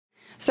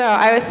So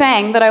I was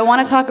saying that I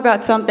want to talk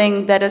about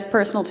something that is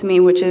personal to me,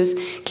 which is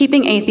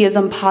keeping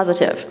atheism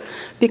positive.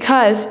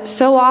 Because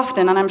so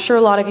often, and I'm sure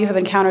a lot of you have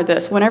encountered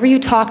this, whenever you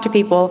talk to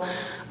people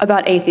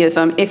about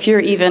atheism, if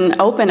you're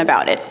even open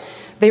about it,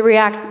 they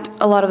react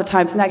a lot of the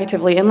times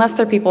negatively, unless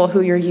they're people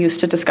who you're used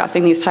to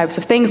discussing these types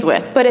of things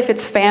with. But if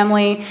it's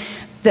family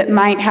that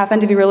might happen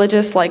to be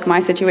religious, like my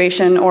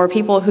situation, or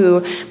people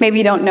who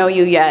maybe don't know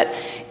you yet,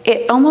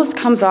 it almost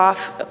comes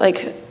off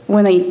like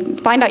when they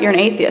find out you're an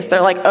atheist,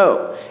 they're like,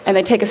 oh, and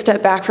they take a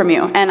step back from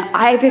you. And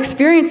I've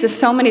experienced this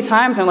so many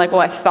times. I'm like, well,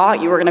 I thought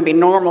you were going to be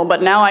normal,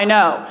 but now I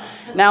know.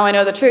 Now I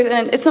know the truth.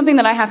 And it's something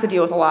that I have to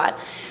deal with a lot.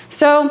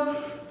 So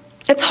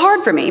it's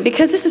hard for me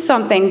because this is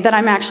something that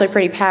I'm actually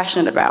pretty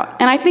passionate about.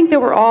 And I think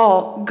that we're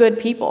all good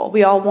people.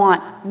 We all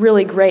want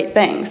really great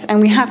things.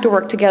 And we have to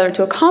work together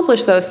to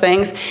accomplish those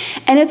things.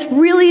 And it's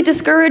really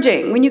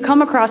discouraging when you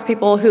come across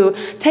people who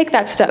take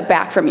that step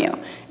back from you.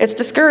 It's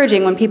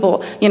discouraging when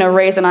people,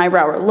 raise an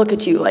eyebrow or look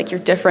at you like you're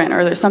different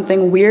or there's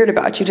something weird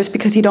about you just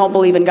because you don't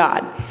believe in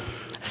God.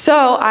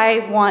 So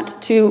I want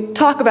to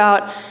talk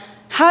about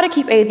how to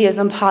keep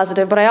atheism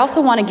positive, but I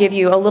also want to give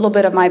you a little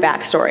bit of my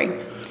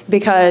backstory,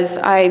 because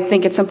I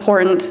think it's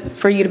important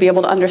for you to be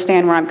able to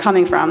understand where I'm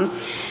coming from.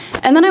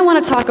 And then I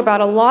want to talk about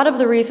a lot of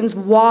the reasons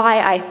why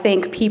I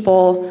think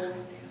people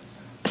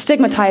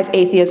stigmatize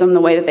atheism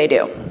the way that they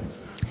do.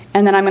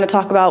 And then I'm going to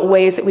talk about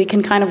ways that we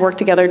can kind of work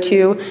together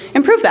to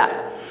improve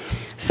that.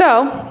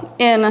 So,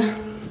 in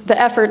the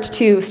effort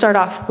to start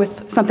off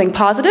with something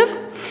positive,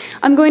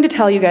 I'm going to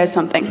tell you guys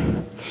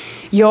something.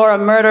 You're a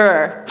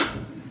murderer.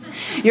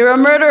 You're a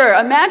murderer.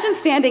 Imagine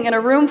standing in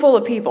a room full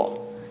of people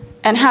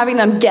and having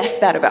them guess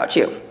that about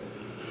you.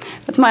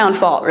 That's my own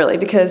fault, really,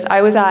 because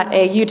I was at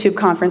a YouTube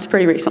conference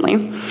pretty recently,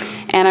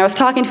 and I was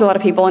talking to a lot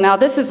of people, and now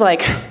this is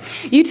like,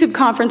 YouTube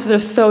conferences are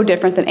so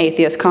different than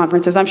atheist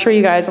conferences. I'm sure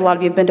you guys, a lot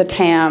of you have been to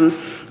TAM,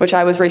 which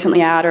I was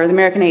recently at, or the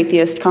American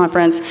Atheist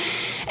Conference,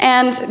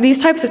 and these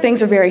types of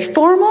things are very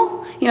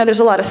formal.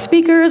 There's a lot of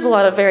speakers, a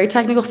lot of very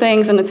technical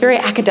things, and it's very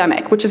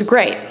academic, which is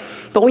great.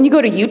 But when you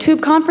go to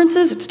YouTube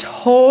conferences, it's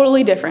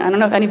totally different. I don't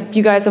know if any of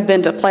you guys have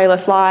been to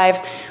Playlist Live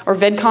or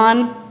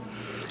VidCon,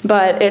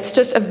 but it's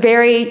just a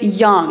very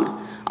young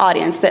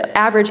audience. The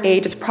average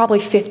age is probably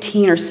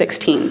 15 or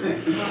 16.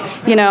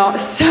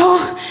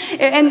 So,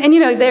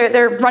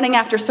 they're running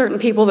after certain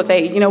people that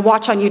they,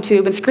 watch on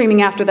YouTube and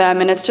screaming after them,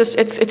 and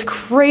it's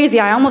crazy.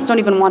 I almost don't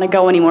even want to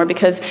go anymore,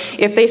 because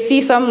if they see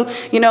some,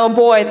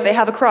 boy that they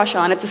have a crush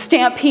on, it's a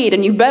stampede,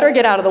 and you better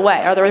get out of the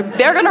way, or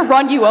they're going to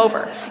run you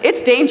over.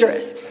 It's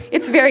dangerous.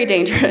 It's very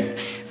dangerous.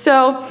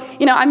 So,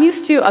 I'm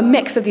used to a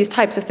mix of these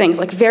types of things,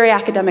 like very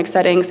academic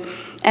settings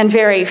and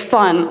very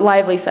fun,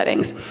 lively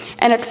settings.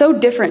 And it's so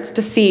different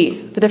to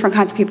see the different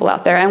kinds of people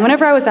out there. And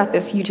whenever I was at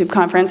this YouTube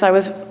conference, I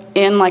was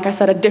in, like I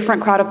said, a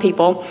different crowd of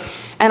people,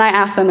 and I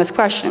asked them this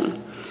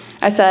question.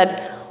 I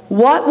said,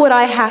 what would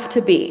I have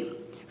to be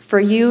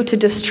for you to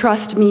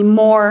distrust me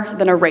more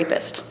than a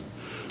rapist?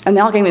 And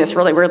they all gave me this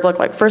really weird look,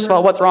 like, first of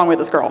all, what's wrong with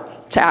this girl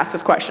to ask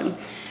this question?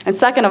 And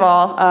second of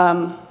all,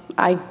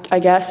 I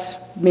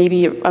guess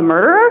maybe a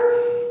murderer?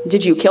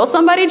 Did you kill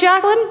somebody,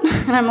 Jaclyn?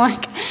 And I'm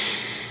like,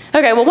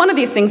 okay, well, one of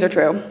these things are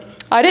true.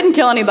 I didn't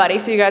kill anybody,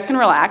 so you guys can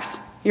relax.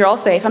 You're all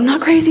safe. I'm not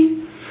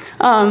crazy.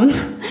 But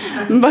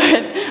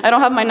I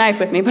don't have my knife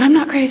with me, but I'm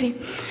not crazy.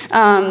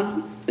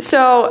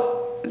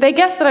 So they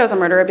guessed that I was a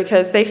murderer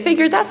because they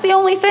figured that's the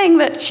only thing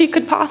that she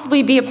could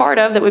possibly be a part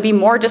of that would be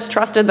more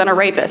distrusted than a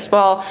rapist.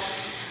 Well,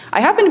 I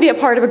happen to be a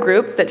part of a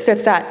group that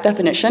fits that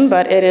definition,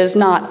 but it is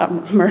not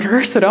a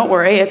murderer, so don't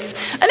worry. It's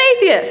an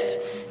atheist.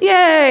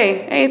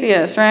 Yay,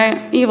 atheists,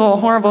 right? Evil,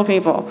 horrible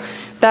people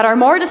that are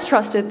more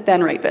distrusted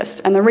than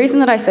rapists. And the reason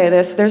that I say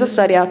this, there's a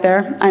study out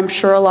there. I'm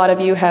sure a lot of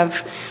you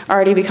have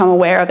already become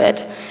aware of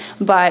it.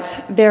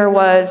 But there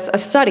was a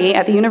study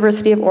at the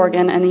University of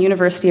Oregon and the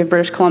University of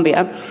British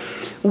Columbia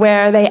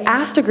where they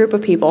asked a group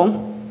of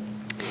people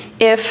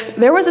if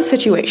there was a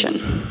situation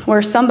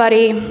where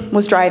somebody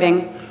was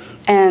driving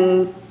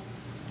and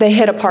they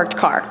hit a parked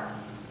car,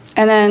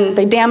 and then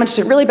they damaged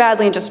it really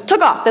badly and just took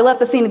off. They left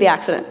the scene of the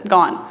accident,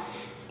 gone.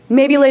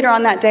 Maybe later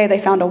on that day they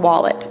found a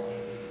wallet,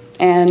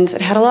 and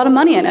it had a lot of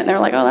money in it. And they were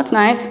like, oh, that's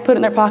nice. Put it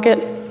in their pocket,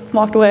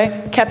 walked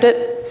away, kept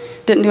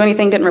it, didn't do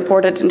anything, didn't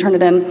report it, didn't turn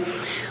it in.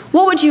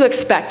 What would you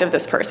expect of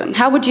this person?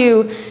 How would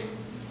you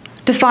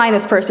define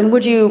this person?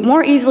 Would you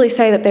more easily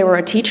say that they were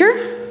a teacher?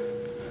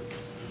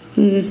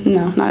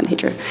 No, not a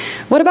teacher.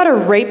 What about a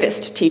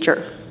rapist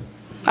teacher?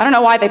 I don't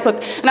know why they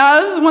put, now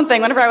this is one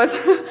thing, whenever I was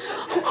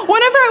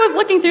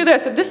looking through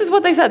this is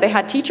what they said. They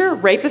had teacher,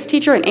 rapist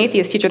teacher, and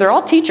atheist teacher. They're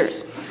all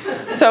teachers.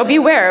 So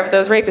beware of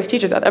those rapist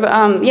teachers out there.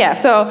 But, yeah,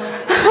 so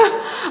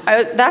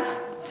that's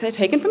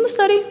taken from the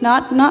study,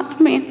 not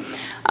from me.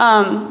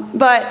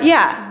 But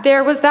yeah,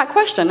 there was that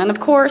question. And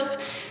of course,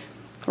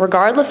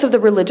 regardless of the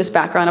religious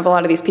background of a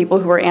lot of these people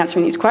who were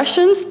answering these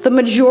questions, the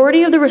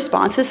majority of the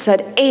responses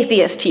said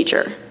atheist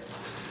teacher.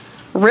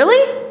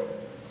 Really?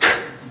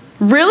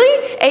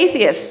 Really?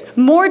 Atheists,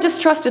 more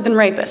distrusted than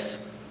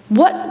rapists.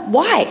 What?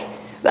 Why?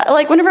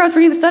 Like, whenever I was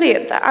reading the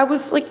study, I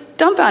was like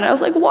dumbfounded. I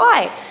was like,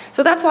 why?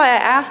 So that's why I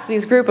asked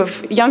these group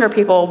of younger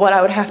people what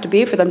I would have to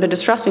be for them to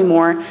distrust me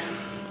more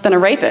than a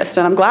rapist.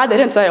 And I'm glad they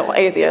didn't say, well,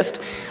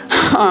 atheist.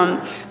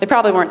 They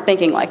probably weren't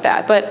thinking like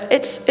that. But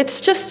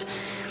it's just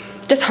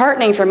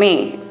disheartening for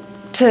me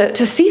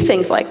to see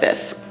things like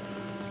this.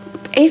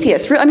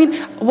 Atheists, I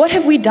mean, what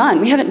have we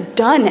done? We haven't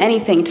done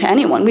anything to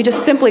anyone. We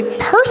just simply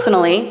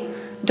personally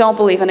don't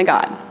believe in a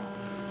God.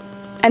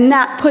 And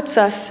that puts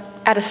us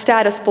at a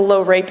status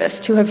below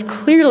rapists who have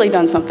clearly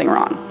done something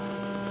wrong.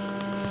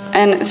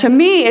 And to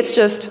me, it's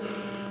just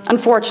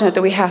unfortunate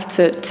that we have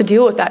to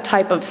deal with that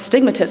type of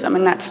stigmatism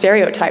and that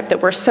stereotype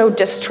that we're so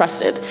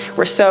distrusted.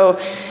 We're so,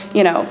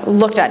 you know,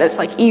 looked at as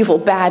like evil,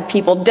 bad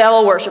people,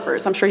 devil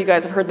worshippers. I'm sure you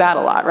guys have heard that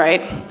a lot,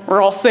 right?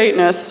 We're all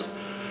Satanists.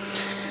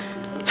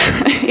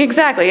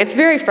 Exactly, it's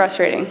very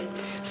frustrating.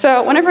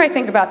 So whenever I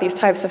think about these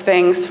types of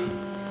things,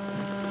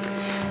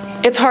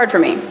 it's hard for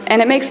me,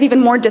 and it makes it even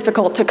more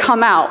difficult to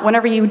come out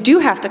whenever you do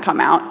have to come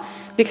out,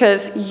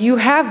 because you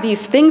have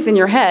these things in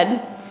your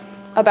head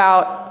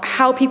about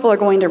how people are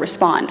going to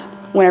respond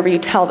whenever you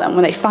tell them,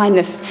 when they find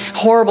this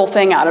horrible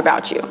thing out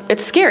about you.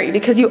 It's scary,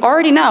 because you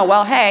already know,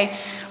 well, hey,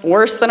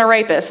 worse than a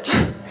rapist.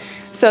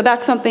 So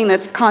that's something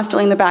that's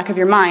constantly in the back of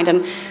your mind.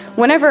 And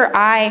whenever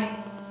I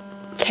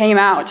came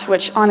out,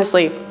 which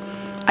honestly,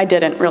 I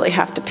didn't really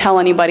have to tell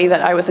anybody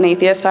that I was an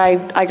atheist.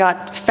 I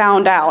got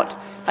found out.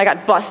 I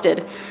got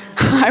busted.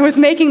 I was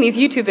making these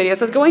YouTube videos. I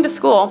was going to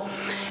school,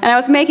 and I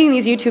was making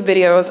these YouTube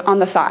videos on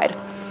the side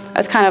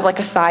as kind of like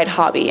a side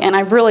hobby, and I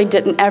really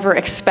didn't ever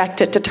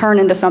expect it to turn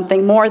into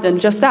something more than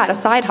just that, a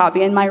side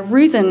hobby. And my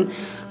reason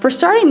for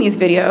starting these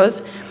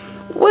videos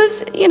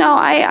was, you know,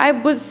 I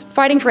was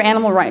fighting for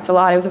animal rights a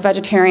lot. I was a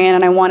vegetarian,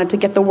 and I wanted to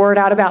get the word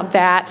out about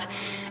that.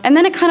 And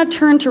then it kind of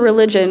turned to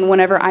religion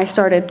whenever I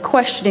started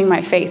questioning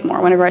my faith more,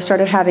 whenever I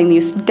started having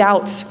these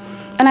doubts,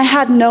 and I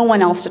had no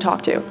one else to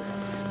talk to,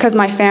 because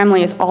my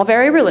family is all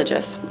very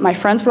religious. My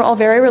friends were all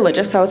very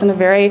religious. I was in a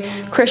very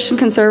Christian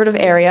conservative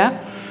area,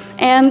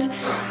 and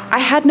I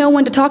had no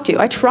one to talk to.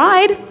 I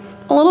tried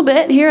a little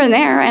bit here and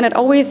there, and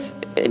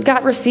it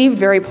got received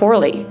very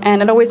poorly,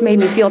 and it always made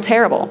me feel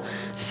terrible.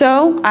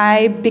 So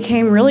I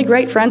became really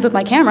great friends with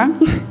my camera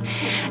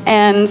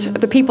and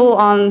the people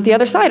on the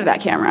other side of that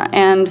camera.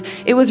 And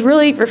it was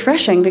really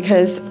refreshing,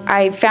 because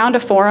I found a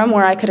forum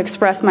where I could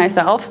express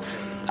myself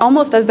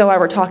almost as though I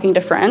were talking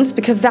to friends,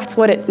 because that's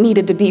what it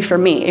needed to be for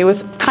me. It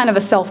was kind of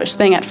a selfish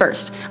thing at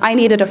first. I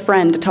needed a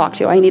friend to talk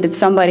to. I needed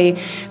somebody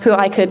who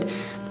I could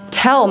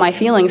tell my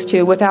feelings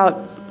to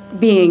without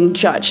being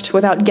judged,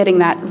 without getting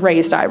that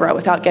raised eyebrow,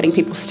 without getting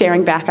people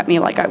staring back at me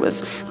like I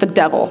was the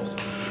devil.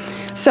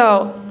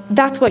 So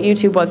that's what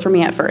YouTube was for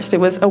me at first. It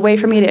was a way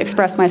for me to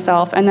express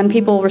myself, and then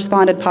people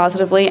responded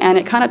positively, and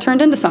it kind of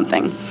turned into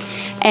something.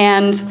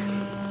 And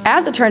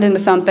as it turned into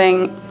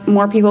something,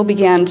 more people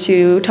began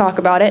to talk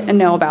about it and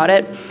know about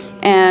it.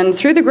 And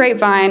through the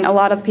grapevine, a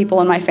lot of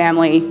people in my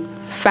family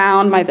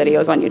found my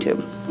videos on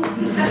YouTube.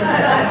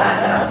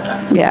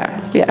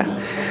 Yeah.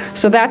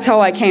 So that's how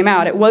I came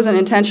out. It wasn't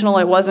intentional.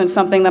 It wasn't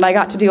something that I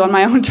got to do on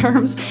my own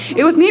terms.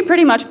 It was me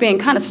pretty much being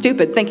kind of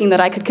stupid, thinking that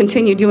I could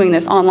continue doing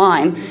this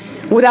online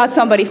without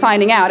somebody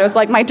finding out. It was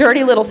like my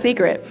dirty little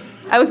secret.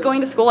 I was going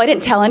to school. I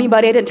didn't tell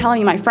anybody. I didn't tell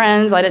any of my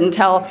friends. I didn't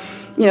tell,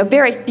 you know,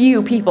 very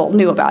few people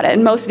knew about it.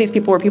 And most of these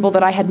people were people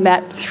that I had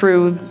met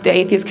through the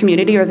atheist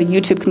community or the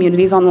YouTube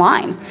communities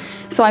online.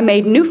 So I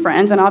made new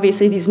friends, and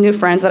obviously these new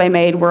friends that I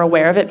made were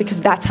aware of it,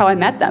 because that's how I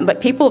met them. But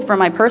people from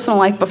my personal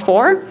life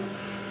before,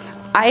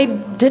 I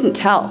didn't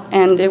tell,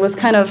 and it was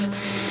it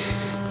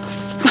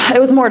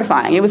was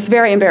mortifying. It was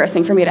very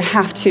embarrassing for me to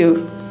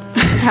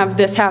have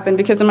this happen,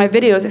 because in my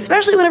videos,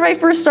 especially whenever I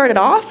first started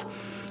off,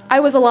 I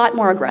was a lot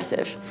more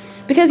aggressive.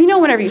 Because, you know,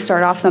 whenever you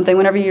start off something,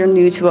 whenever you're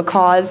new to a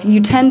cause, you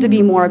tend to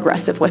be more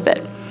aggressive with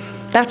it.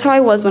 That's how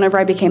I was whenever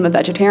I became a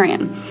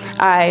vegetarian.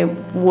 I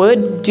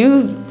would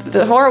do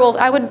the horrible,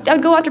 I would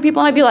go after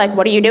people and I'd be like,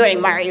 what are you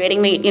doing? Why are you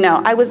eating meat? You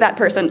know, I was that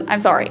person. I'm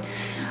sorry.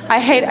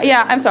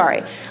 I'm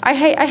sorry. I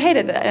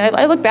hated that.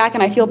 I look back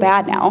and I feel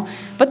bad now.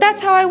 But that's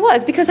how I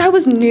was, because I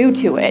was new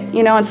to it,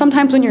 you know, and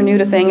sometimes when you're new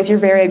to things, you're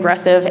very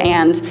aggressive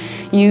and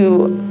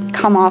you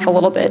come off a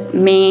little bit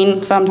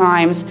mean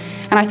sometimes.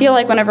 And I feel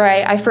like whenever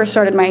I first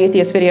started my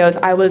atheist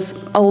videos, I was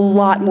a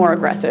lot more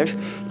aggressive.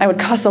 I would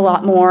cuss a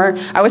lot more.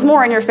 I was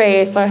more in your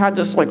face. I had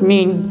this like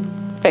mean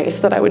face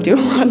that I would do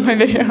a lot in my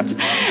videos.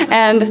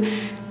 And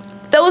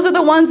those are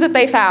the ones that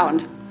they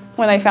found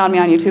when they found me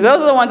on YouTube.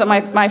 Those are the ones that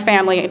my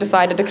family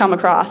decided to come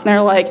across. And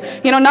they're like,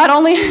 you know, not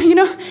only, you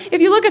know,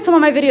 if you look at some of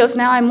my videos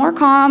now, I'm more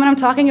calm and I'm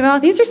talking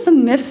about, these are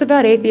some myths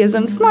about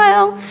atheism,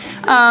 smile.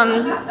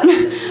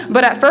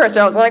 But at first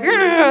I was like,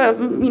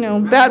 you know,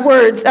 bad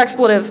words,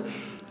 expletive.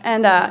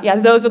 And yeah,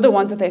 those are the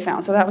ones that they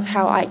found. So that was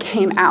how I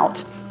came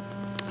out.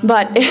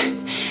 But,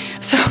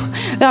 so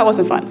that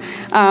wasn't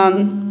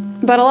fun.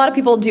 But a lot of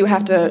people do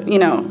have to, you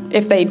know,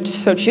 if they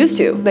so choose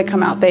to, they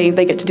come out. They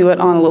get to do it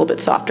on a little bit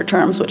softer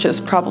terms, which is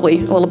probably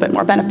a little bit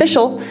more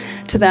beneficial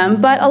to them.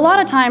 But a lot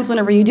of times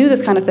whenever you do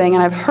this kind of thing,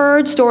 and I've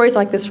heard stories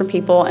like this from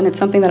people, and it's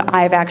something that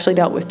I've actually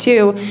dealt with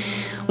too,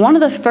 one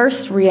of the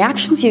first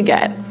reactions you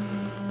get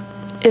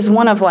is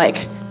one of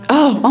like,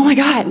 oh my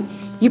God,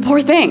 you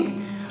poor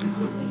thing.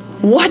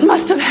 What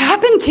must have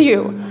happened to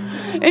you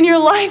in your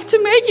life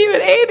to make you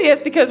an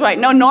atheist? Because, right,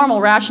 no normal,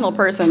 rational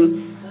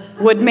person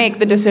would make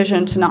the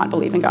decision to not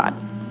believe in God.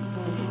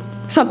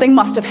 Something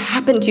must have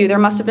happened to you. There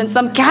must have been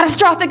some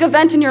catastrophic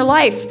event in your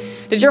life.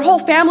 Did your whole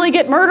family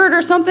get murdered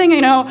or something?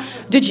 You know,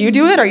 did you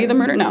do it? Are you the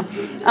murderer? No.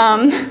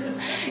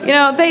 You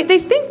know, they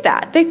think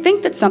that. They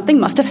think that something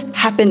must have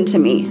happened to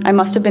me. I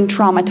must have been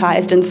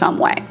traumatized in some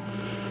way.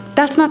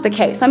 That's not the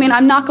case. I mean,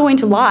 I'm not going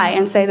to lie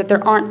and say that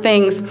there aren't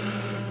things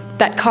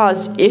that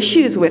caused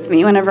issues with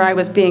me whenever I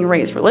was being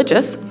raised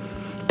religious.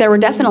 There were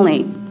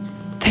definitely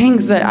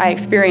things that I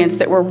experienced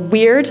that were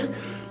weird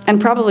and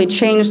probably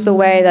changed the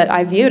way that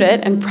I viewed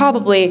it, and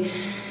probably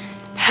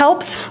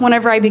helped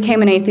whenever I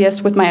became an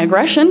atheist with my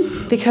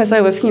aggression, because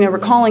I was, you know,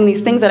 recalling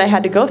these things that I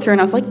had to go through,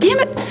 and I was like, damn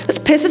it, this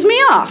pisses me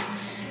off.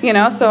 You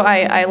know, so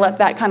I let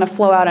that kind of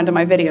flow out into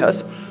my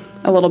videos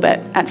a little bit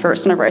at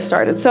first whenever I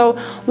started. So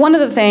one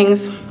of the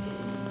things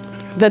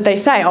that they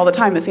say all the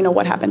time is, you know,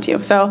 what happened to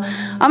you? So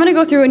I'm going to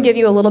go through and give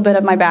you a little bit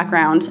of my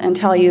background and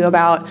tell you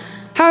about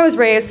how I was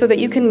raised so that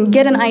you can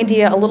get an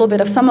idea a little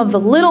bit of some of the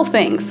little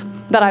things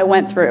that I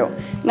went through.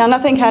 Now,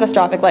 nothing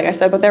catastrophic, like I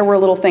said, but there were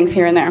little things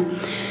here and there.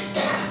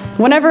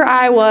 Whenever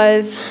I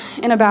was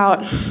in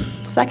about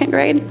second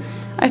grade,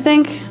 I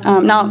think,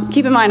 now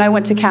keep in mind I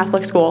went to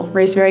Catholic school,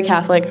 raised very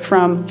Catholic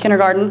from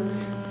kindergarten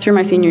through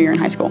my senior year in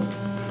high school.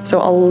 So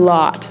a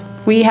lot.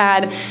 We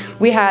had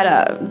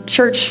a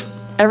church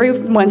every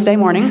Wednesday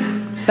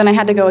morning. Then I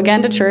had to go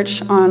again to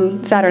church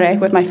on Saturday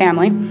with my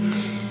family.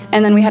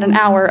 And then we had an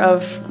hour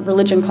of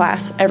religion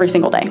class every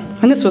single day.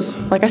 And this was,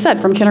 like I said,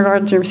 from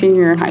kindergarten through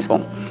senior year in high school.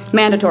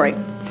 Mandatory.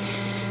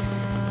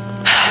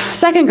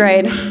 Second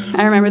grade,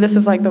 I remember this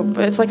is like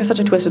it's like such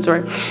a twisted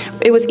story.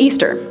 It was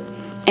Easter.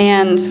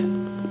 And,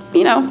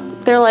 you know,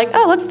 they're like,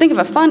 oh, let's think of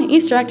a fun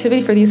Easter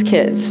activity for these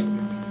kids.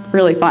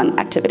 Really fun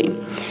activity.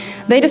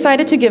 They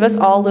decided to give us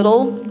all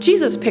little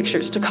Jesus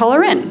pictures to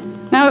color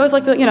in. Now, it was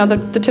like,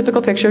 the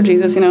typical picture of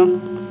Jesus, you know,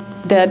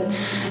 dead.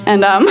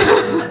 And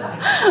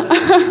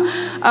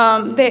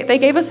they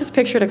gave us this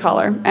picture to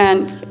color.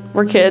 And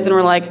we're kids, and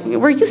we're like,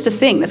 we're used to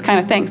seeing this kind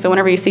of thing. So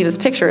whenever you see this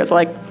picture, it's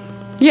like,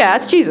 yeah,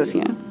 it's Jesus,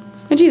 you know.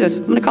 It's Jesus.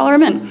 I'm going to color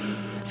him in.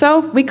 So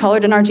we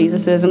colored in our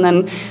Jesuses, and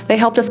then they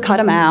helped us cut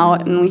them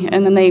out,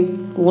 and then they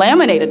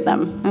laminated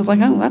them. I was like,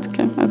 oh, that's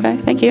good. Okay,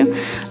 thank you.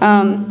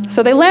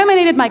 So they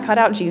laminated my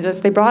cutout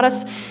Jesus. They brought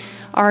us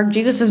our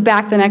Jesuses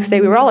back the next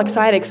day. We were all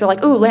excited because we're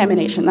like, ooh,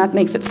 lamination. That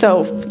makes it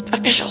so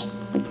official.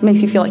 It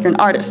makes you feel like you're an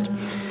artist.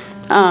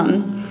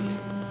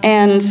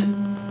 And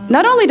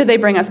not only did they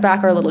bring us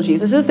back our little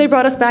Jesuses, they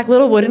brought us back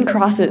little wooden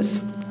crosses.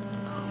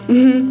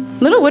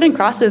 Little wooden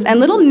crosses and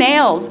little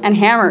nails and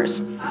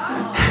hammers.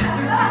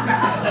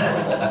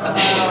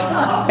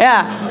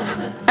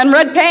 Yeah, and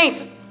red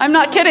paint. I'm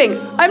not kidding.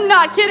 I'm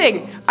not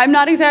kidding. I'm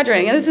not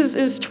exaggerating. And this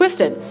is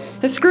twisted.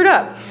 It's screwed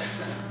up.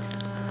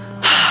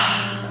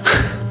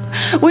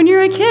 When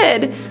you're a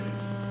kid,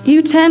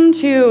 you tend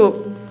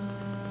to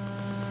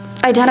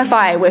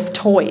identify with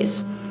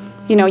toys.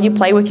 You know, you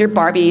play with your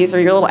Barbies or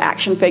your little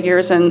action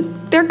figures,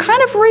 and they're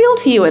kind of real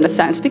to you in a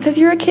sense because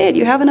you're a kid.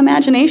 You have an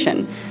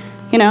imagination,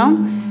 you know?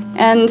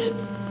 And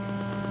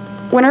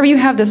whenever you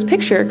have this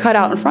picture cut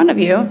out in front of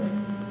you,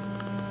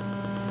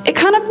 it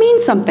kind of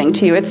means something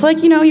to you. It's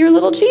like, you know, your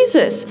little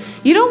Jesus.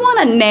 You don't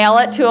want to nail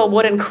it to a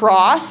wooden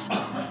cross.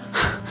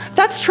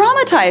 That's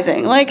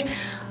traumatizing. Like,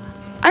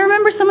 I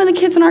remember some of the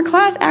kids in our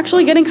class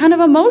actually getting kind of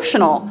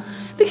emotional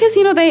because,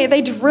 you know,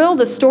 they drill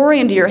the story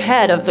into your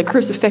head of the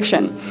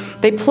crucifixion.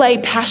 They play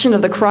Passion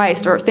of the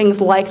Christ or things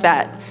like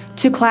that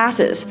to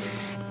classes.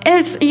 And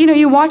it's, you know,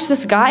 you watch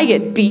this guy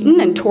get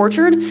beaten and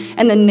tortured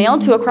and then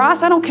nailed to a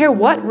cross. I don't care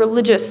what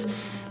religious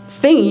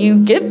thing you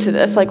give to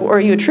this, like, or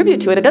you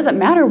attribute to it. It doesn't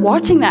matter.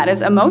 Watching that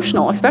is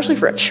emotional, especially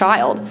for a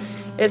child.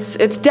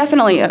 It's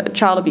definitely a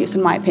child abuse,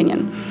 in my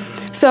opinion.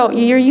 So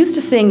you're used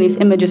to seeing these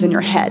images in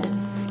your head.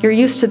 You're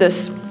used to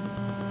this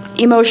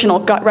emotional,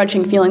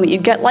 gut-wrenching feeling that you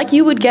get, like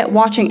you would get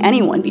watching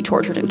anyone be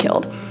tortured and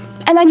killed.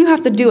 And then you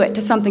have to do it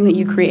to something that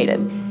you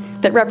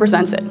created that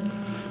represents it.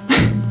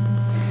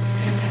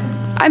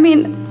 I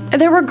mean,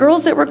 there were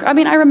girls that were,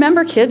 I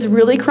remember kids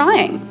really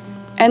crying.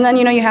 And then,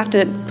 you know, you have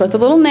to put the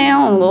little nail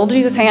on the little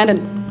Jesus hand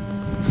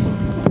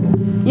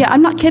and, yeah,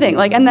 I'm not kidding.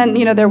 Like, and then,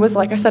 you know, there was,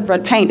 like I said,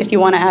 red paint if you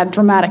want to add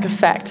dramatic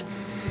effect.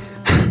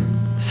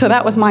 So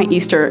that was my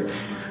Easter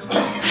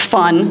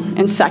fun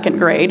in second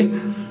grade.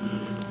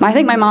 I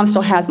think my mom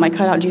still has my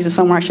cutout Jesus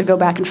somewhere. I should go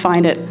back and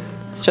find it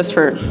just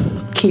for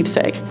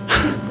keepsake.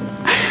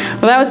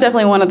 Well, that was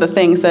definitely one of the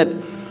things that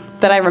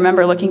I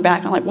remember looking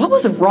back. I'm like, what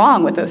was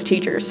wrong with those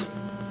teachers?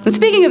 And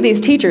speaking of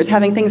these teachers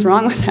having things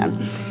wrong with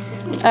them,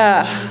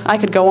 I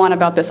could go on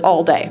about this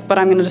all day, but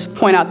I'm going to just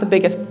point out the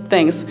biggest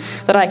things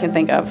that I can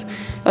think of.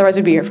 Otherwise,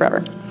 we'd be here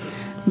forever.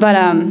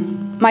 But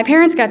my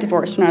parents got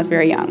divorced when I was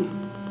very young,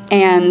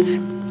 and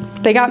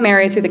they got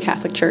married through the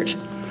Catholic Church.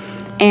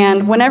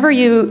 And whenever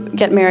you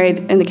get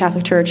married in the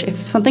Catholic Church,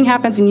 if something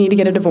happens and you need to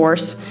get a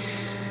divorce,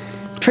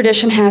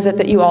 tradition has it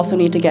that you also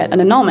need to get an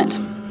annulment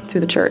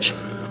through the church.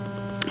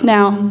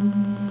 Now,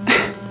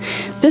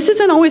 this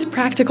isn't always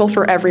practical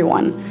for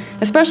everyone,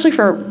 especially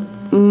for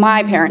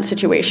my parents'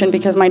 situation,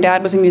 because my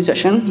dad was a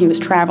musician. He was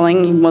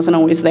traveling, he wasn't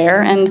always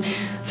there. And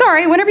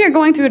sorry, whenever you're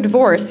going through a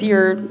divorce,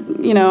 your,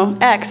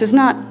 ex is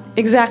not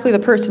exactly the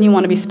person you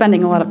want to be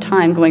spending a lot of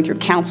time going through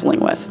counseling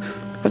with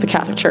the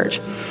Catholic Church.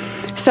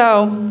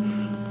 So,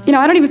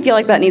 I don't even feel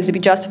like that needs to be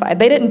justified.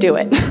 They didn't do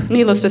it,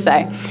 needless to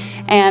say.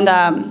 And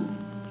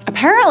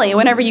apparently,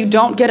 whenever you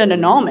don't get an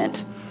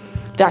annulment,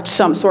 that's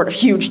some sort of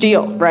huge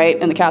deal, right?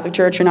 In the Catholic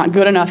Church, you're not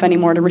good enough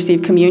anymore to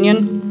receive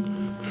communion.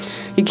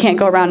 You can't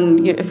go around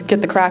and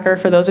get the cracker,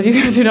 for those of you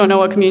guys who don't know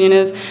what communion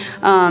is.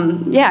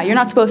 Yeah, you're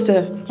not supposed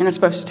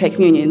to take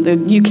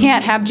communion. You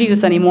can't have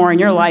Jesus anymore in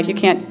your life. You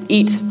can't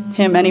eat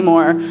him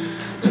anymore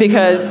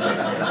because,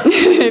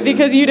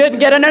 because you didn't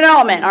get an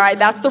annulment, all right?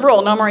 That's the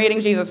rule. No more eating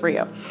Jesus for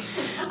you.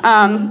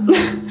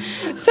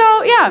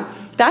 So, yeah,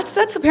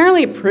 that's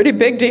apparently a pretty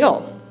big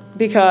deal,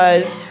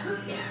 because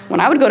when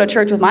I would go to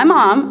church with my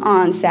mom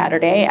on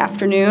Saturday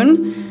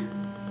afternoon,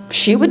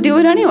 she would do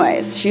it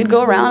anyways. She'd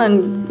go around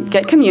and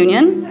get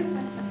communion.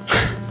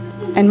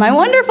 And my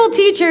wonderful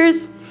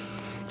teachers,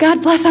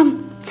 God bless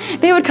them,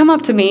 they would come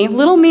up to me,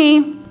 little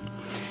me,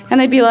 and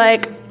they'd be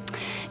like,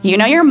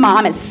 your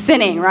mom is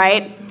sinning,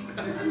 right?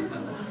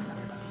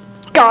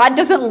 God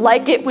doesn't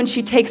like it when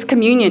she takes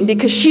communion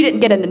because she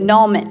didn't get an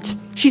annulment.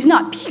 She's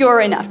not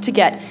pure enough to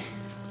get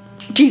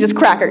Jesus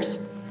crackers.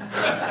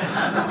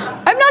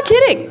 I'm not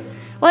kidding.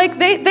 Like,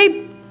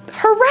 they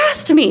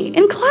harassed me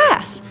in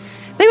class.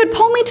 They would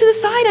pull me to the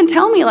side and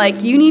tell me,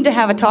 like, you need to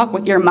have a talk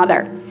with your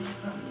mother.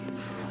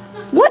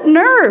 What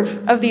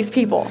nerve of these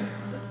people?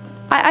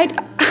 I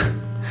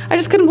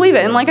just couldn't believe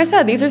it. And like I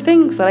said, these are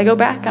things that I go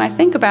back and I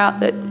think about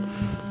that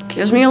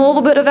gives me a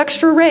little bit of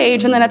extra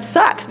rage, and then it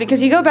sucks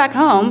because you go back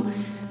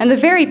home and the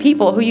very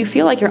people who you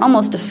feel like you're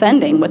almost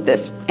defending with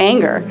this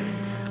anger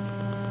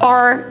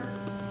are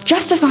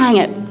justifying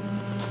it.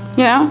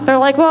 They're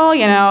like, well,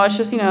 it's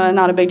just,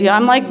 not a big deal.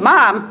 I'm like,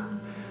 Mom,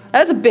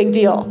 that is a big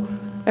deal.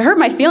 It hurt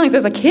my feelings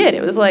as a kid.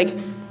 It was like,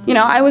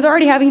 I was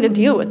already having to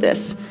deal with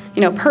this,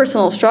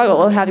 personal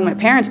struggle of having my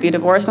parents be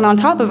divorced. And on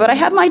top of it, I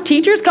have my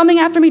teachers coming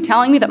after me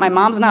telling me that my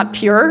mom's not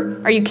pure.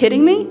 Are you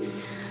kidding me?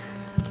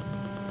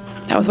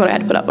 That was what I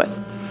had to put up with.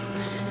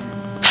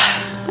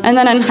 And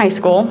then in high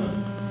school,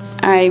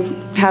 I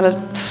had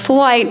a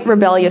slight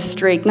rebellious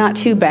streak. Not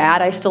too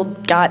bad. I still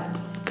got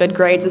good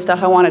grades and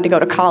stuff. I wanted to go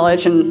to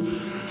college and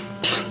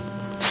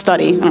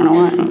study. I don't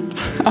know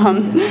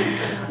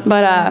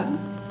why.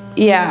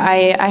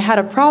 Yeah, I had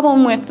a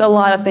problem with a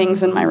lot of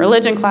things in my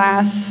religion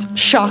class.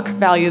 Shock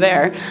value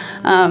there.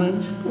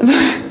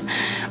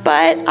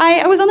 But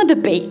I was on the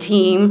debate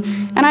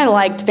team, and I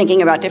liked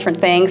thinking about different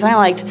things, and I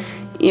liked,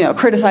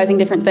 criticizing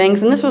different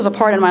things. And this was a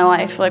part in my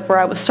life, like, where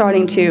I was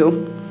starting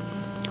to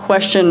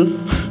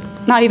question,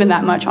 not even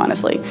that much,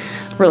 honestly,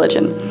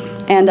 religion.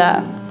 And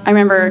I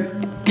remember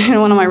in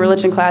one of my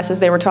religion classes,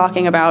 they were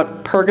talking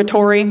about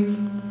purgatory.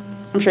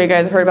 I'm sure you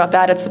guys have heard about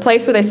that. It's the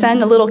place where they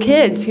send the little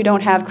kids who don't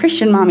have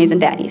Christian mommies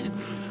and daddies,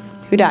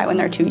 who die when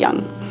they're too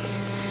young,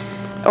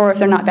 or if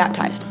they're not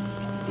baptized.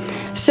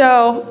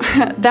 So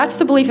that's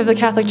the belief of the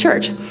Catholic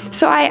Church.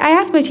 So I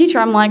asked my teacher,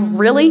 I'm like,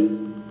 really?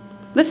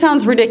 This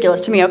sounds ridiculous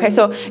to me. Okay,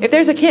 so if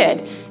there's a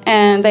kid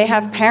and they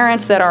have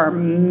parents that are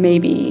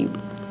maybe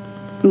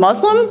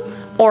Muslim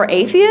or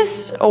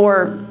atheists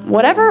or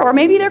whatever, or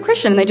maybe they're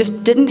Christian and they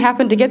just didn't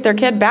happen to get their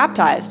kid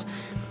baptized,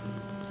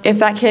 if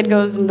that kid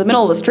goes in the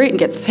middle of the street and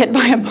gets hit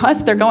by a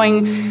bus, they're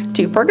going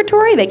to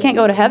purgatory, they can't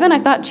go to heaven. I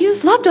thought,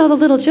 Jesus loved all the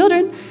little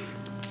children.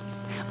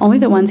 Only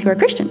the ones who are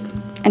Christian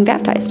and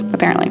baptized,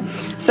 apparently.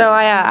 So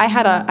I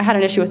had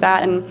an issue with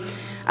that, and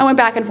I went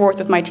back and forth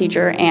with my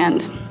teacher,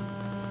 and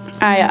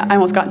I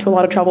almost got into a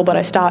lot of trouble, but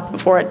I stopped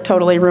before it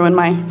totally ruined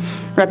my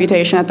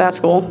reputation at that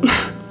school.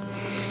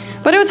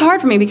 But it was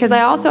hard for me because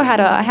I also had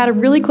a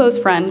really close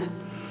friend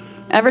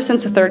ever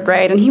since the 3rd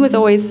grade, and he was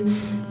always,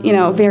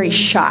 very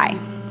shy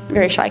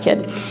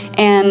kid.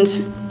 And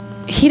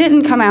he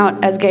didn't come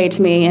out as gay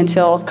to me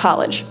until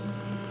college.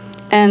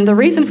 And the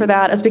reason for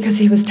that is because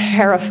he was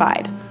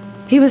terrified.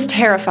 He was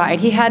terrified.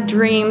 He had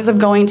dreams of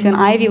going to an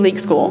Ivy League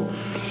school.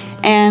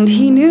 And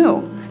he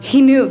knew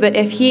that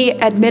if he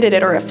admitted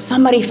it, or if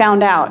somebody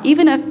found out,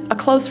 even if a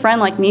close friend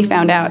like me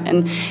found out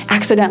and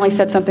accidentally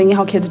said something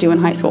how kids do in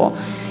high school,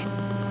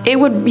 he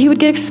would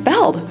get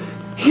expelled.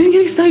 He would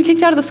get expelled,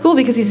 kicked out of the school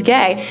because he's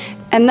gay.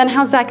 And then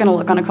how's that going to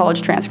look on a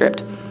college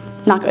transcript?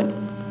 Not good.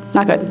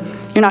 Not good.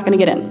 You're not going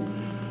to get in.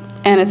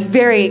 And it's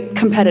very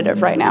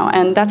competitive right now.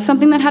 And that's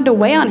something that had to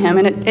weigh on him,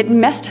 and it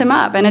messed him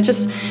up. And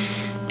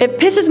it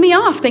pisses me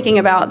off thinking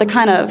about the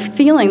kind of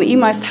feeling that you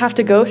must have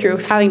to go through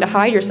having to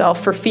hide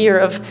yourself for fear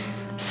of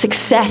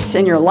success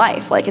in your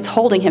life. Like, it's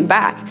holding him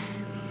back.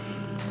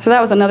 So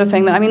that was another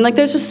thing that,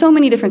 there's just so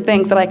many different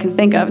things that I can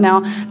think of.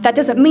 Now, that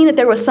doesn't mean that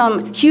there was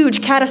some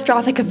huge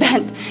catastrophic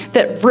event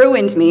that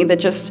ruined me, that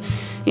just,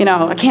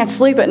 I can't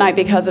sleep at night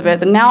because of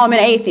it, and now I'm an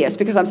atheist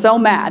because I'm so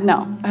mad.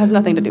 No, it has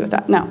nothing to do with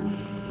that, no.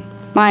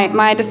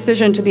 My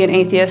decision to be an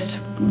atheist,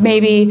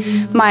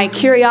 maybe my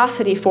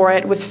curiosity for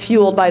it was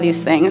fueled by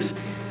these things.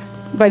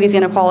 these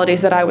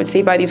inequalities that I would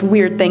see, by these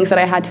weird things that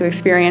I had to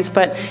experience,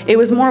 but it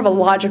was more of a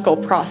logical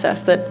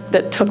process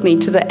that took me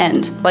to the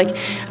end. Like,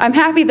 I'm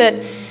happy that,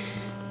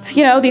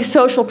 you know, these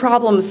social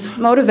problems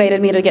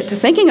motivated me to get to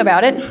thinking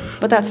about it,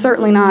 but that's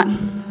certainly not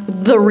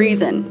the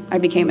reason I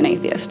became an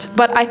atheist.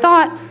 But I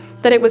thought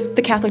that it was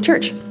the Catholic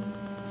Church.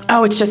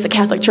 Oh, it's just the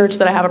Catholic Church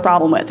that I have a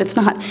problem with. It's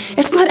not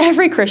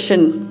every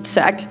Christian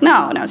sect.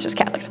 No, it's just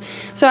Catholics.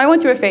 So I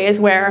went through a phase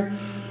where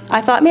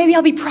I thought, maybe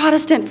I'll be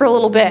Protestant for a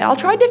little bit. I'll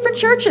try different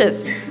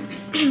churches.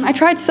 I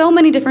tried so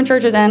many different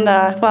churches, and,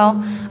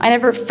 well, I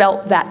never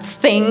felt that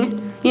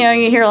thing. You know,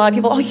 you hear a lot of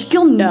people, oh,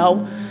 you'll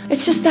know.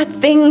 It's just that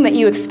thing that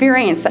you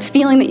experience, that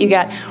feeling that you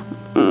get.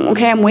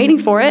 Okay, I'm waiting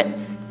for it.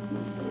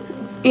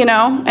 You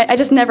know, I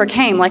just never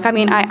came. Like, I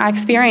mean, I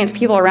experienced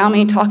people around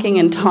me talking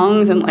in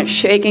tongues and, like,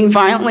 shaking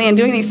violently and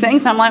doing these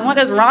things. And I'm like, what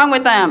is wrong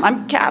with them?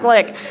 I'm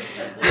Catholic.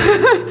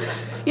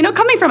 You know,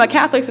 coming from a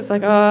Catholic, it's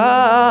like,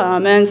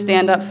 amen,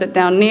 stand up, sit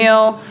down,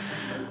 kneel.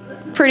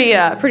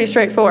 Pretty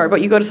straightforward.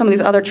 But you go to some of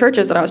these other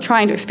churches that I was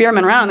trying to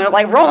experiment around, and they're,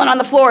 like, rolling on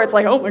the floor. It's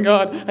like, oh, my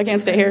God, I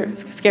can't stay here.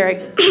 It's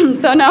scary.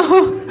 So,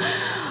 no.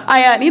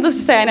 Needless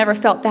to say, I never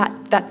felt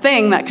that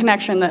thing, that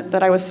connection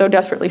that I was so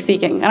desperately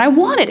seeking. And I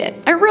wanted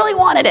it. I really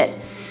wanted it.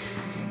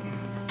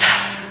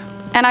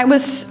 And I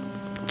was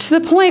to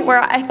the point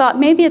where I thought,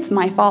 maybe it's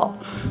my fault.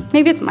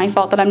 Maybe it's my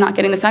fault that I'm not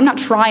getting this. I'm not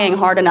trying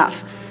hard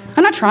enough.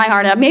 I'm not trying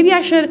hard enough. Maybe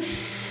I should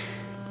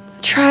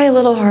try a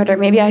little harder.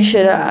 Maybe I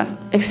should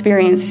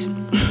experience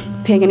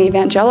being an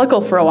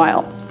evangelical for a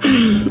while.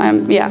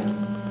 Yeah.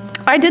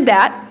 I did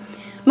that,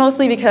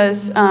 mostly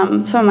because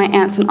some of my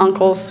aunts and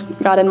uncles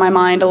got in my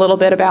mind a little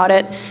bit about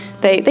it.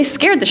 They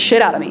scared the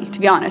shit out of me, to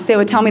be honest. They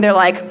would tell me, they're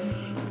like,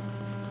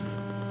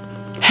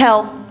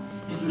 hell.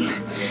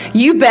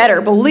 You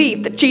better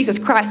believe that Jesus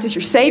Christ is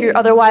your Savior,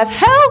 otherwise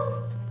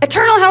hell,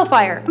 eternal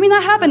hellfire. I mean,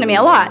 that happened to me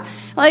a lot.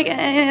 Like,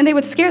 and they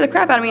would scare the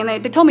crap out of me, and they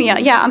told me,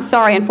 yeah, I'm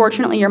sorry,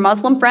 unfortunately, your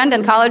Muslim friend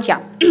in college,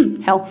 yeah,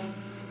 hell.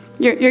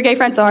 Your gay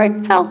friend, sorry,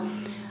 hell.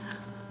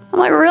 I'm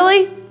like,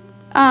 really?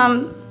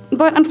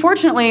 But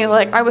unfortunately,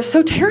 like, I was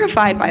so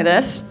terrified by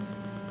this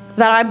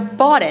that I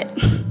bought it.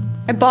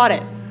 I bought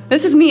it.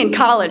 This is me in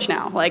college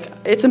now. Like,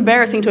 it's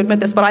embarrassing to admit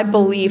this, but I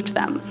believed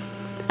them.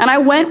 And I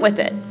went with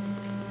it.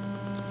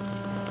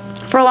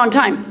 For a long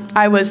time.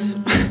 I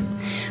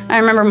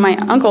remember my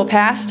uncle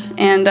passed,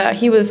 and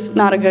he was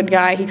not a good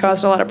guy. He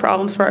caused a lot of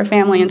problems for our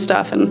family and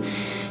stuff, and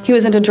he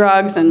was into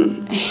drugs,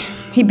 and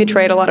he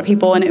betrayed a lot of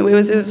people, and it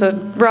was a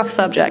rough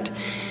subject.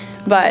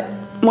 But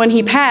when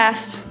he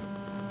passed,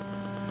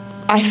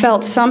 I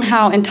felt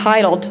somehow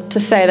entitled to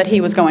say that he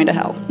was going to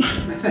hell.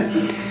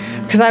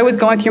 Because I was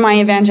going through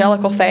my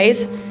evangelical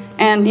phase,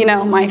 and, you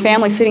know, my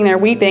family's sitting there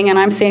weeping, and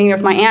I'm sitting there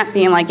with my aunt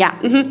being like, yeah,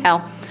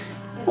 hell.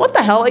 What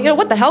the hell? You know,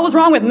 what the hell was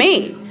wrong with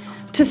me?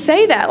 To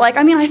say that, like,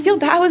 I mean, I feel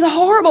bad. I was a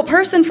horrible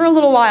person for a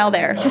little while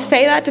there. To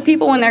say that to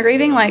people when they're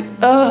grieving, like,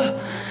 ugh,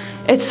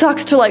 it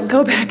sucks to, like,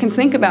 go back and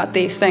think about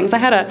these things. I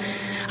had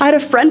a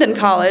friend in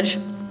college.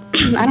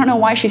 I don't know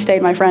why she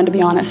stayed my friend, to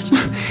be honest.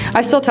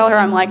 I still tell her,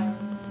 I'm like,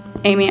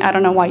 Amy, I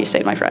don't know why you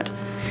stayed my friend.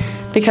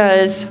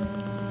 Because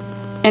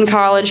in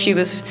college, she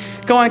was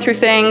going through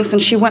things, and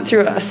she went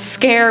through a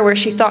scare where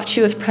she thought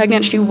she was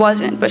pregnant. She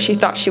wasn't, but she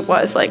thought she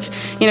was. Like,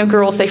 you know,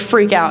 girls, they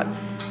freak out,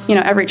 you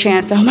know, every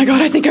chance. That, oh my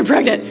God, I think I'm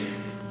pregnant.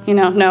 You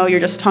know, no,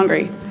 you're just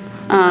hungry.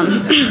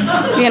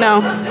 You know,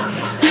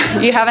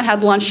 you haven't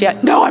had lunch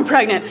yet. No, I'm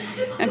pregnant.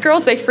 And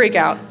girls, they freak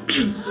out.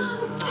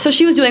 So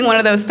she was doing one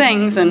of those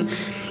things, and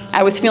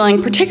I was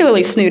feeling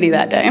particularly snooty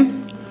that day.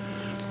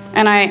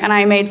 And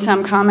I made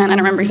some comment, I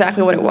don't remember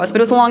exactly what it was, but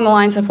it was along the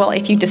lines of, well,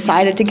 if you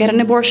decided to get an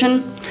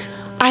abortion,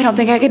 I don't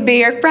think I could be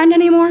your friend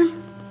anymore.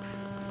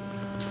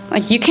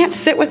 Like, you can't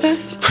sit with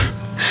us.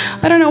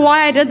 I don't know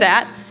why I did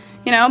that,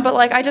 you know, but,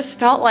 like, I just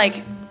felt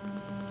like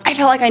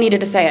I needed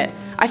to say it.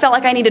 I felt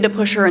like I needed to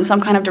push her in some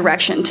kind of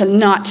direction to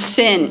not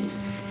sin.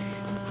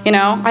 You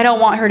know, I don't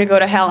want her to go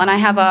to hell. And I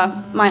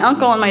have my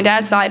uncle on my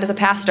dad's side is a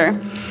pastor,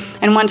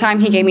 and one time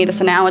he gave me this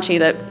analogy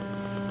that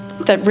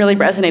really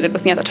resonated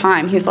with me at the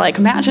time. He was like,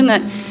 imagine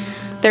that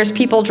there's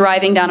people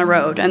driving down a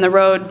road, and the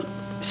road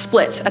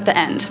splits at the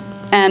end.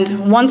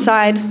 And one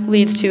side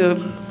leads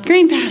to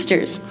green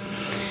pastures,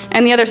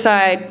 and the other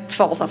side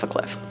falls off a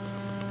cliff.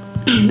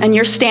 And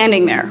you're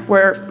standing there,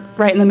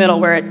 right in the middle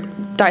where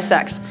it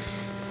dissects.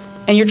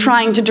 And you're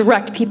trying to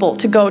direct people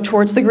to go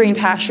towards the green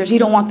pastures. You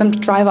don't want them to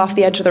drive off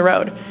the edge of the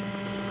road.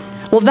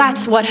 Well,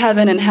 that's what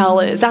heaven and hell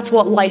is. That's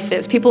what life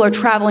is. People are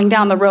traveling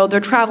down the road.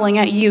 They're traveling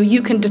at you.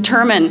 You can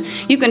determine.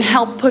 You can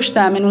help push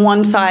them in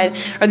one side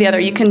or the other.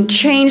 You can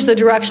change the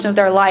direction of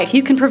their life.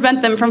 You can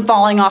prevent them from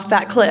falling off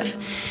that cliff.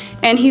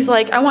 And he's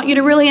like, I want you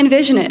to really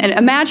envision it. And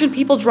imagine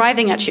people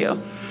driving at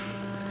you.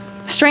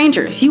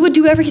 Strangers. You would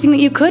do everything that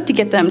you could to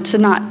get them to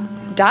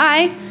not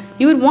die.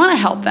 You would want to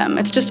help them.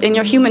 It's just in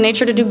your human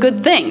nature to do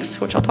good things,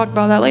 which I'll talk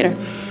about that later.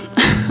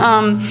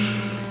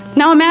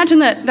 Now imagine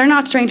that they're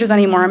not strangers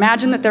anymore.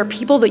 Imagine that they're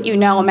people that you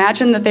know.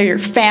 Imagine that they're your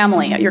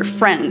family, your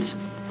friends.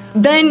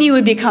 Then you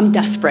would become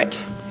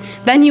desperate.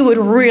 Then you would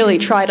really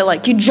try to,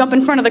 like, you'd jump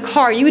in front of the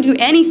car. You would do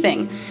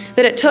anything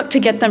that it took to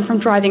get them from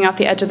driving off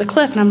the edge of the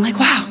cliff. And I'm like,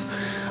 wow,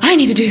 I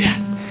need to do that.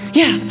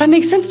 Yeah, that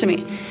makes sense to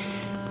me.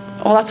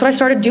 Well, that's what I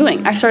started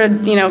doing. I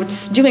started,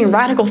 doing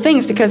radical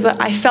things because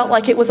I felt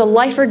like it was a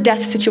life or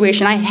death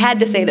situation. I had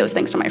to say those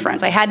things to my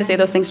friends. I had to say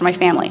those things to my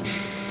family.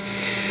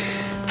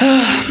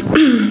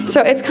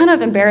 So it's kind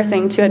of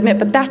embarrassing to admit,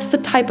 but that's the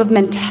type of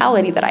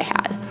mentality that I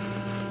had.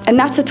 And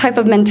that's the type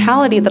of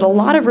mentality that a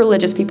lot of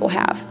religious people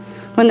have.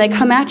 When they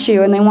come at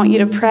you and they want you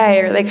to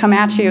pray, or they come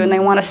at you and they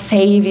want to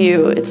save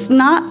you, it's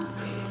not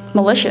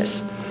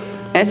malicious.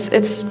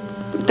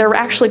 They're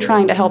actually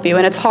trying to help you,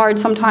 and it's hard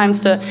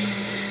sometimes to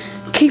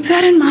keep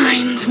that in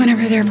mind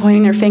whenever they're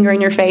pointing their finger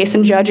in your face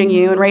and judging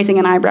you and raising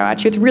an eyebrow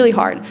at you. It's really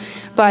hard.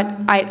 But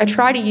I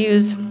try to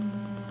use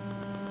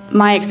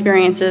my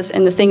experiences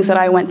and the things that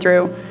I went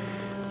through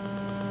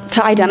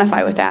to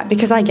identify with that,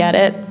 because I get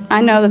it.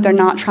 I know that they're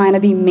not trying to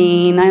be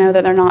mean. I know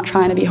that they're not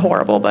trying to be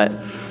horrible, but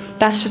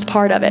that's just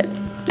part of it.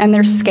 And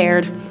they're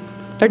scared.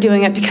 They're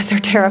doing it because they're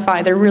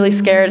terrified. They're really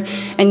scared.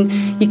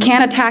 And you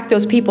can't attack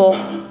those people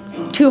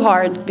too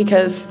hard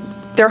because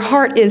their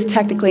heart is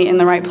technically in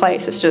the right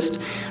place. It's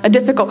just a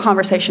difficult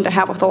conversation to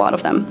have with a lot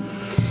of them.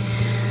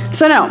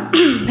 So no,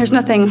 there's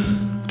nothing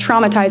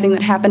traumatizing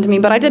that happened to me,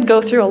 but I did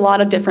go through a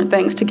lot of different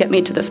things to get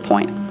me to this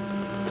point.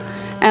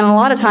 And a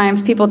lot of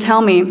times people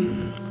tell me,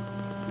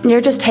 you're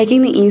just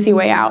taking the easy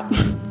way out.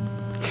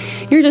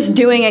 You're just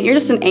doing it. You're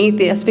just an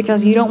atheist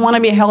because you don't want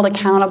to be held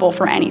accountable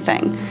for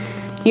anything.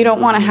 You don't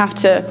want to have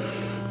to,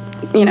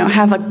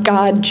 have a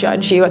God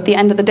judge you at the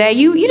end of the day.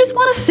 You just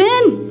want to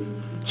sin.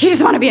 You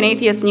just want to be an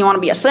atheist and you want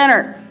to be a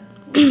sinner.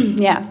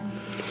 Yeah.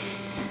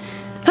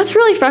 That's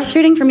really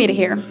frustrating for me to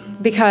hear,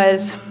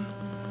 because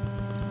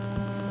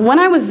when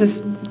I was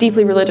this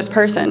deeply religious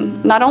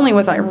person, not only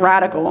was I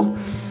radical,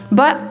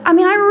 but I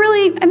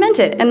meant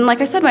it. And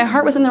like I said, my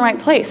heart was in the right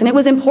place and it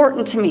was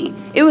important to me.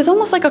 It was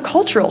almost like a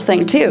cultural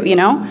thing too,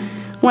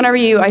 Whenever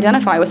you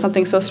identify with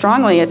something so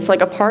strongly, it's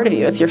like a part of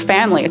you. It's your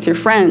family, it's your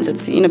friends,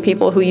 it's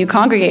people who you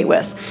congregate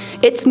with.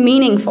 It's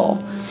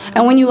meaningful.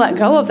 And when you let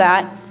go of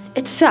that,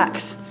 it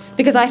sucks,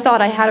 because I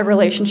thought I had a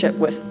relationship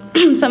with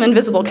some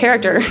invisible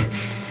character.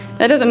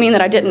 That doesn't mean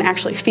that I didn't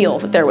actually feel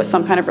that there was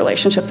some kind of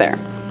relationship there.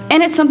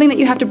 And it's something that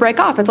you have to break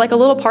off. It's like a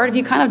little part of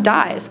you kind of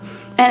dies.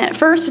 And at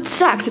first it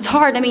sucks, it's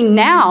hard.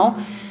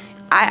 now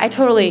I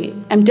totally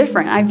am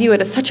different. I view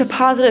it as such a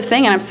positive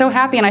thing, and I'm so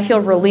happy and I feel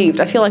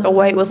relieved. I feel like a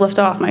weight was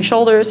lifted off my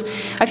shoulders.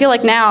 I feel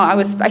like now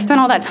I spent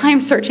all that time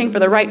searching for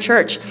the right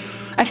church.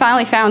 I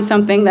finally found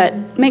something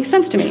that makes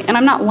sense to me, and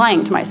I'm not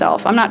lying to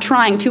myself. I'm not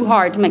trying too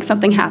hard to make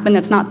something happen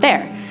that's not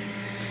there.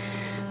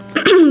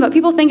 But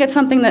people think it's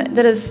something that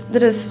is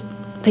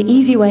the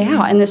easy way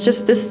out, and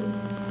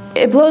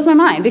it blows my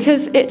mind,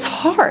 because it's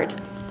hard.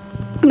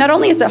 Not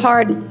only is it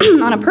hard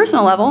on a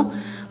personal level,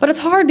 but it's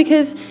hard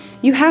because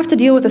you have to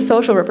deal with the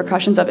social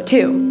repercussions of it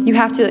too. You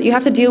have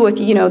to deal with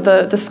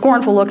the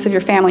scornful looks of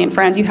your family and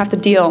friends. You have to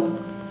deal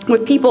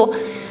with people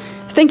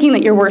thinking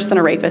that you're worse than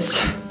a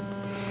rapist.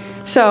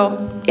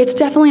 So it's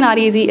definitely not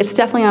easy. It's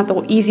definitely not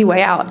the easy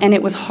way out, and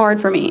it was hard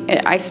for me.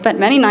 I spent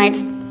many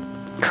nights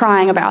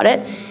crying about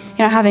it,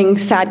 having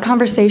sad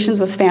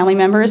conversations with family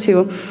members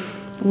who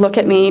look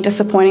at me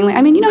disappointingly.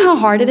 You know how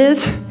hard it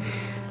is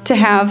to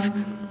have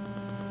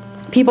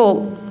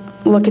people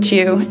look at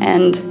you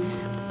and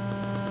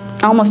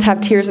almost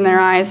have tears in their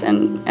eyes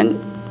and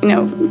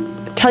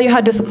tell you how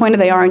disappointed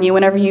they are in you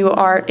whenever you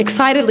are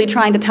excitedly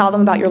trying to tell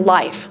them about your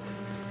life.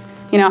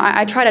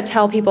 I try to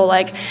tell people,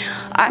 like,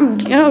 I'm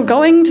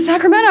going to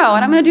Sacramento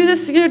and I'm going to do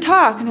this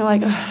talk, and they're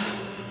like,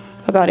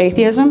 about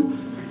atheism?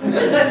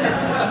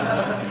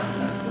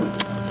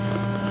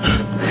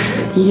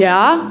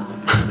 Yeah.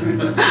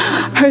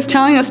 I was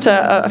telling this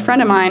to a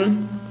friend of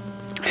mine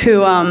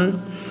who I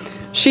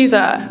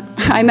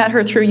met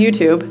her through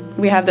YouTube.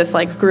 We have this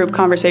group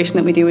conversation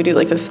that we do. We do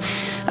this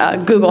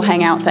Google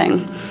Hangout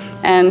thing.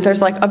 And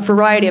there's a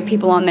variety of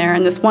people on there,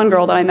 and this one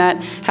girl that I met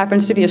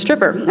happens to be a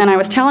stripper. And I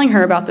was telling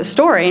her about this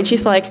story, and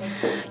she's like,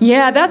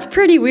 yeah, that's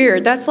pretty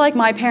weird. That's like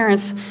my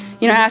parents,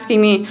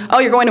 asking me, oh,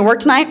 you're going to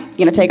work tonight? You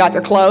gonna take off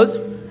your clothes?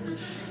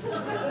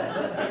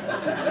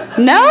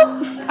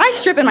 No, I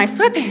strip in my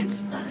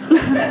sweatpants.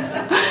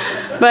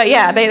 But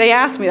yeah, they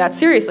asked me that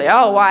seriously.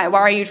 Oh, why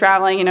are you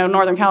traveling,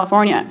 Northern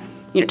California?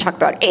 You talk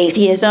about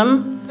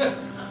atheism?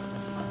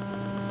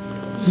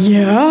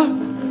 Yeah.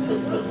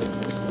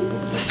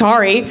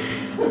 Sorry,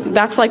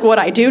 that's what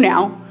I do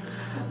now.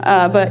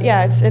 But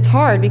yeah, it's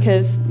hard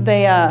because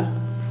they,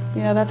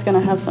 that's gonna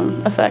have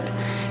some effect.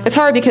 It's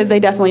hard because they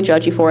definitely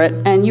judge you for it,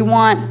 and you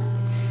want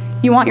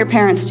your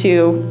parents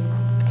to,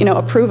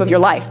 approve of your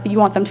life. You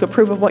want them to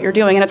approve of what you're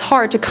doing, and it's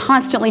hard to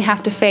constantly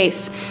have to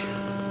face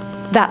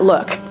that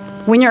look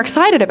when you're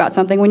excited about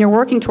something, when you're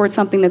working towards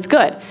something that's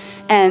good,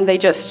 and they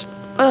just,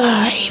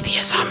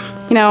 atheism.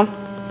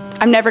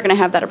 I'm never gonna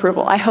have that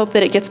approval. I hope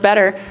that it gets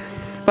better.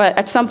 But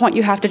at some point,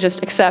 you have to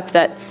just accept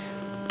that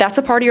that's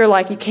a part of your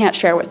life you can't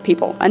share with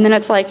people. And then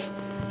it's like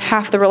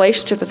half the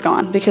relationship is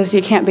gone because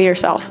you can't be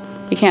yourself.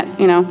 You can't,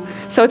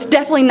 So it's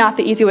definitely not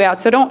the easy way out.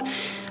 So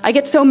I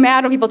get so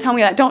mad when people tell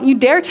me that. Don't you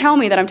dare tell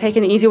me that I'm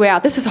taking the easy way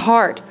out. This is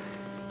hard.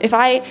 If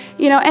I,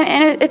 you know,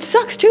 and it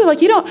sucks too.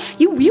 Like, you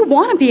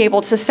want to be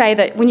able to say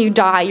that when you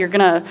die, you're going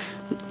to,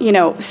 you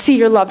know, see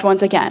your loved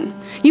ones again.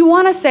 You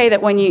want to say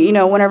that when you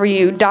know, whenever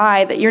you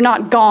die, that you're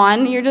not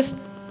gone, you're just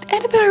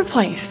in a better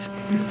place.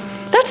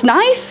 That's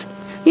nice.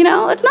 You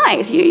know, it's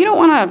nice. You don't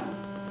want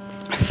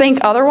to think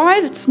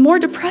otherwise. It's more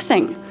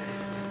depressing.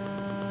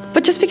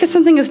 But just because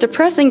something is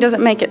depressing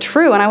doesn't make it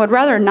true, and I would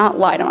rather not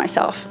lie to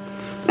myself.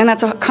 And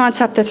that's a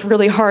concept that's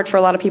really hard for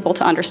a lot of people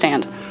to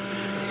understand.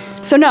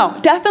 So no,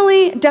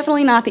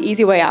 definitely not the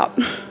easy way out.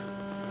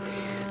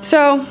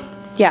 So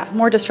yeah,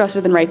 more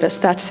distrusted than rapists,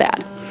 that's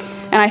sad.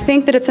 And I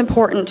think that it's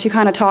important to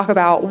kind of talk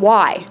about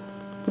why.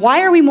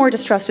 Why are we more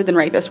distrusted than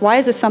rapists? Why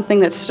is this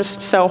something that's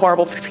just so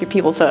horrible for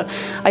people to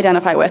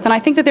identify with? And I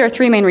think that there are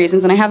 3 main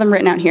reasons, and I have them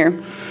written out here.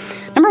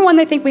 Number 1,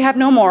 they think we have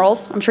no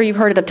morals. I'm sure you've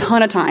heard it a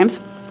ton of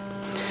times.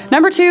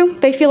 Number 2,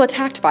 they feel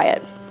attacked by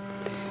it.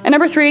 And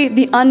number 3,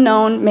 the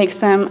unknown makes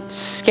them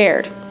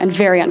scared and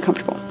very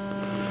uncomfortable.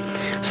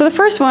 So the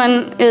first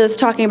one is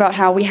talking about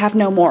how we have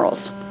no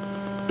morals.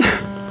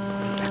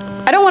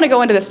 I don't want to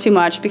go into this too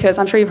much because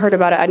I'm sure you've heard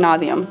about it ad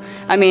nauseum.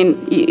 I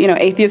mean, you know,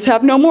 atheists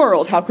have no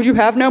morals. How could you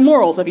have no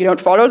morals if you don't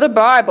follow the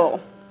Bible?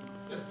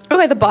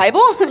 Okay, the Bible?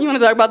 You want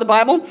to talk about the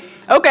Bible?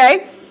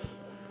 Okay.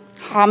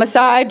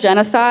 Homicide,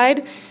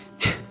 genocide,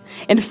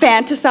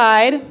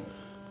 infanticide,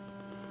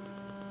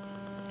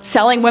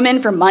 selling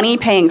women for money,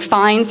 paying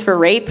fines for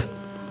rape.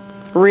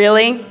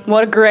 Really?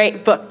 What a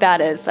great book that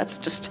is. That's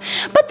just...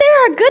 But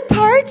there are good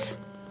parts.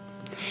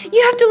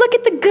 You have to look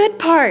at the good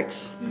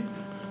parts.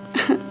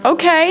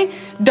 Okay,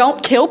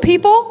 don't kill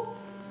people.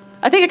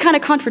 I think it kind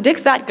of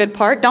contradicts that good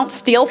part. Don't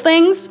steal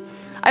things.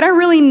 I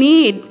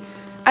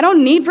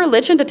don't need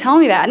religion to tell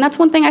me that. And that's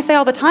one thing I say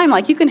all the time.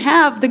 Like, you can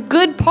have the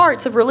good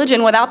parts of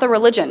religion without the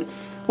religion,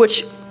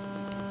 which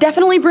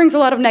definitely brings a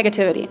lot of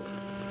negativity.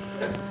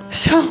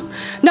 So,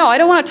 no, I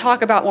don't want to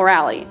talk about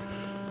morality.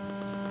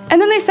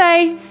 And then they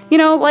say, you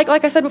know, like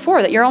I said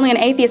before, that you're only an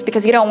atheist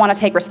because you don't want to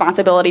take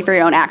responsibility for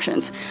your own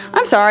actions.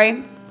 I'm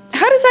sorry.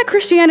 How does that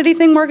Christianity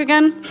thing work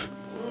again?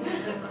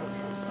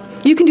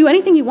 You can do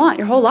anything you want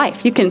your whole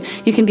life. You can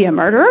be a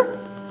murderer.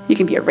 You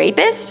can be a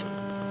rapist.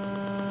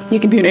 You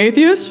can be an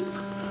atheist.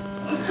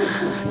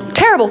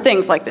 Terrible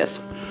things like this.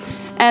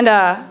 And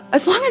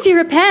as long as you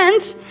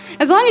repent,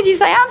 as long as you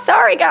say, I'm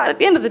sorry, God, at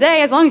the end of the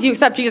day, as long as you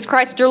accept Jesus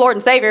Christ as your Lord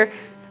and Savior,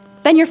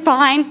 then you're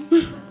fine.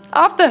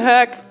 Off the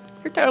hook.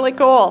 You're totally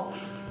cool.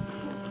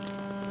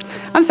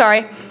 I'm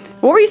sorry.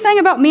 What were you saying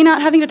about me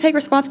not having to take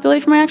responsibility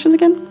for my actions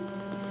again?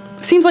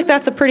 Seems like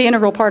that's a pretty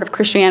integral part of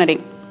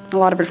Christianity. A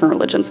lot of different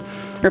religions.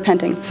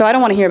 Repenting. So I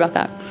don't want to hear about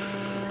that.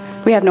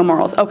 We have no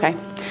morals. Okay.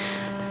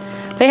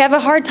 They have a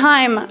hard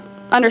time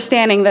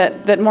understanding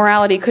that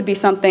morality could be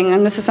something,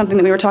 and this is something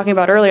that we were talking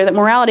about earlier, that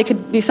morality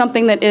could be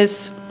something that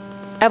is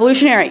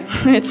evolutionary.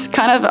 It's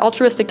kind of an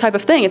altruistic type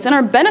of thing. It's in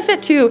our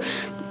benefit to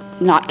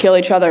not kill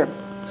each other.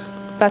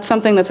 That's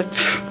something that's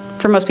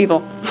for most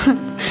people.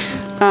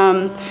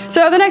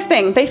 So the next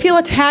thing, they feel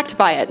attacked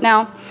by it.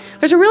 Now,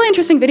 there's a really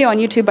interesting video on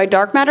YouTube by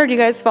Dark Matter. Do you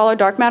guys follow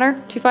Dark Matter?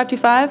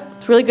 2525?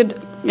 It's really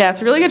good. Yeah,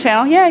 it's a really good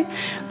channel. Yay.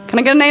 Can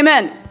I get an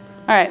amen?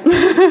 All right.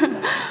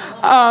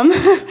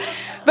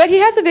 But he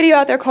has a video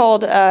out there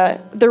called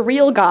The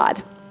Real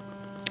God.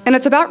 And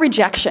it's about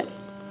rejection.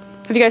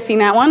 Have you guys seen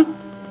that one?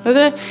 Is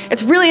it?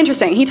 It's really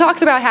interesting. He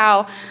talks about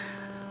how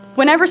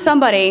whenever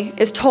somebody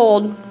is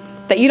told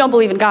that you don't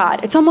believe in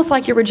God, it's almost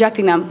like you're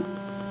rejecting them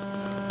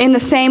in the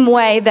same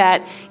way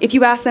that if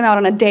you ask them out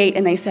on a date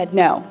and they said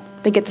no,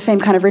 they get the same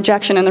kind of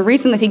rejection. And the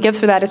reason that he gives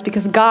for that is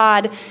because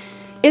God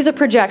is a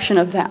projection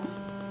of them.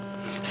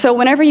 So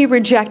whenever you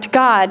reject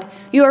God,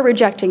 you are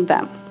rejecting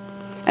them.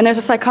 And there's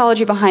a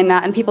psychology behind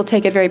that, and people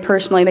take it very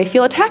personally. They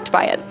feel attacked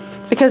by it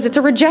because it's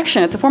a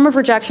rejection. It's a form of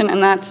rejection,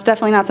 and that's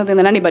definitely not something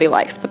that anybody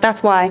likes. But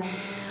that's why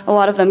a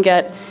lot of them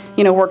get,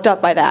 you know, worked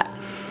up by that.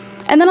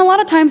 And then a lot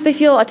of times they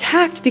feel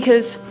attacked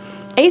because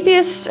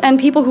atheists and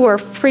people who are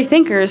free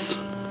thinkers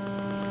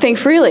think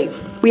freely.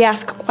 We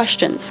ask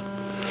questions.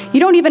 You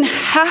don't even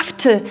have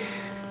to,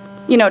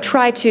 you know,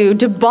 try to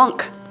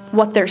debunk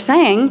what they're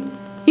saying.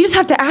 You just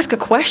have to ask a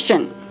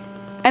question.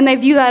 And they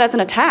view that as an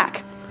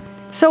attack.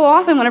 So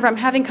often whenever I'm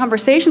having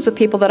conversations with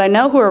people that I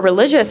know who are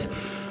religious,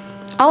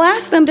 I'll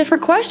ask them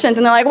different questions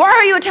and they're like, why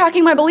are you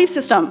attacking my belief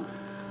system?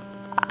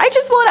 I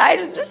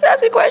just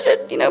ask a question,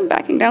 you know,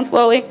 backing down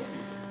slowly.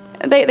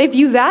 They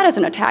view that as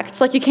an attack. It's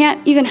like you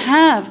can't even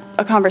have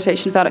a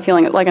conversation without it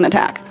feeling like an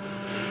attack.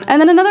 And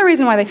then another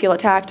reason why they feel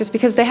attacked is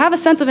because they have a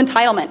sense of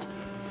entitlement.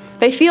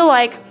 They feel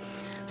like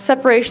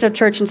separation of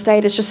church and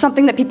state is just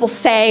something that people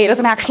say. It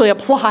doesn't actually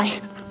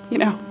apply, you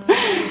know.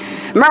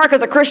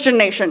 America's a Christian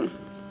nation.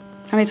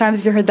 How many times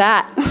have you heard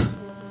that?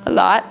 A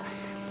lot.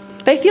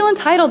 They feel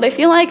entitled. They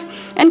feel like,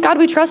 and God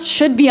we trust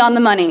should be on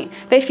the money.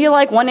 They feel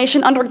like one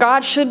nation under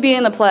God should be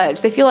in the pledge.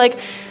 They feel like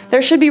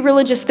there should be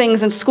religious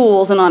things in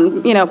schools and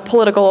on, you know,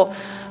 political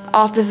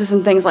offices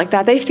and things like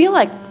that. They feel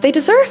like they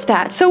deserve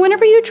that. So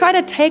whenever you try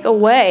to take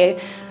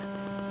away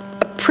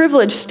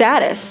privileged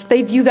status,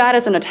 they view that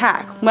as an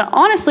attack. When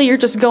honestly, you're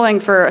just going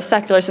for a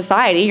secular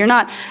society. You're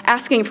not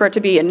asking for it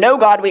to be a no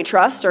God we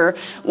trust or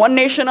one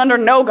nation under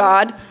no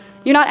God.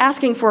 You're not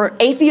asking for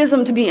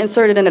atheism to be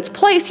inserted in its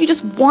place. You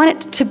just want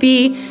it to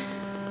be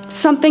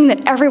something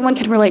that everyone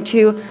can relate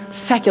to,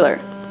 secular.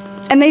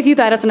 And they view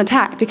that as an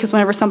attack, because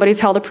whenever somebody's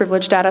held a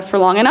privileged status for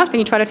long enough and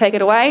you try to take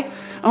it away,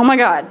 oh my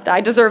God, I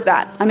deserve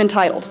that. I'm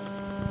entitled.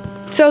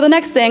 So the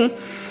next thing,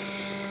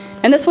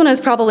 and this one is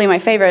probably my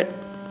favorite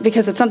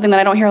because it's something that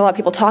I don't hear a lot of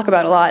people talk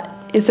about a lot,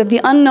 is that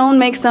the unknown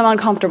makes them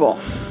uncomfortable.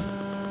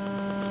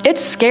 It's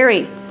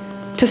scary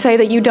to say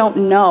that you don't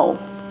know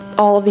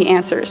all of the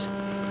answers.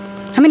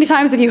 How many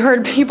times have you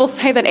heard people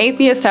say that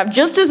atheists have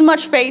just as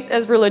much faith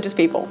as religious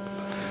people?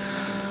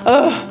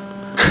 Ugh.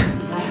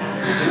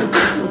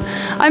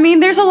 I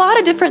mean, there's a lot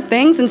of different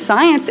things in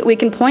science that we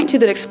can point to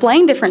that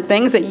explain different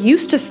things that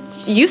used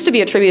to be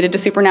attributed to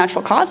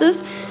supernatural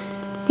causes.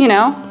 You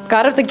know,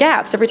 God of the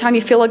gaps. Every time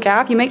you fill a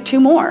gap, you make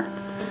 2 more.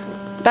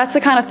 That's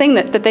the kind of thing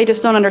that they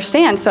just don't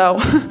understand. So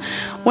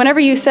whenever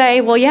you say,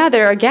 well, yeah,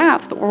 there are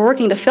gaps, but we're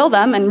working to fill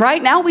them, and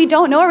right now we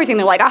don't know everything,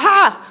 they're like,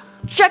 aha,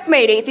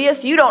 checkmate,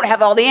 atheists, you don't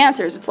have all the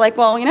answers. It's like,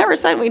 well, you never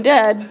said we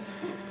did.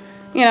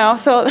 You know,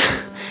 so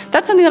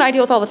that's something that I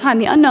deal with all the time.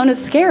 The unknown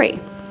is scary.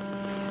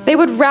 They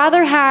would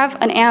rather have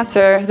an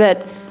answer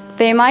that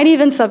they might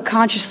even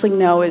subconsciously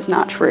know is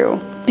not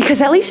true,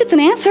 because at least it's an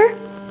answer.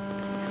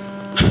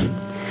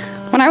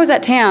 When I was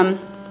at TAM,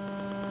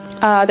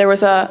 there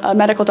was a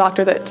medical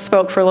doctor that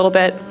spoke for a little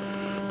bit,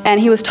 and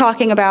he was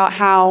talking about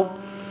how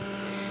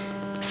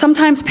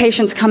sometimes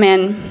patients come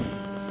in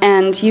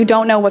and you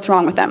don't know what's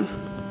wrong with them.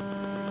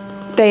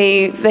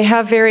 They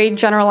have very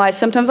generalized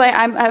symptoms. I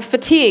have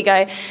fatigue.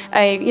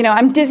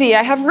 I'm dizzy.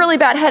 I have really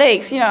bad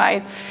headaches. You know,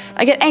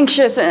 I get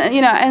anxious.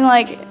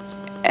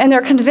 And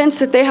they're convinced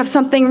that they have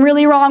something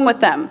really wrong with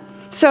them.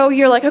 So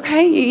you're like,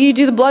 okay, you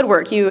do the blood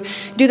work, you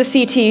do the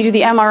CT, you do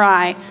the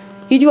MRI,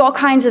 you do all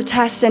kinds of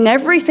tests, and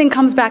everything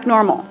comes back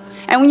normal.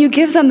 And when you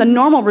give them the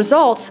normal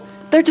results,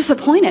 they're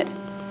disappointed.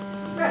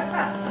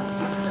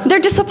 They're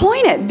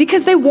disappointed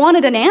because they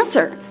wanted an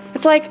answer.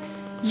 It's like,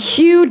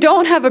 you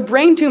don't have a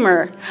brain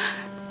tumor.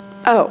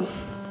 Oh,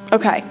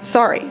 okay,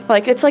 sorry.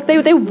 Like, it's like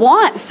they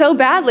want so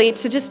badly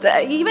to just,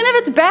 even if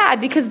it's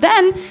bad, because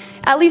then,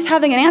 at least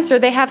having an answer,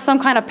 they have some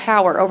kind of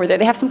power over there.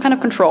 They have some kind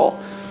of control.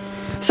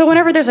 So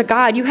whenever there's a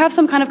God, you have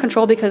some kind of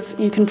control because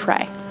you can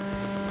pray.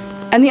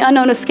 And the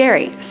unknown is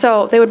scary.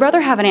 So they would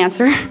rather have an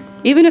answer,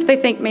 even if they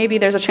think maybe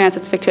there's a chance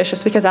it's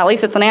fictitious, because at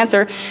least it's an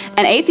answer.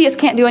 And atheists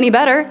can't do any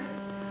better.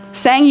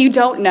 Saying you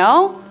don't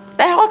know?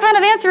 The hell kind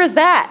of answer is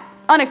that?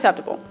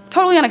 Unacceptable.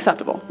 Totally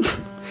unacceptable.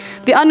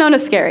 The unknown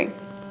is scary.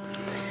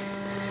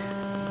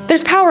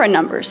 There's power in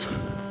numbers.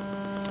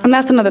 And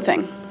that's another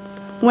thing.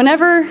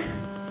 Whenever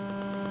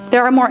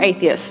there are more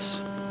atheists,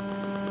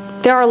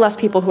 there are less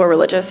people who are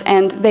religious,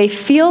 and they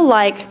feel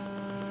like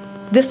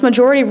this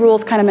majority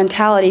rules kind of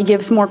mentality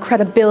gives more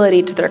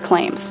credibility to their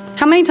claims.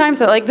 How many times,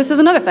 this is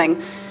another thing.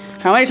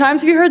 How many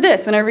times have you heard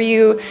this? Whenever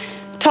you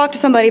talk to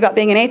somebody about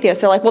being an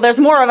atheist, they're like, well,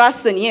 there's more of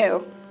us than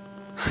you.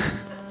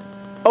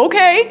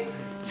 Okay.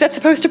 Is that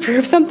supposed to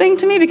prove something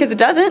to me? Because it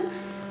doesn't.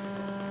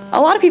 A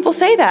lot of people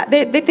say that.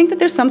 They think that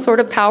there's some sort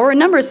of power in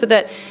numbers, so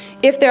that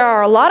if there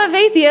are a lot of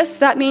atheists,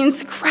 that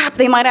means, crap,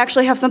 they might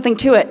actually have something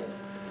to it.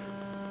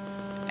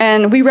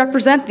 And we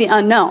represent the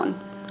unknown.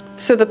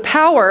 So the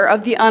power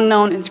of the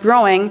unknown is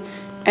growing,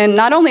 and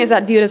not only is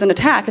that viewed as an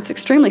attack, it's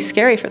extremely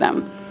scary for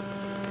them.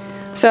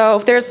 So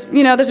there's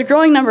a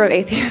growing number of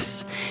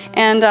atheists,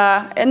 and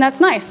that's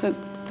nice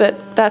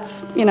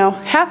that's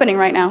happening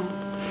right now.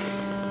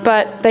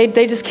 But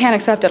they just can't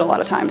accept it a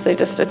lot of times.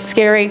 It's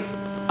scary,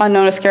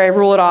 unknown is scary,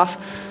 rule it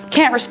off,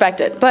 can't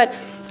respect it. But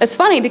it's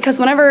funny because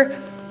whenever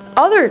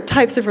other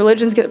types of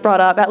religions get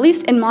brought up, at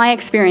least in my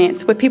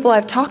experience with people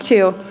I've talked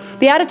to,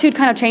 the attitude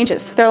kind of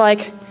changes. They're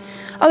like,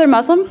 oh, they're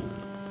Muslim?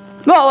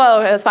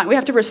 Whoa, that's fine. We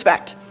have to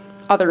respect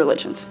other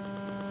religions.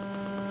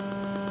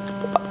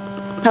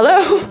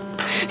 Hello?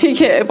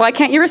 Why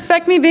can't you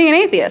respect me being an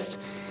atheist?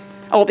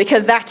 Oh,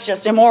 because that's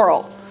just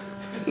immoral.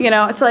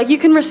 It's like you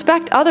can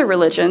respect other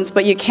religions,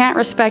 but you can't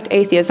respect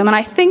atheism. And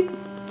I think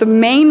the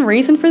main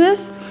reason for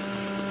this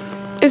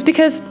is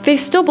because they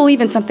still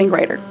believe in something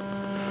greater.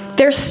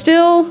 They're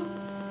still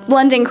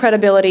lending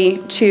credibility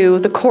to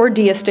the core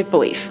deistic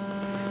belief.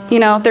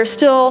 They're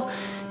still,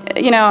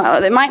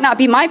 it might not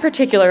be my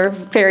particular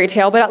fairy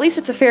tale, but at least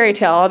it's a fairy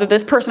tale, although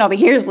this person over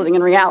here is living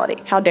in reality.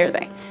 How dare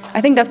they?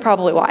 I think that's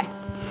probably why.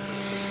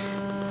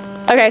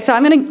 Okay, so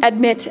I'm going to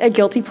admit a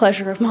guilty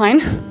pleasure of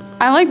mine.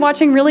 I like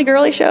watching really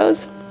girly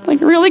shows, like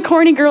really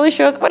corny girly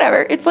shows,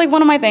 whatever. It's like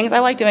one of my things. I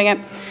like doing it.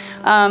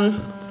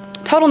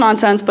 Total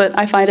nonsense, but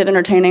I find it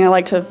entertaining. I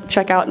like to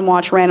check out and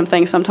watch random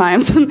things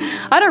sometimes.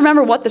 I don't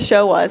remember what the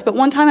show was, but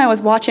one time I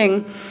was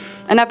watching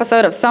an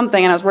episode of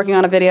something, and I was working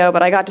on a video,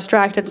 but I got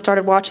distracted and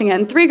started watching it,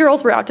 and 3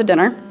 girls were out to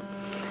dinner,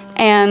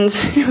 and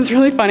it was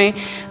really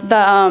funny.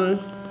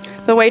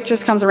 The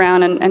waitress comes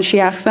around, and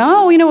she asks them,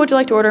 oh, what would you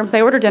like to order?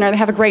 They order dinner, they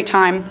have a great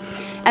time,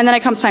 and then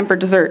it comes time for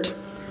dessert.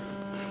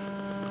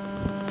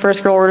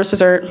 First girl orders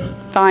dessert,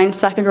 fine.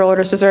 Second girl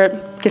orders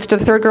dessert, gets to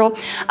the third girl, oh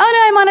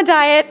no, I'm on a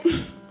diet.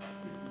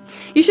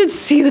 You should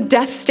see the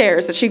death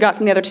stares that she got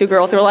from the other two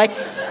girls who were like,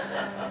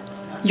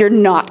 you're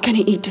not gonna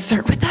eat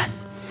dessert with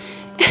us?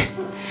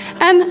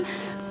 And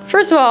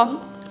first of all,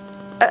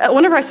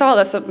 whenever I saw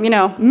this,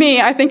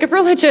 I think of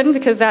religion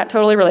because that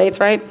totally relates,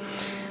 right?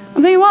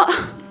 I'm thinking,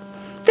 well,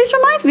 this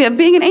reminds me of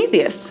being an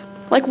atheist.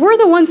 Like, we're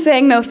the ones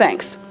saying no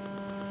thanks,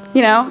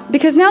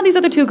 because now these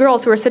other two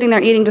girls who are sitting there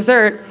eating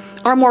dessert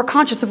are more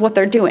conscious of what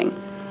they're doing.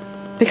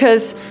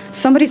 Because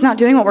somebody's not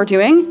doing what we're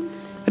doing.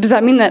 Does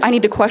that mean that I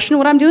need to question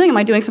what I'm doing? Am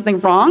I doing something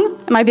wrong?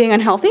 Am I being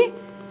unhealthy?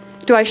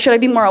 Should I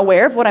be more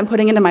aware of what I'm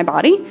putting into my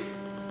body?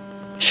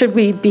 Should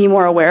we be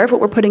more aware of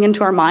what we're putting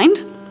into our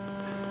mind?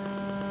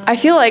 I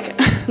feel like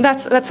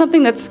that's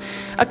something that's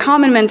a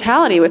common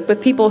mentality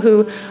with people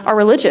who are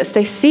religious.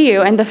 They see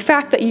you, and the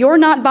fact that you're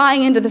not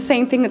buying into the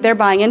same thing that they're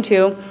buying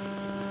into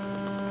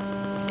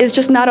is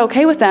just not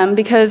okay with them,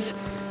 because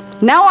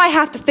now I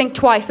have to think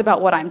twice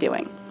about what I'm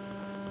doing.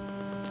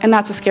 And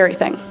that's a scary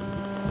thing.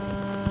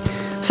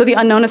 So the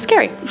unknown is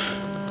scary.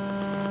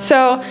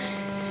 So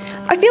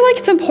I feel like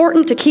it's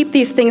important to keep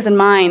these things in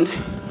mind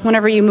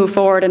whenever you move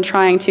forward and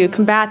trying to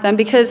combat them,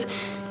 because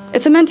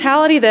it's a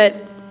mentality that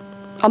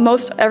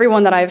almost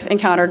everyone that I've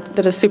encountered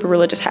that is super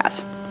religious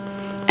has.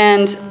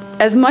 And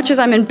as much as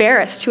I'm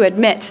embarrassed to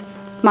admit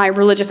my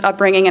religious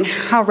upbringing and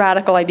how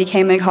radical I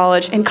became in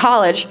college,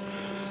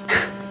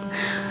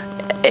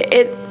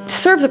 it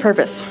serves a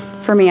purpose,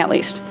 for me at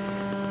least.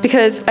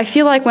 Because I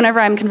feel like whenever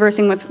I'm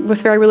conversing with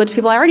very religious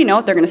people, I already know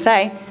what they're going to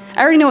say.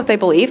 I already know what they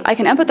believe. I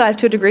can empathize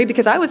to a degree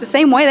because I was the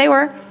same way they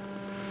were.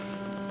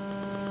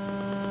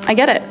 I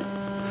get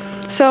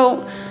it.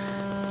 So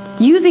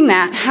using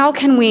that, how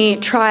can we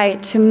try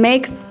to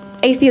make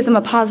atheism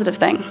a positive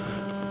thing?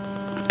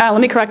 Let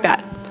me correct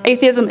that.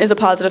 Atheism is a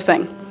positive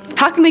thing.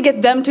 How can we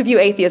get them to view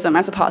atheism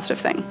as a positive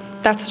thing?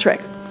 That's the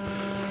trick.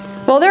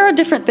 Well, there are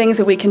different things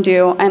that we can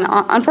do, and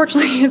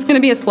unfortunately, it's going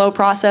to be a slow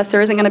process.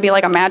 There isn't going to be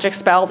like a magic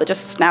spell that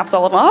just snaps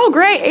all of them. Oh,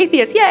 great,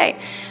 atheist, yay!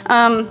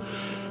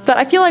 But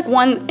I feel like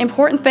one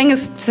important thing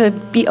is to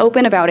be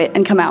open about it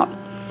and come out.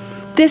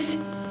 This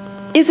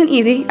isn't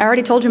easy. I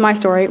already told you my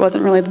story. It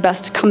wasn't really the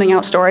best coming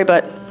out story,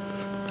 but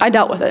I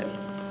dealt with it.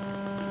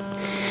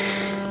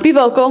 Be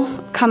vocal,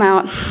 come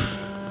out.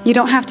 You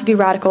don't have to be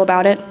radical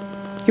about it.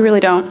 You really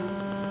don't.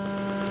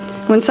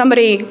 When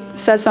somebody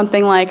says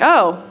something like,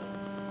 oh,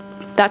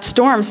 that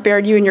storm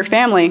spared you and your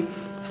family,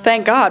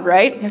 thank God,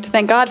 right? You have to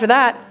thank God for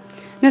that.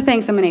 No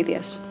thanks, I'm an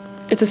atheist.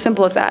 It's as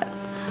simple as that.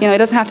 It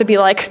doesn't have to be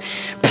like,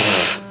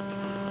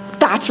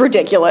 that's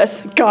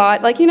ridiculous,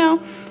 God.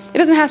 It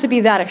doesn't have to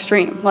be that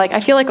extreme.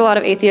 I feel like a lot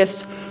of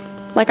atheists,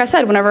 like I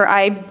said, whenever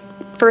I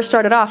first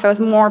started off, I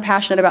was more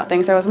passionate about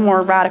things. I was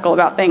more radical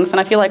about things. And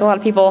I feel like a lot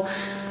of people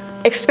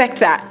expect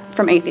that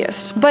from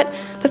atheists. But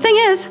the thing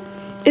is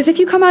if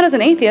you come out as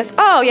an atheist,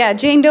 oh yeah,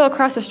 Jane Doe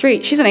across the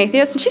street, she's an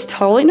atheist and she's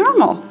totally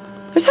normal.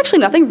 There's actually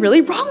nothing really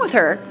wrong with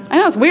her. I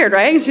know it's weird,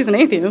 right? She's an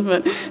atheist,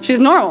 but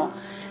she's normal.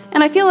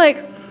 And I feel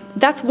like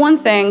that's one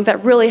thing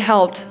that really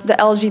helped the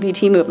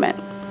LGBT movement.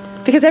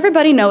 Because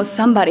everybody knows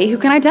somebody who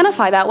can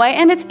identify that way,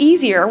 and it's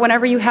easier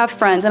whenever you have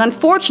friends. And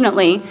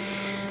unfortunately,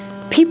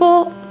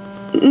 people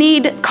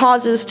need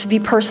causes to be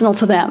personal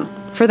to them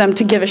for them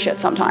to give a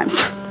shit sometimes.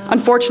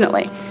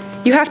 Unfortunately.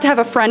 You have to have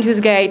a friend who's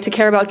gay to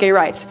care about gay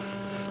rights.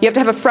 You have to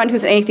have a friend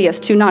who's an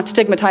atheist to not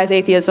stigmatize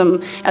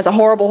atheism as a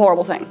horrible,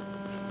 horrible thing.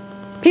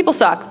 People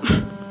suck.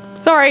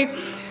 Sorry.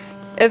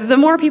 The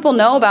more people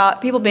know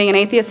about people being an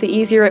atheist, the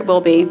easier it will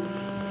be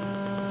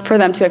for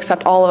them to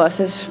accept all of us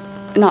as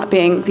not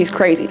being these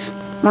crazies.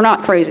 We're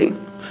not crazy.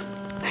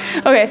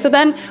 Okay, so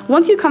then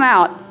once you come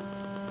out,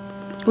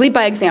 lead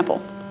by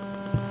example.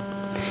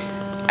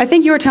 I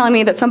think you were telling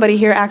me that somebody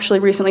here actually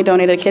recently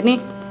donated a kidney.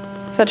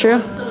 Is that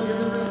true?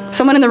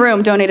 Someone in the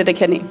room donated a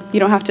kidney. You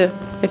don't have to,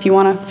 if you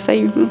want to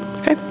say,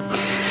 okay.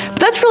 But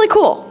that's really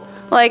cool.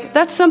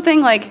 That's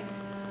something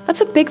that's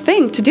a big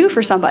thing to do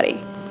for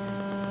somebody.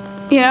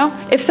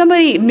 If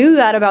somebody knew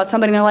that about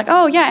somebody and they're like,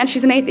 oh yeah, and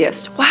she's an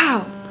atheist.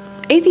 Wow,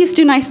 atheists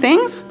do nice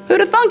things?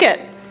 Who'd have thunk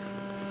it?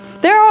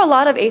 There are a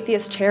lot of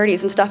atheist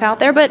charities and stuff out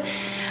there, but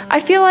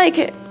I feel like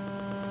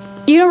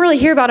you don't really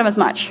hear about them as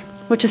much,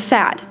 which is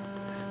sad.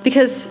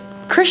 Because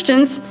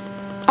Christians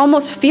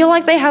almost feel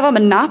like they have a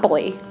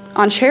monopoly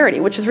on charity,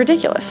 which is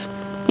ridiculous.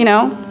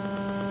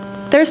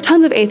 There's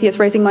tons of atheists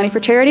raising money for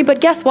charity,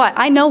 but guess what?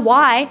 I know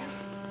why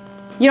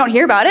you don't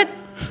hear about it.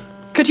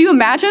 Could you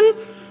imagine?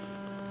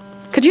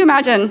 Could you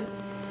imagine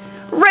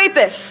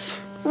rapists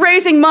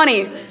raising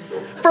money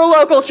for a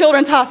local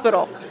children's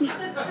hospital?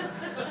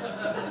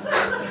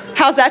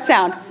 How's that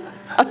sound?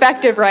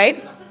 Effective,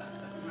 right?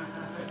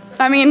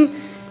 I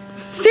mean,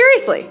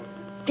 seriously.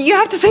 You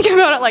have to think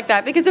about it like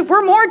that, because if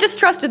we're more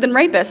distrusted than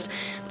rapists,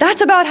 that's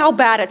about how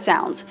bad it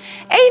sounds.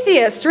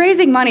 Atheists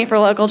raising money for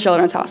a local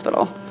children's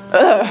hospital.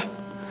 Ugh.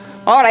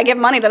 Why would I give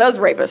money to those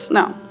rapists?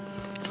 No.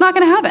 It's not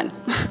going to happen.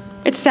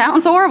 It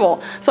sounds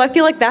horrible. So I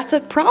feel like that's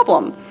a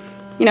problem,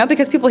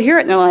 because people hear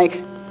it and they're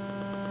like,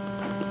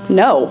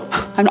 no,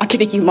 I'm not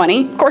giving you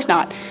money. Of course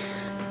not.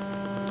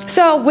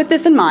 So with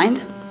this in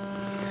mind,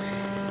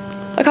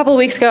 a couple of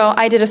weeks ago,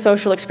 I did a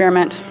social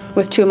experiment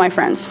with 2 of my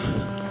friends.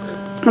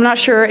 I'm not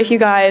sure if you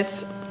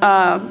guys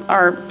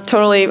are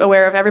totally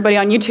aware of everybody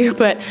on YouTube,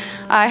 but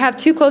I have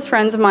 2 close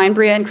friends of mine,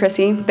 Bria and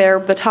Chrissy. They're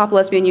the top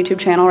lesbian YouTube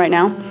channel right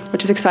now,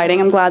 which is exciting.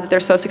 I'm glad that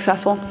they're so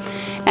successful.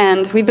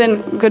 And we've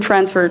been good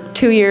friends for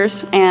 2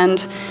 years,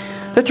 and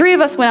the 3 of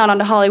us went out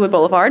onto Hollywood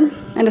Boulevard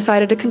and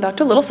decided to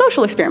conduct a little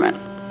social experiment.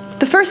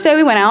 The first day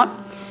we went out,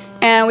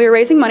 and we were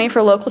raising money for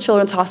a local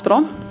children's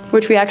hospital,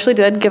 which we actually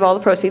did give all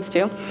the proceeds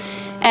to.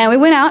 And we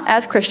went out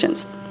as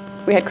Christians.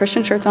 We had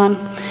Christian shirts on.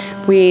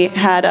 We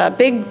had a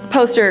big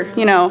poster,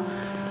 you know,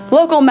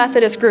 local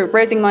Methodist group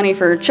raising money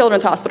for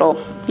children's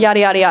hospital, yada,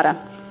 yada,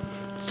 yada.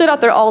 Stood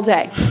out there all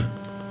day.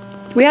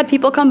 We had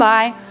people come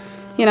by.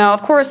 You know,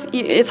 of course,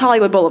 it's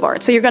Hollywood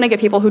Boulevard, so you're going to get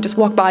people who just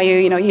walk by you.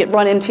 You know, you get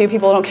run into,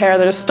 people who don't care.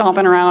 They're just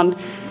stomping around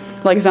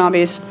like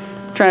zombies,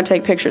 trying to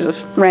take pictures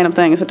of random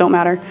things that don't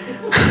matter.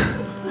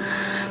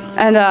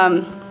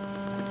 And,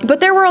 but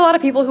there were a lot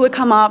of people who would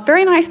come up,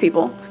 very nice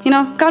people. You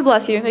know, God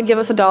bless you. They'd give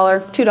us $1,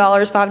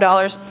 $2,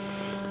 $5,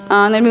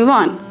 and they'd move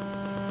on.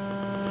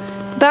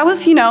 That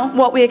was, you know,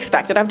 what we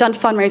expected. I've done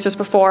fundraisers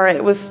before.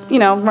 It was, you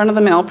know,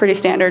 run-of-the-mill, pretty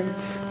standard.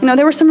 You know,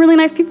 there were some really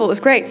nice people. It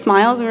was great.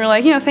 Smiles, and we were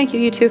like, you know, thank you,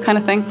 you too, kind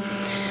of thing.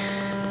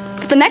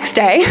 But the next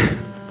day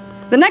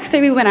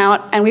we went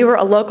out, and we were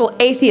a local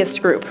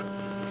atheist group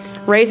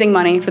raising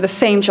money for the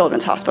same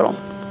children's hospital.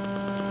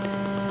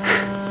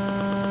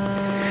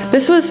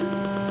 This was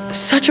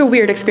such a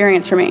weird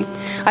experience for me.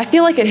 I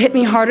feel like it hit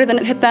me harder than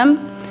it hit them,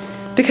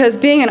 because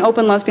being an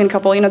open lesbian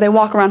couple, you know, they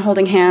walk around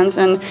holding hands,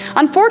 and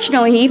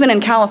unfortunately, even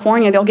in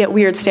California, they'll get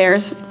weird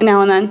stares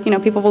now and then. You know,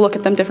 people will look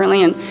at them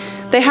differently, and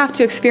they have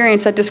to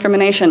experience that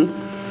discrimination.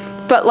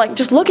 But like,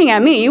 just looking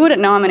at me, you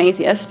wouldn't know I'm an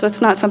atheist. That's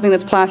not something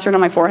that's plastered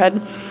on my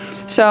forehead.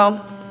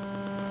 So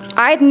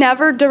I had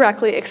never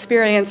directly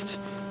experienced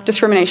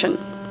discrimination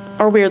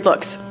or weird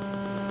looks.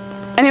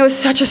 And it was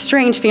such a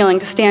strange feeling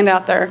to stand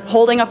out there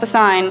holding up a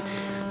sign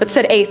that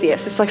said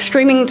atheist. It's like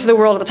screaming to the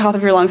world at the top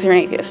of your lungs, you're an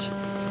atheist.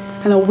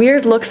 And the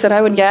weird looks that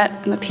I would get,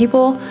 and the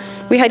people,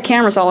 we had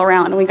cameras all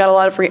around, and we got a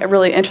lot of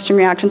really interesting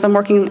reactions. I'm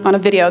working on a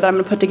video that I'm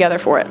going to put together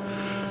for it.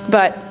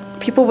 But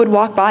people would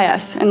walk by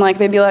us, and like,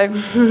 they'd be like,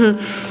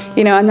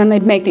 you know, and then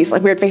they'd make these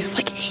like weird faces,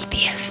 like,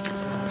 atheist.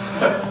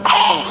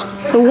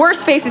 Oh, the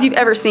worst faces you've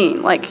ever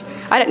seen. Like,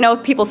 I didn't know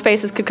people's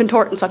faces could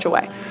contort in such a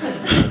way.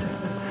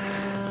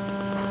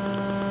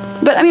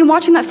 But I mean,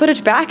 watching that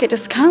footage back, it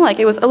just kind of like,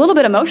 it was a little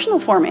bit emotional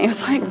for me. It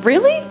was like,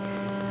 really?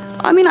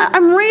 I mean,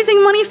 I'm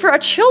raising money for a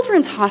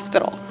children's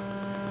hospital.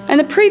 And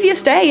the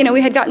previous day, you know,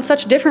 we had gotten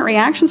such different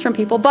reactions from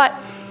people, but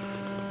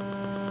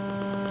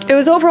it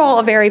was overall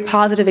a very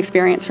positive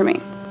experience for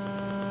me.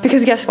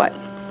 Because guess what?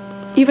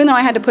 Even though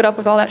I had to put up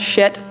with all that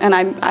shit, and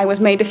I was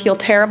made to feel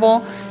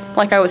terrible,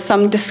 like I was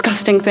some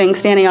disgusting thing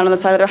standing out on the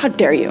side of the road, how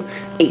dare you,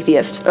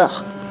 atheist,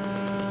 ugh.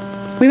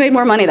 We made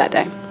more money that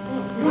day.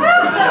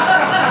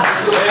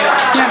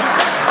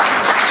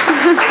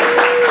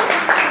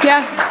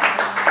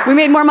 Yeah, we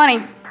made more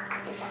money.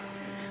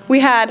 We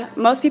had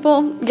most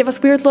people give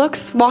us weird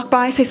looks, walk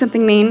by, say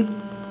something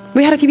mean.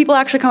 We had a few people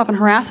actually come up and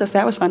harass us.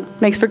 That was fun.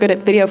 Makes for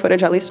good video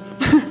footage, at least.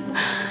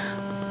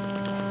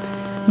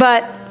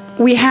 But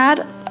we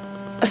had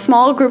a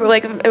small group,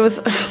 like, it was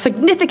a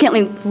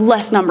significantly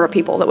less number of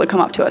people that would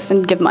come up to us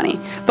and give money.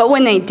 But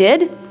when they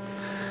did,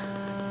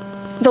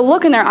 the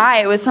look in their eye,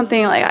 it was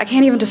something like, I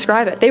can't even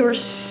describe it. They were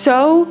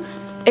so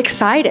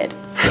excited.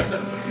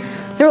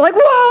 They were like,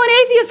 whoa,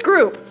 an atheist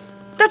group.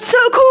 That's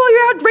so cool,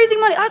 you're out raising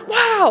money.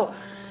 Wow.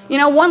 You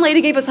know, one lady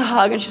gave us a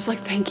hug, and she was like,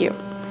 thank you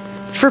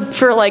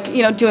for like,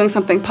 you know, doing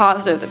something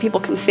positive that people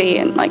can see,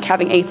 and like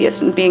having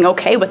atheists and being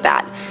okay with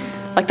that.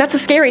 Like, that's a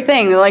scary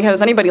thing. Like,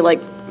 has anybody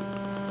like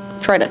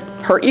try to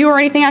hurt you or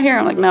anything out here?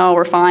 I'm like, no,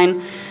 we're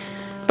fine.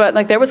 But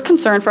like, there was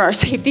concern for our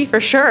safety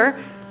for sure.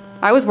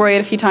 I was worried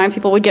a few times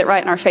people would get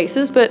right in our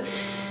faces, but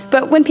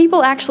when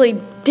people actually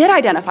did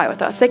identify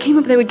with us, they came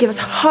up, they would give us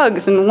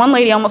hugs, and one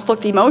lady almost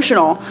looked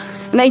emotional,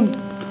 and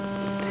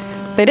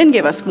they didn't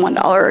give us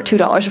 $1 or $2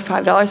 or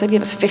 $5, they'd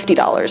give us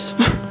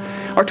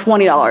 $50 or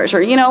 $20,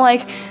 or, you know,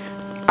 like,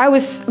 I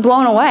was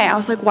blown away. I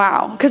was like,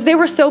 wow, because they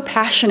were so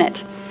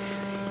passionate.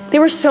 They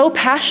were so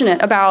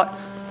passionate about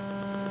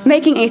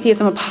making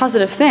atheism a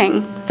positive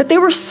thing that they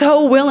were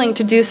so willing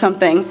to do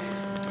something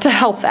to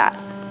help that.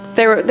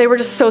 They were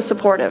just so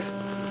supportive.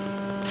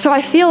 So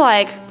I feel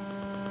like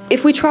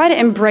if we try to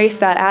embrace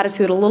that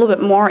attitude a little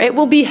bit more, it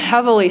will be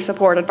heavily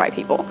supported by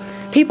people.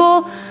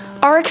 People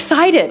are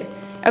excited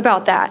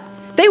about that.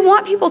 They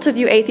want people to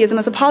view atheism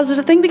as a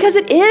positive thing because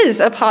it is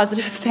a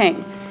positive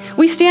thing.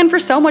 We stand for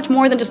so much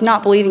more than just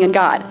not believing in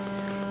God.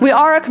 We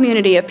are a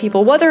community of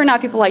people, whether or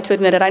not people like to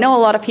admit it. I know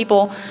a lot of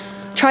people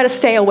try to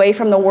stay away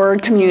from the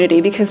word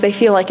community because they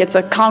feel like it's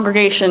a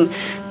congregation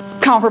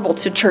comparable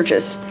to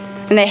churches.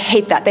 And they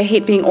hate that. They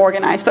hate being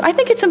organized. But I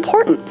think it's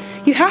important.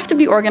 You have to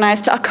be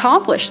organized to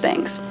accomplish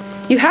things.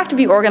 You have to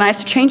be organized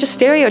to change a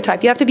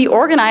stereotype. You have to be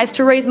organized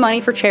to raise money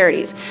for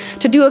charities,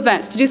 to do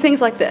events, to do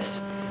things like this.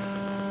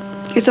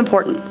 It's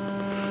important.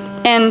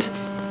 And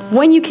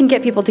when you can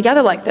get people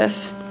together like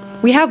this,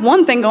 we have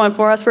one thing going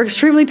for us. We're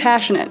extremely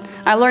passionate.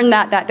 I learned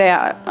that day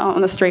out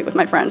on the street with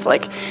my friends.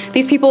 Like,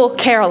 these people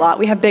care a lot.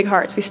 We have big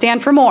hearts. We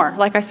stand for more,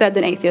 like I said,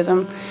 than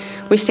atheism.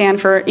 We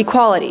stand for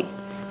equality.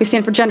 We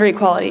stand for gender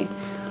equality.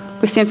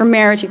 We stand for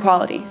marriage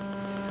equality.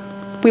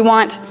 We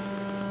want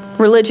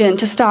religion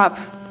to stop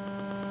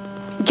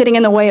getting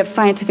in the way of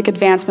scientific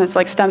advancements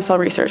like stem cell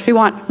research. We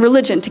want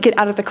religion to get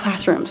out of the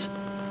classrooms.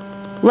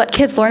 Let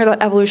kids learn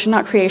about evolution,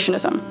 not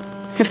creationism.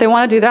 If they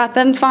want to do that,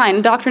 then fine.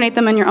 Indoctrinate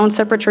them in your own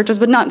separate churches,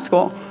 but not in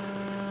school.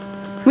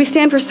 We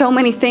stand for so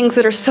many things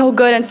that are so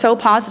good and so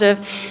positive,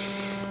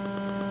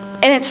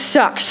 and it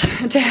sucks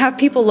to have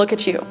people look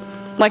at you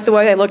like the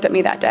way they looked at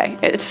me that day.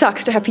 It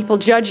sucks to have people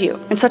judge you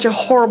in such a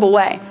horrible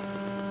way.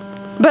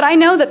 But I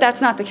know that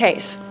that's not the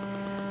case.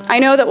 I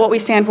know that what we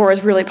stand for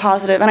is really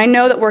positive, and I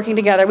know that working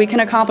together we can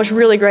accomplish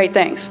really great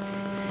things.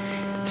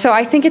 So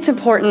I think it's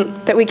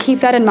important that we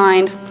keep that in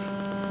mind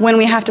when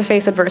we have to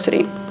face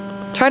adversity.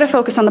 Try to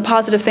focus on the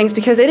positive things,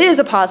 because it is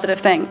a positive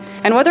thing.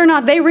 And whether or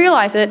not they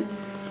realize it,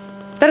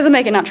 that doesn't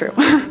make it not true.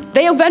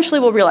 They eventually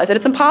will realize it.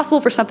 It's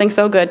impossible for something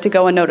so good to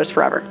go unnoticed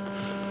forever.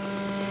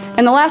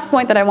 And the last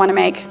point that I want to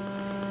make,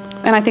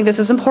 and I think this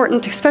is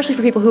important, especially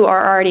for people who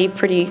are already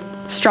pretty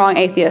strong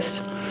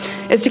atheists,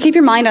 is to keep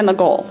your mind on the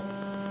goal.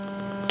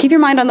 Keep your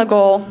mind on the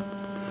goal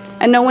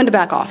and know when to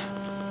back off.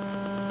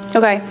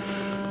 Okay?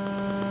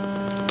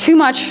 Too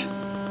much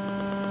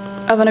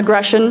of an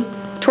aggression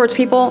towards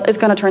people is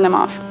going to turn them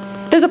off.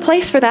 There's a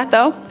place for that,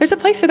 though. There's a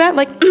place for that,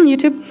 like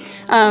YouTube.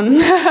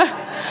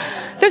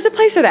 There's a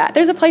place for that.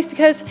 There's a place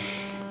because,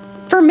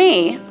 for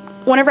me,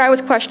 whenever I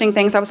was questioning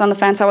things, I was on the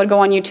fence, I would go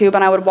on YouTube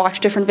and I would watch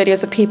different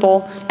videos of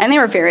people, and they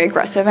were very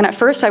aggressive. And at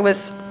first I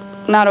was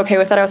not okay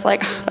with it. I was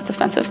like, that's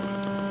offensive.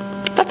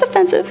 That's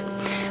offensive.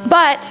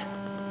 But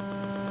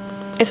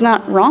it's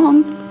not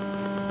wrong.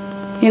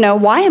 You know,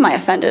 why am I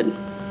offended?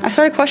 I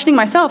started questioning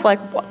myself, like,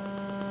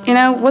 you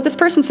know, what this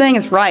person's saying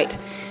is right.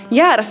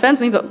 Yeah, it offends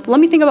me, but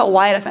let me think about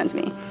why it offends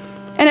me.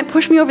 And it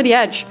pushed me over the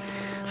edge.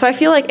 So I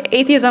feel like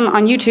atheism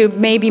on YouTube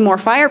may be more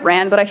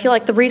firebrand, but I feel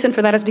like the reason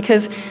for that is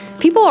because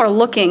people are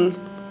looking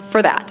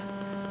for that.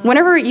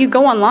 Whenever you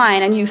go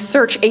online and you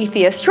search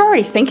atheist, you're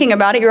already thinking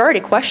about it, you're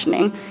already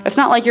questioning. It's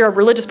not like you're a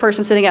religious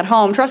person sitting at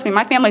home. Trust me,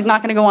 my family's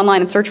not going to go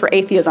online and search for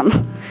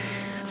atheism.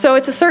 So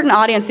it's a certain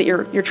audience that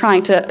you're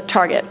trying to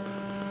target.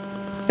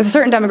 It's a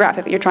certain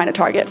demographic that you're trying to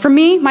target. For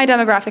me, my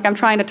demographic, I'm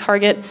trying to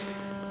target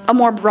a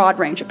more broad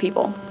range of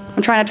people.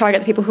 I'm trying to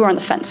target the people who are on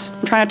the fence.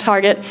 I'm trying to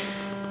target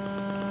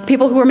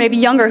people who are maybe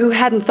younger who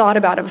hadn't thought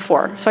about it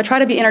before. So I try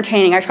to be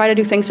entertaining. I try to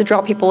do things to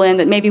draw people in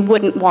that maybe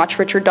wouldn't watch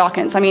Richard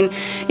Dawkins. I mean,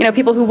 you know,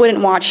 people who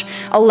wouldn't watch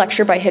a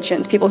lecture by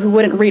Hitchens, people who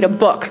wouldn't read a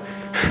book.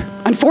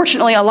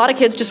 Unfortunately, a lot of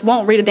kids just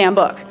won't read a damn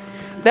book.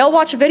 They'll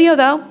watch a video,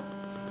 though.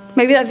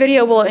 Maybe that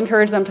video will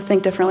encourage them to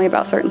think differently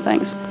about certain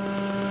things.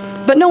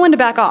 But know when to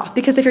back off,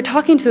 because if you're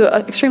talking to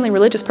an extremely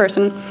religious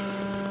person,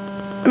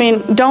 I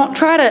mean, don't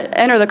try to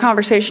enter the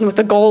conversation with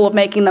the goal of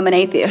making them an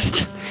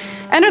atheist.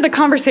 Enter the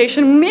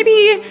conversation,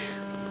 maybe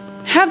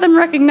have them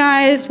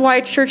recognize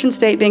why church and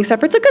state being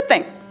separate's a good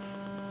thing,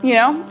 you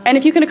know? And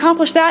if you can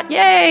accomplish that,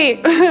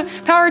 yay,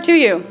 power to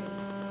you.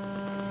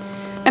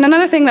 And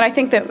another thing that I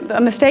think that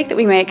a mistake that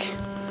we make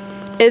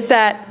is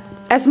that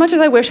as much as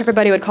I wish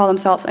everybody would call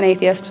themselves an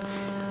atheist,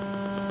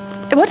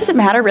 what does it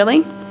matter,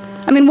 really?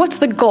 I mean, what's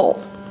the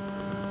goal?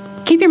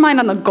 Keep your mind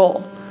on the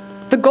goal.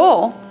 The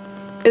goal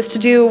is to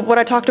do what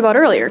I talked about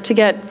earlier, to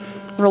get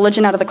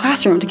religion out of the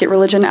classroom, to get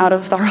religion out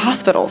of our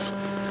hospitals,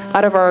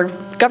 out of our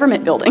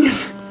government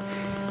buildings,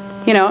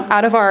 you know,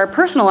 out of our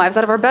personal lives,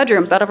 out of our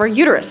bedrooms, out of our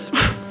uterus.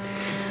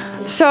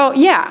 So,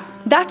 yeah,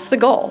 that's the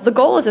goal. The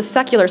goal is a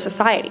secular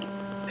society.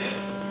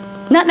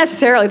 Not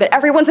necessarily that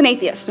everyone's an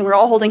atheist and we're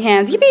all holding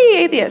hands, yippee,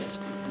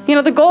 atheist. You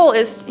know, the goal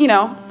is, you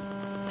know,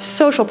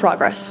 social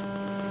progress.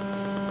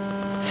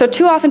 So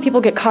too often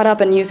people get caught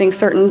up in using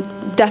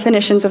certain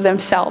definitions of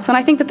themselves. And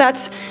I think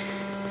that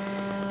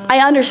I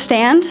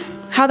understand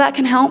how that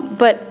can help,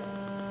 but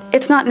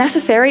it's not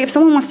necessary. If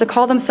someone wants to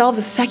call themselves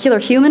a secular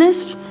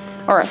humanist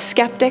or a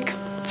skeptic,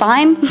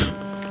 fine.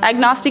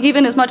 Agnostic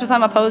even, as much as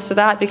I'm opposed to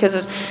that,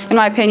 because in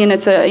my opinion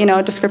it's a, you know,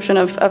 a description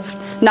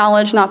of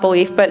knowledge, not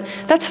belief, but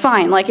that's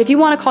fine. Like, if you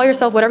want to call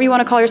yourself whatever you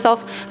want to call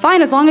yourself,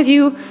 fine, as long as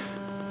you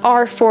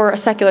are for a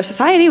secular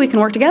society, we can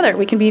work together,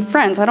 we can be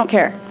friends, I don't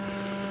care.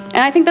 And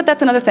I think that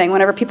that's another thing.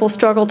 Whenever people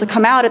struggle to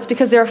come out, it's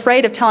because they're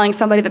afraid of telling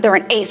somebody that they're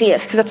an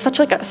atheist, because that's such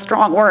like a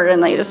strong word,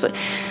 and they just,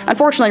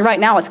 unfortunately right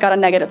now it's got a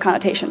negative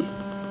connotation.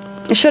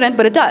 It shouldn't,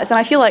 but it does. And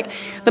I feel like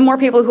the more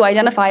people who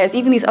identify as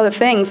even these other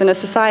things and as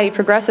society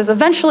progresses,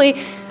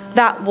 eventually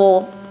that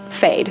will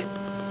fade.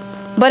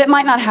 But it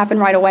might not happen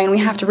right away, and we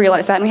have to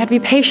realize that, and we have to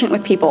be patient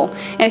with people.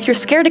 And if you're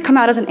scared to come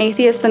out as an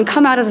atheist, then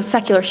come out as a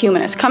secular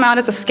humanist. Come out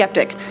as a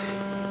skeptic,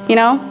 you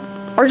know?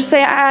 Or just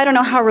say, I don't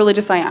know how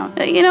religious I am.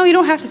 You know, you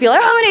don't have to be like,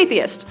 I'm an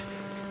atheist.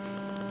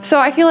 So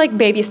I feel like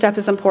baby steps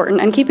is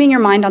important, and keeping your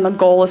mind on the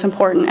goal is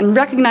important, and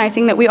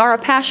recognizing that we are a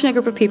passionate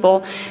group of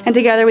people, and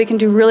together we can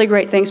do really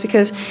great things,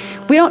 because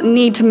we don't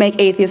need to make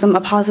atheism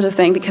a positive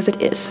thing, because it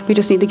is. We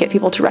just need to get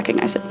people to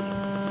recognize it.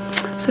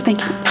 So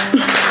thank you.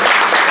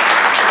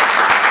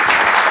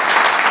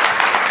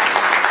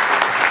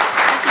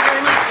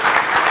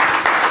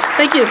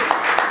 Thank you.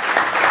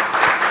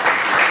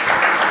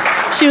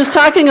 She was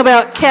talking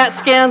about CAT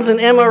scans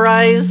and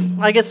MRIs.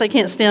 I guess I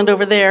can't stand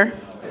over there.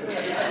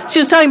 She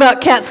was talking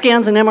about CAT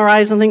scans and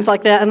MRIs and things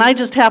like that, and I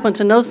just happened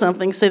to know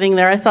something sitting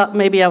there. I thought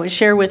maybe I would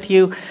share with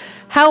you.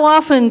 How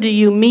often do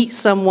you meet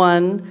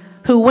someone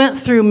who went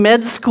through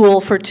med school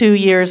for 2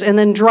 years and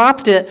then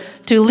dropped it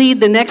to lead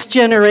the next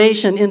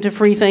generation into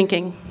free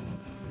thinking?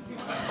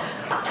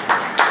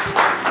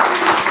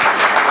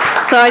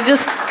 So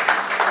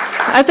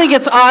I think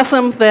it's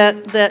awesome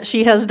that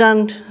she has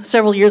done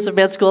several years of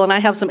med school, and I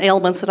have some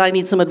ailments that I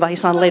need some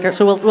advice on later,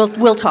 so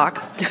we'll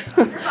talk.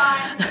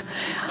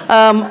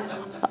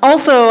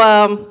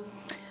 Also,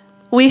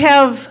 we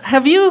how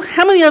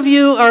many of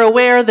you are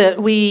aware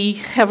that we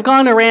have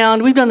gone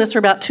around, we've done this for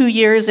about 2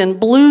 years, in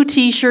blue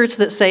t-shirts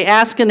that say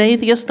Ask an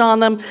Atheist on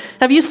them.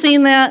 Have you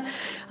seen that?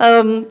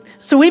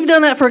 So we've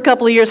done that for a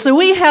couple of years. So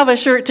we have a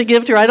shirt to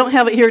give to her. I don't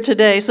have it here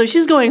today. So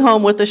she's going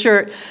home with the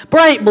shirt,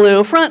 bright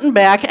blue, front and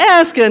back,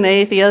 Ask an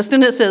Atheist,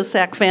 and it says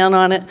Sac Fan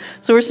on it.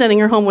 So we're sending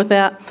her home with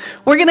that.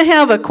 We're going to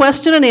have a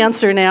question and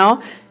answer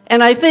now.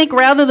 And I think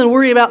rather than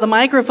worry about the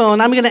microphone,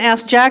 I'm going to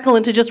ask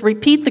Jaclyn to just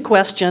repeat the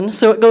question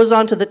so it goes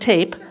onto the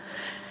tape.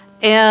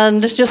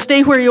 And just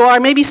stay where you are.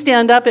 Maybe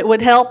stand up. It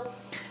would help.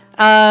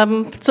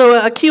 So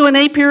a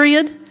Q&A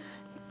period.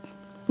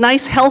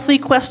 Nice, healthy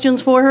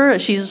questions for her.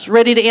 She's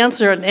ready to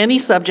answer on any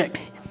subject.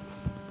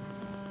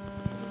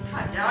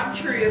 Now I'm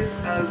curious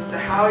as to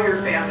how your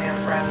family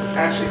and friends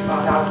actually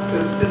found out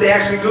this. Did they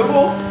actually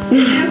Google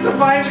atheist to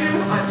find you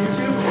on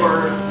YouTube,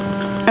 or?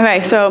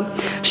 Okay, so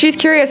she's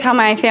curious how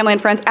my family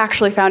and friends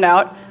actually found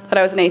out that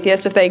I was an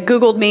atheist, if they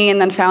Googled me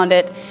and then found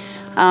it.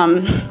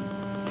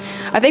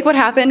 I think what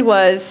happened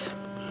was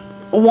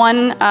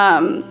one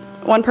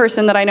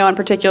person that I know in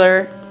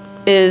particular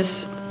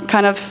is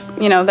kind of,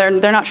 you know,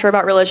 they're not sure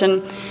about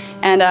religion,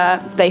 and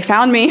they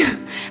found me.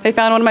 They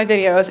found one of my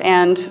videos,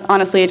 and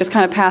honestly, it just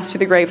kind of passed through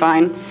the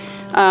grapevine.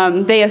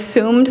 They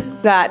assumed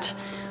that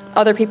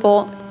other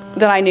people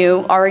that I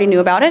knew already knew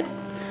about it,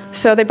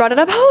 so they brought it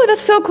up. Oh,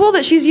 that's so cool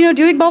that she's, you know,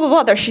 doing blah blah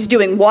blah. There, she's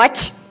doing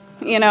what?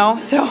 You know,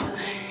 so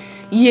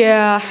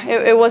yeah,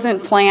 it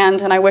wasn't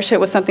planned, and I wish it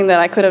was something that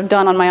I could have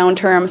done on my own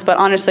terms. But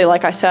honestly,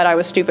 like I said, I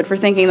was stupid for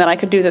thinking that I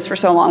could do this for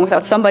so long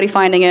without somebody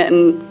finding it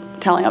and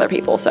telling other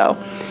people. So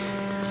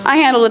I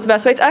handled it the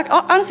best way.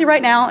 Honestly,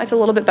 right now, it's a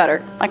little bit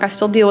better. Like, I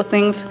still deal with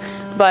things,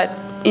 but,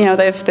 you know,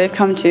 they've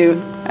come to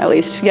at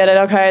least get it.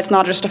 Okay, it's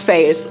not just a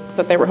phase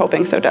that they were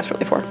hoping so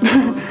desperately for.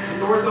 The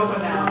door's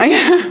open now.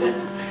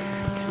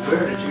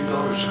 Where did you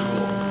go to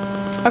school?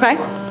 Okay.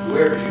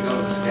 Where did you go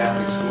to this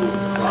Catholic school?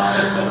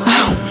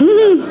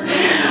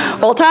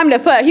 Well, time to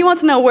put. He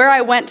wants to know where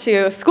I went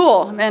to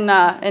school in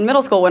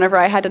middle school whenever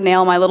I had to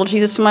nail my little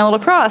Jesus to my little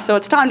cross. So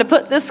it's time to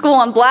put this school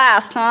on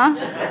blast, huh?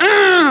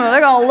 They're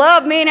going to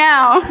love me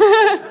now.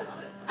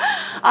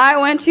 I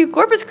went to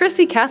Corpus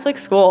Christi Catholic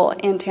School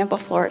in Tampa,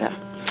 Florida.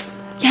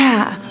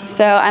 Yeah.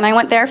 So, and I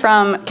went there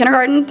from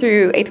kindergarten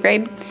through 8th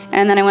grade,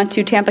 and then I went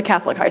to Tampa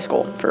Catholic High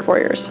School for 4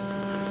 years.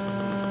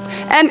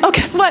 And, oh,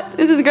 guess what?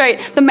 This is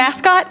great. The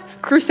mascot,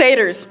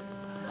 Crusaders.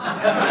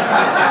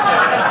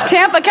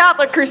 Tampa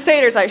Catholic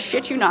Crusaders, I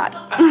shit you not.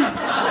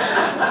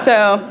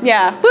 So,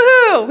 yeah,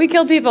 woohoo, we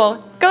killed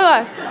people. Go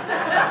us.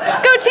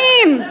 Go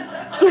team.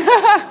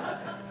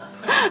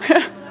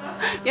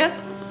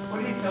 Yes?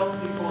 What do you tell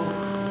people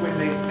when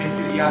they think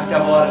that you have to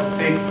have a lot of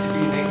faith to be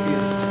an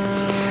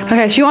atheist?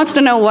 Okay, she wants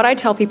to know what I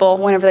tell people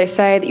whenever they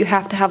say that you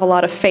have to have a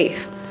lot of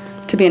faith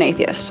to be an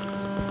atheist.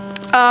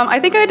 I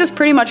think I just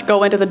pretty much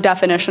go into the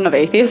definition of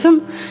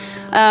atheism.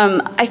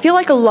 I feel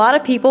like a lot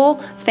of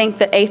people think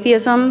that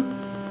atheism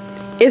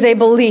is a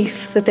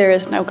belief that there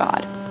is no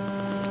God.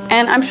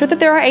 And I'm sure that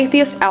there are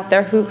atheists out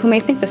there who may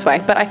think this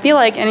way. But I feel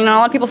like, and you know, a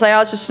lot of people say,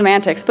 oh, it's just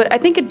semantics. But I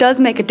think it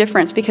does make a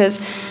difference, because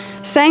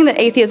saying that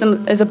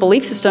atheism is a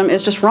belief system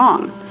is just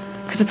wrong,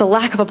 because it's a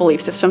lack of a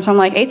belief system. So I'm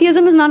like,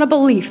 atheism is not a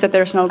belief that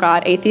there's no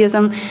God.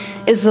 Atheism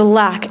is the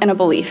lack in a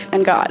belief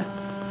in God.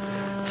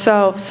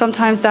 So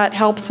sometimes that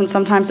helps and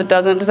sometimes it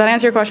doesn't. Does that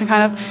answer your question,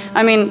 kind of?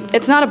 I mean,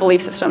 it's not a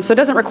belief system, so it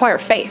doesn't require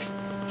faith.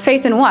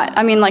 Faith in what?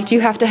 I mean, like, do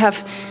you have to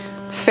have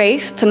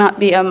faith to not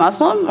be a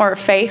Muslim, or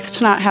faith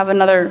to not have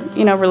another,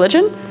 you know,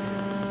 religion?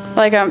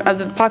 Like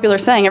the popular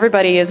saying,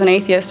 everybody is an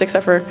atheist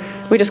except for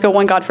we just go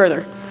one God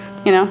further,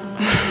 you know?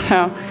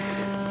 So,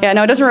 yeah,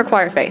 no, it doesn't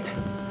require faith.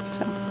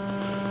 So,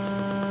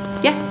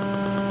 yeah.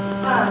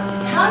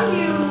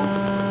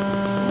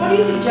 What do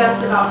you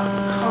suggest about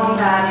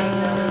combating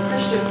the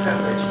Christian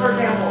privilege? For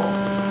example,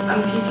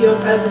 I'm PTO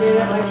president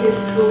at my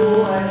kid's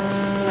school, and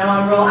you know,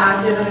 I'm real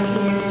active in the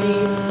community,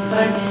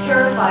 but I'm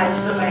terrified to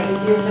put my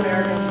Atheist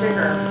American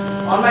sticker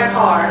on my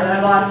car that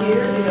I bought a few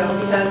years ago,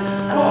 because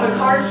I don't want my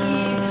car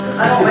keyed,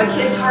 I don't want my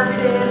kid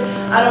targeted,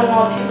 I don't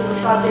want people to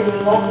stop getting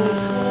involved in the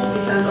school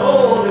because,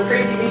 oh, the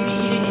crazy baby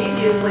eating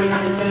atheist lady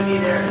is going to be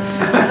there.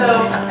 So,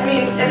 I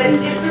mean, and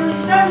it really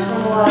stems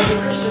from a lot of the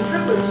Christian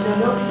privilege. You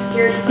know, nobody's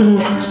scared to put a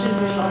Christian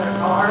fish on their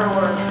car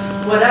or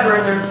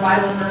whatever, their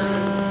Bible verses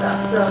and stuff.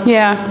 So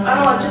Yeah. I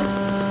don't know,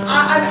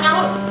 I'm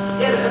out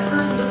at a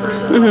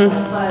person-to-person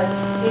level, but,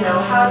 you know,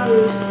 how do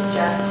you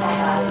suggest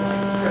combating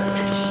like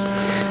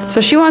privilege?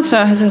 So she wants to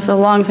know, this is a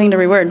long thing to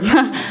reword.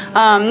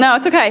 No,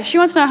 it's okay. She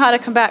wants to know how to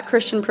combat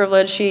Christian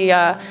privilege. She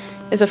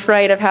is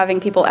afraid of having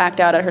people act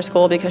out at her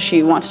school because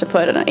she wants to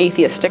put an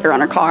atheist sticker on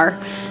her car,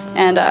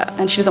 and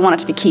she doesn't want it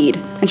to be keyed,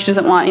 and she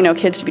doesn't want, you know,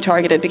 kids to be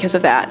targeted because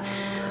of that.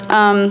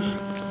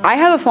 I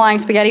have a flying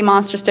spaghetti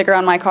monster sticker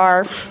on my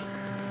car,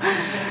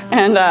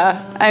 and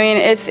I mean,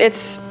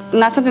 it's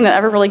not something that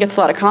ever really gets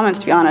a lot of comments,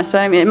 to be honest. So,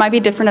 I mean, it might be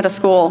different at a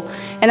school,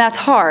 and that's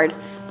hard.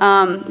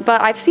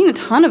 But I've seen a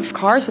ton of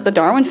cars with the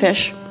Darwin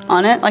fish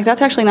on it. Like,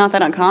 that's actually not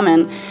that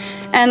uncommon.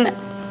 And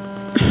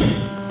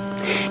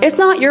it's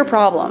not your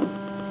problem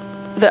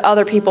that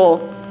other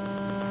people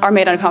are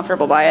made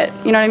uncomfortable by it.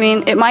 You know what I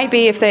mean? It might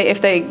be if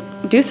they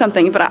do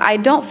something, but I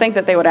don't think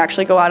that they would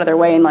actually go out of their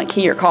way and like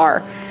key your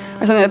car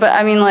or something. But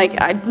I mean, like,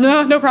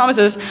 no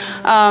promises.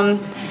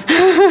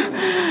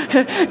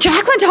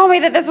 Jaclyn told me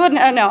that this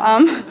wouldn't. No.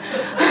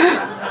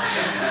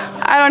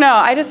 I don't know.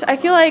 I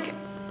feel like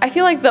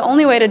the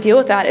only way to deal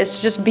with that is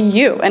to just be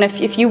you. And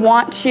if you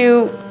want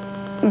to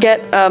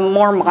get a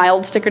more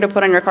mild sticker to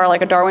put on your car,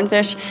 like a Darwin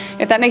fish,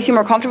 if that makes you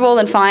more comfortable,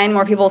 then fine.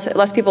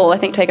 Less people, I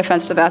think, take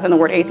offense to that than the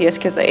word atheist,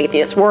 because the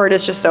atheist word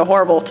is just so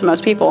horrible to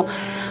most people.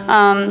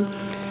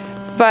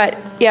 But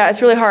yeah,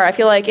 it's really hard. I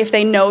feel like if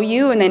they know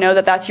you and they know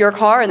that that's your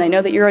car and they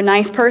know that you're a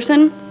nice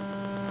person,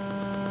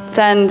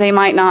 then they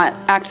might not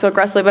act so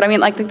aggressively. But I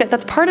mean, like,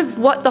 that's part of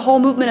what the whole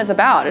movement is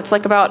about. It's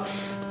like about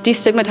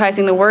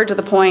destigmatizing the word to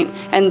the point,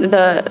 and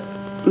the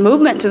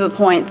movement to the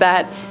point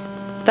that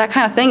that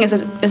kind of thing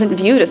isn't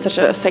viewed as such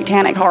a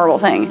satanic, horrible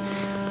thing.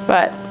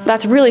 But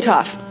that's really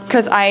tough,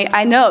 because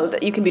I know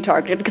that you can be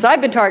targeted, because I've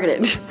been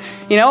targeted,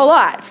 you know, a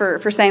lot for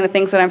saying the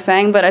things that I'm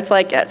saying. But it's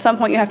like, at some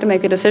point you have to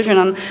make a decision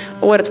on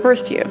what it's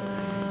worth to you.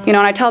 You know,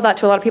 and I tell that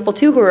to a lot of people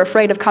too who are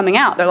afraid of coming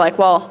out. They're like,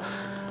 well,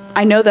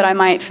 I know that I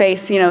might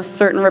face, you know,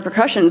 certain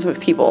repercussions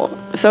with people,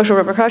 social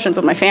repercussions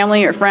with my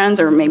family or friends,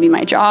 or maybe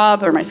my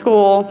job or my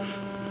school.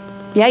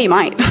 Yeah, you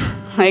might.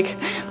 Like,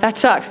 that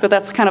sucks, but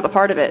that's kind of a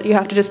part of it. You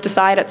have to just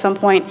decide at some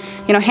point,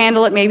 you know,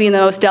 handle it maybe in the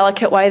most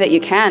delicate way that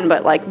you can,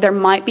 but like, there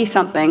might be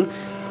something,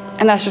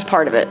 and that's just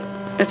part of it.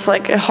 It's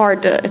like it's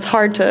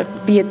hard to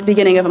be at the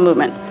beginning of a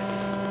movement.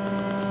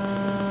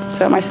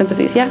 So my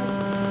sympathies, yeah.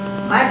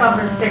 My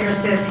bumper sticker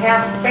says,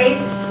 "Have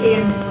faith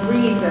in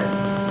reason."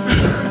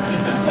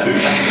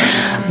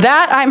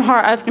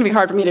 That's gonna be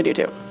hard for me to do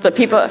too. The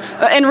people,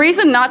 in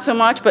reason, not so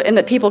much, but in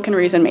that people can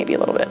reason maybe a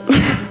little bit.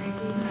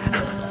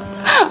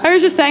 I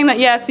was just saying that,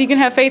 yes, you can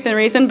have faith in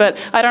reason, but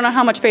I don't know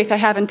how much faith I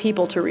have in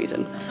people to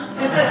reason.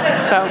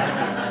 So,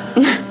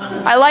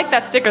 I like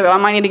that sticker though. I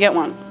might need to get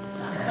one.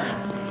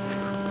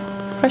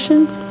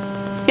 Questions?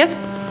 Yes?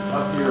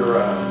 Of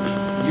your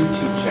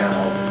YouTube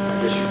channel,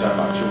 I guess you've done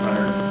about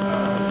 200,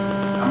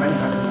 how many,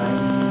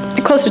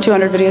 190? Close to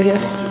 200 videos, yeah.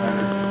 Close to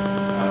 200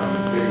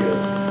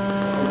 videos.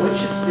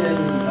 Which has been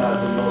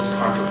the most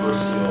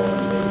controversial,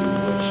 and maybe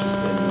which has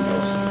been the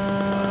most,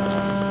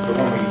 the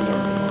one where you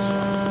learned the most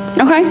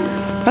from? Okay,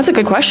 that's a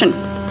good question.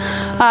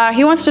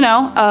 He wants to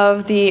know,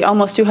 of the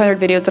almost 200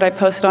 videos that I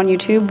posted on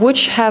YouTube,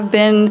 which have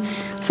been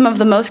some of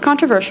the most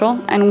controversial,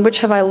 and which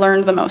have I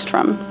learned the most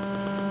from?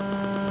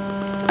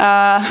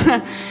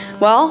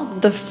 Well,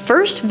 the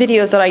first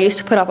videos that I used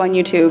to put up on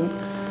YouTube,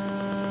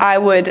 I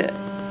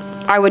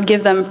would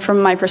give them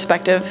from my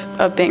perspective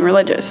of being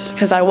religious,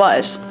 because I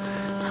was.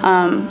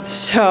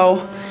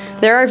 So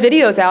there are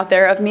videos out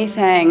there of me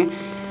saying,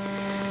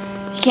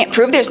 you can't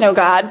prove there's no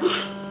God.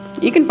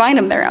 You can find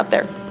them, they're out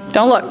there.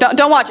 Don't look,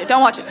 don't watch it,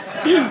 don't watch it.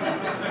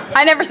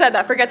 I never said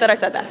that, forget that I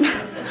said that.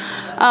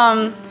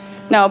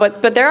 No,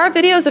 but there are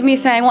videos of me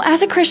saying, well,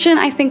 as a Christian,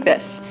 I think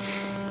this.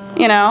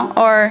 You know,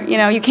 or, you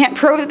know, you can't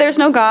prove that there's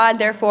no God,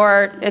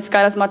 therefore it's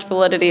got as much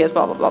validity as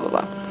blah, blah, blah, blah,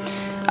 blah.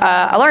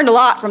 I learned a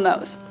lot from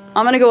those.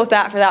 I'm going to go with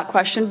that for that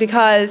question,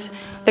 because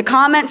the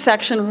comment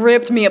section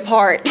ripped me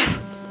apart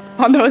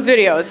on those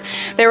videos.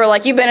 They were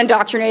like, you've been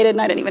indoctrinated,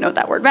 and I didn't even know what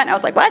that word meant. I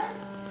was like, what?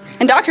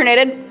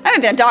 Indoctrinated? I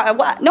haven't been indoctrinated.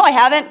 What? No, I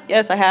haven't.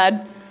 Yes, I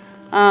had.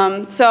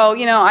 So,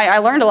 you know, I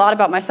learned a lot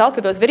about myself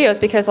through those videos,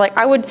 because like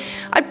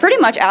I'd pretty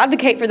much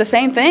advocate for the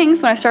same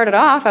things when I started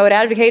off. I would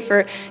advocate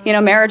for, you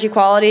know, marriage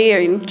equality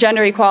or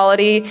gender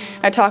equality.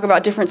 I'd talk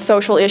about different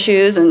social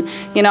issues, and,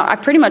 you know, I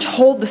pretty much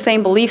hold the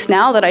same beliefs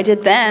now that I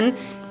did then,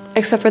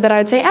 except for that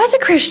I'd say, as a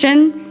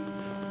Christian,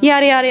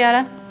 yada, yada,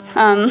 yada.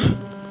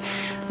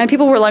 And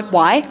people were like,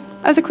 why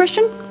as a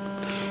Christian?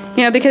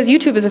 You know, because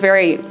YouTube is a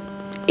very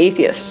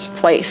atheist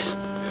place.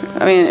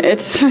 I mean,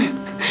 it's...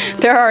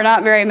 There are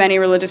not very many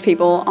religious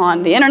people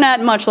on the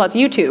internet, much less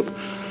YouTube.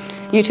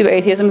 YouTube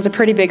atheism is a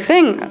pretty big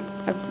thing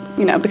I've,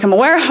 you know, become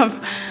aware of.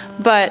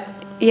 But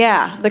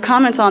yeah, the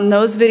comments on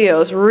those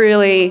videos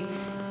really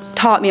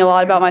taught me a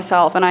lot about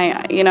myself. And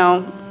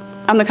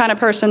I'm the kind of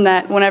person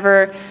that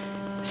whenever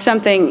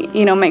something,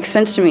 you know, makes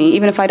sense to me,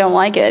 even if I don't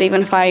like it,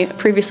 even if I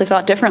previously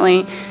thought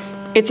differently,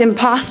 it's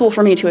impossible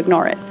for me to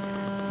ignore it.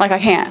 Like I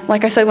can't.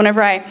 Like I said,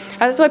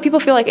 that's why people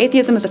feel like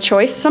atheism is a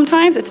choice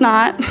sometimes. It's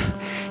not.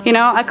 You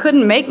know, I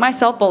couldn't make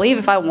myself believe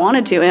if I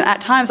wanted to, and at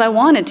times I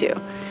wanted to.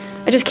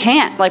 I just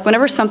can't. Like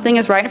whenever something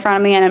is right in front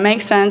of me and it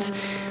makes sense,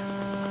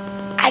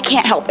 I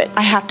can't help it.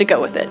 I have to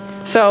go with it.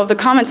 So the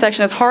comment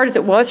section, as hard as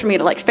it was for me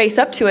to like face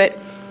up to it,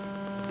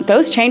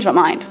 those changed my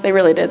mind. They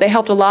really did. They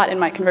helped a lot in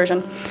my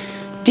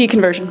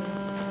deconversion.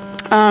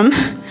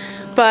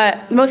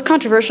 But most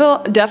controversial,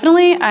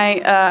 definitely,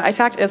 I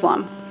attacked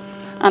Islam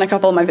on a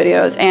couple of my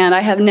videos, and I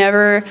have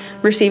never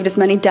received as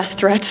many death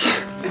threats.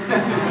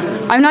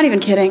 I'm not even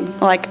kidding.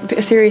 Like,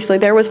 seriously,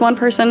 there was one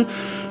person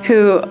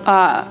who,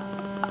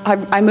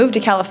 I moved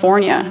to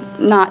California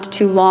not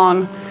too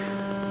long,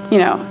 you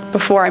know,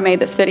 before I made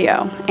this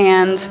video,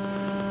 and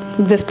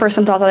this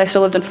person thought that I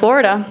still lived in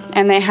Florida,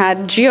 and they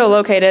had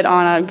geolocated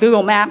on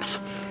Google Maps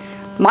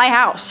my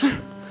house.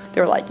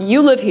 They were like,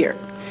 you live here.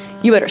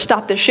 You better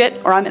stop this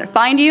shit, or I'm gonna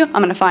find you.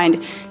 I'm gonna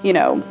find, you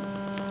know,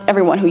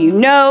 everyone who you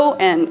know,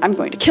 and I'm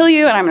going to kill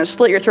you, and I'm gonna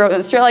slit your throat.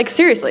 And like,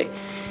 seriously.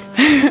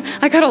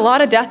 I got a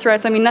lot of death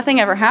threats. I mean, nothing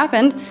ever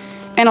happened.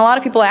 And a lot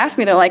of people ask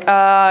me, they're like,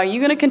 are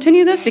you gonna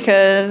continue this?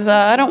 Because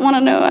I don't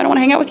wanna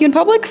hang out with you in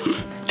public.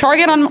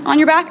 Target on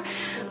your back.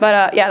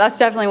 But yeah, that's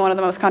definitely one of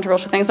the most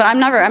controversial things. But I'm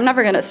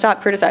never gonna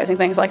stop criticizing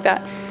things like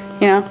that,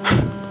 you know?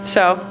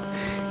 So,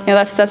 you know,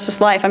 that's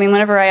just life. I mean,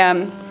 whenever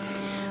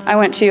I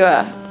went to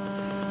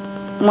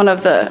one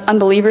of the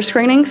unbeliever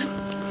screenings,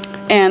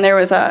 and there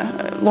was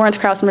Lawrence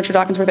Krauss and Richard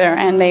Dawkins were there,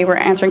 and they were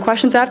answering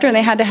questions after, and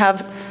they had to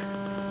have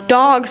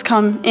dogs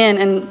come in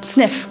and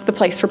sniff the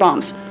place for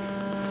bombs.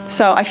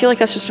 So I feel like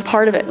that's just a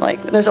part of it.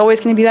 Like, there's always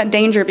going to be that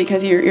danger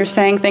because you're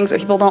saying things that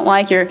people don't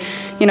like. You're,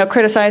 you know,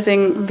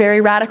 criticizing very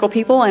radical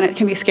people, and it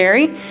can be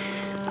scary.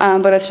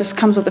 But it just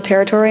comes with the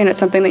territory, and it's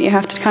something that you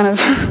have to kind of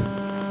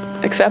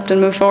accept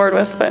and move forward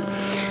with. But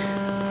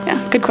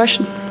yeah, good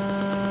question.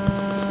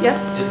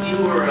 Yes? If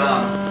you were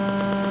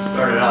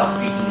started out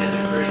speaking as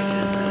a Christian,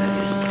 and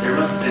then there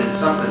must have been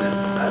something,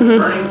 a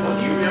turning point.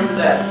 Do you remember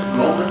that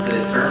moment that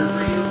it turned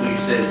for you? Where you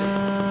said,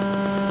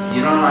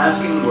 you know what I'm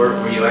asking? Were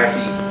you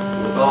actually,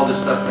 with all this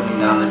stuff coming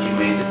down, that you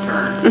made the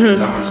turn?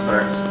 Someone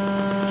starts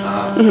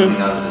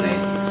coming out as an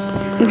atheist.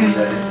 Do you remember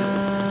that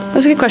incident?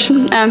 That's a good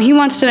question. He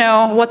wants to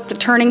know what the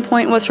turning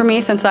point was for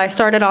me since I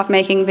started off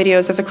making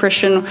videos as a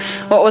Christian.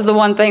 What was the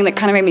one thing that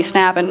kind of made me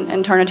snap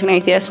and turn into an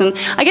atheist? And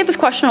I get this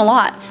question a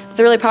lot. It's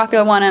a really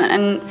popular one,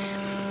 and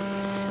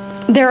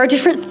there are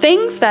different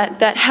things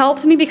that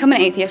helped me become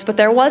an atheist, but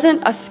there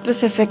wasn't a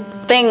specific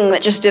thing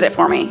that just did it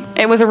for me.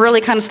 It was a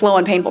really kind of slow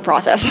and painful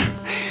process.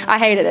 I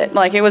hated it.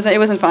 Like, it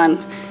wasn't fun.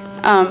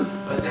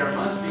 But there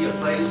must be a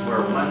place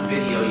where one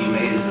video you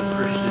made as a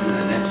Christian and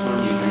the next one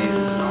you made as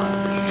a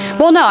non-Christian.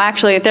 Well, no,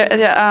 actually,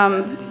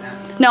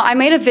 no, I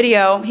made a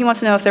video. He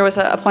wants to know if there was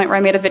a point where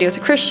I made a video as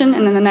a Christian,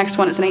 and then the next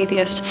one as an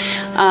atheist.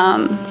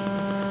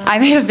 I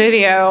made a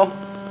video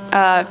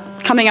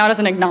coming out as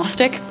an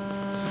agnostic.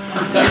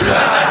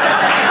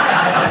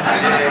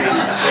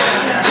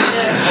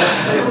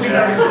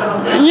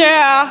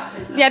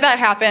 Yeah, that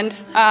happened.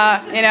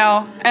 You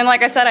know, and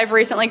like I said, I've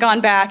recently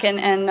gone back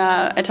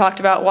and talked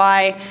about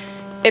why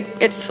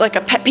it's like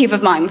a pet peeve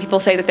of mine when people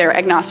say that they're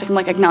agnostic. I'm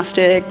like,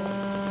 agnostic,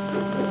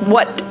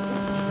 what?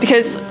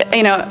 Because,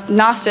 you know,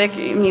 Gnostic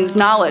means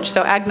knowledge,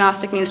 so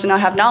agnostic means to not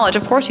have knowledge.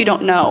 Of course you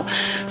don't know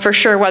for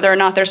sure whether or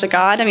not there's a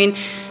God. I mean,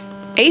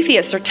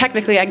 atheists are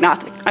technically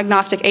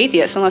agnostic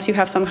atheists unless you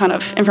have some kind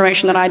of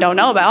information that I don't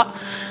know about.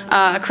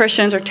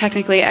 Christians are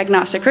technically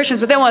agnostic Christians,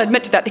 but they won't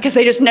admit to that because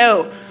they just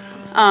know.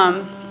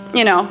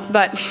 You know,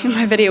 but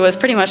my video was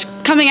pretty much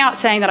coming out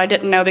saying that I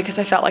didn't know because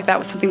I felt like that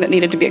was something that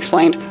needed to be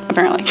explained,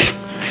 apparently.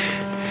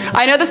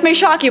 I know this may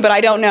shock you, but I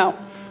don't know.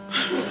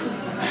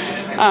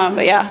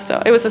 But yeah,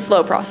 so it was a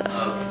slow process.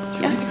 Do you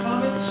read the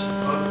comments?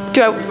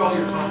 Do I read all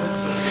your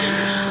comments?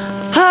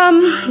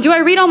 Do I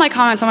read all my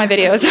comments on my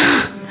videos?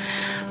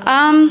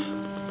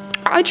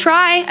 I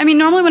try. I mean,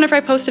 normally whenever I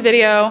post a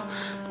video,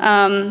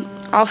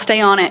 I'll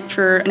stay on it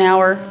for an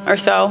hour or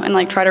so and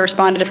like try to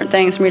respond to different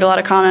things and read a lot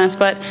of comments.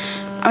 But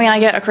I mean, I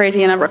get a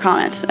crazy number of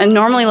comments, and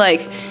normally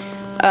like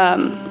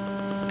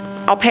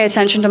I'll pay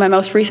attention to my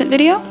most recent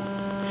video.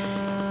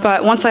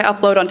 But once I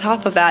upload on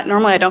top of that,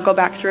 normally I don't go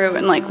back through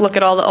and like look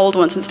at all the old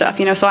ones and stuff,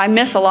 you know, so I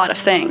miss a lot of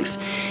things.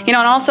 You know,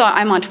 and also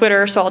I'm on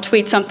Twitter, so I'll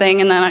tweet something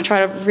and then I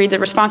try to read the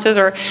responses,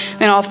 or,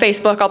 you know, on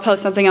Facebook I'll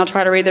post something, I'll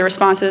try to read the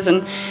responses,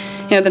 and,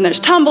 you know, then there's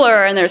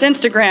Tumblr, and there's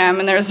Instagram,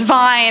 and there's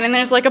Vine, and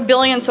there's like a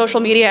billion social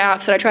media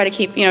apps that I try to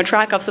keep, you know,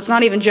 track of, so it's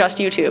not even just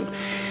YouTube.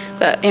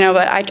 But, you know,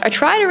 but I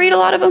try to read a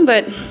lot of them,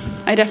 but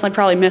I definitely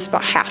probably miss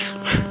about half.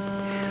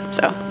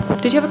 So,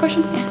 did you have a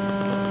question? Yeah.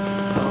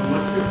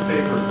 What's your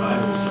favorite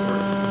Bible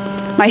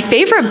story? My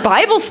favorite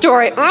Bible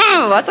story?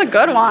 Oh, that's a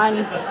good one.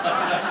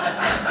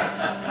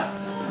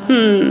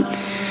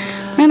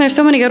 Man, there's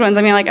so many good ones.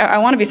 I mean, like, I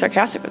want to be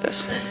sarcastic with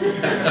this.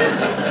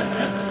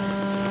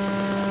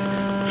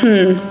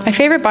 My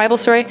favorite Bible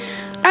story?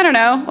 I don't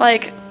know.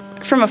 Like,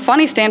 from a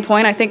funny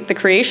standpoint, I think the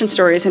creation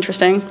story is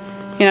interesting.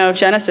 You know,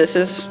 Genesis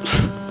is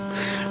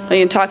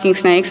talking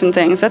snakes and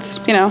things. That's,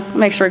 you know,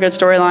 makes for a good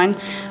storyline.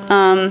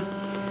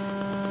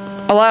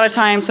 a lot of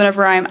times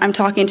whenever I'm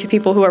talking to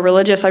people who are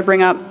religious, I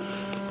bring up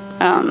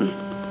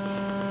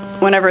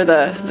whenever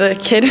the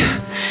kid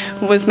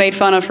was made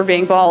fun of for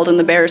being bald and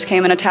the bears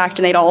came and attacked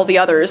and ate all the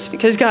others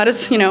because God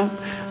is,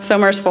 so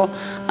merciful.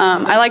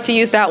 I like to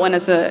use that one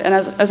as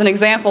an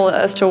example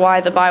as to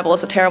why the Bible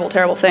is a terrible,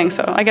 terrible thing.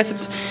 So I guess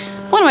it's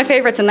one of my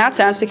favorites in that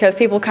sense because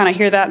people kind of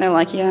hear that and they're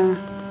like, yeah,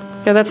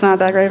 that's not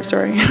that great of a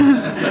story.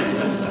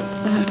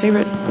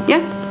 Favorite?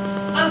 Yeah?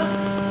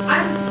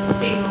 I'm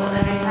single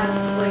and I have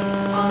like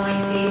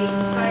online dating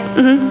sites.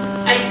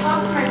 I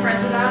talk to my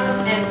friends about them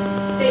and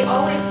they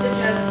always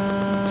suggest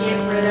get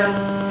rid of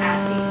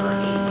asking for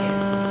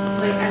atheists.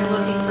 Like I'm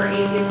looking for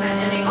atheist men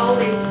and they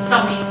always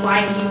tell me,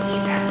 why do you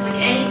need that? Like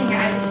anything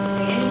I could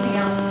say, anything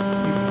else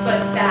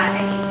but that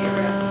I need to get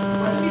rid of.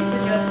 What do you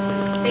suggest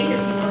to say to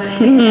people that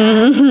say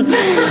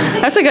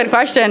that? That's a good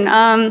question.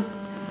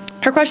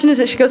 Her question is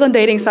that she goes on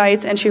dating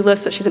sites and she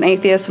lists that she's an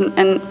atheist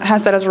and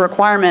has that as a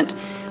requirement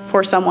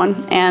for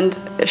someone. And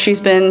she's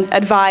been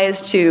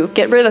advised to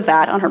get rid of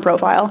that on her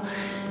profile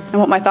and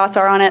what my thoughts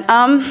are on it.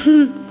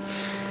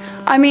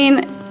 I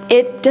mean,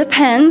 it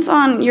depends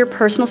on your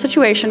personal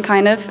situation,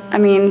 kind of. I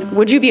mean,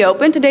 would you be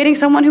open to dating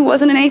someone who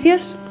wasn't an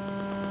atheist?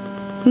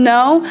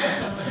 No?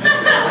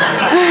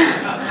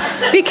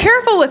 Be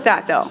careful with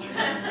that, though.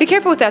 Be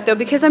careful with that, though,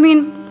 because, I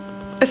mean,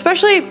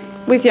 especially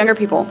with younger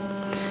people,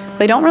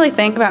 they don't really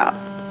think about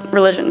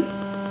religion.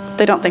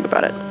 They don't think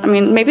about it. I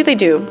mean, maybe they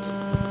do,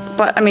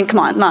 but, I mean, come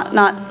on, not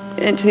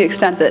to the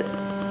extent that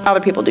other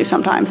people do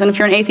sometimes. And if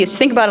you're an atheist, you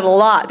think about it a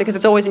lot because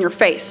it's always in your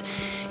face.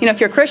 If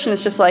you're a Christian,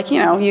 it's just like,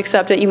 you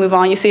accept it, you move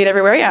on, you see it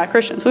everywhere. Yeah,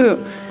 Christians,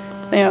 woohoo.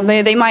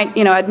 They might,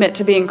 admit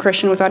to being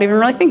Christian without even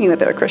really thinking that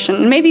they're a Christian.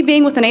 And maybe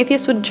being with an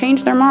atheist would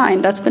change their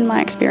mind. That's been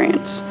my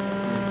experience.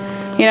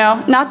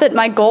 Not that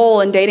my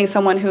goal in dating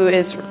someone who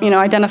is,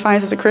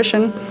 identifies as a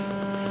Christian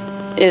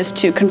is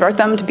to convert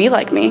them to be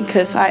like me,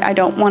 because I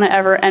don't want to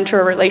ever enter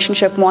a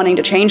relationship wanting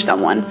to change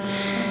someone.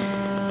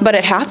 But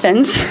it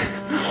happens.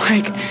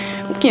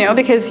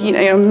 Because,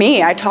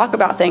 me, I talk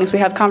about things, we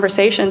have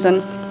conversations,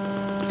 and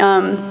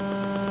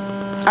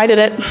I did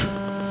it.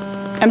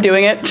 I'm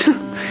doing it.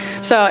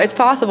 So it's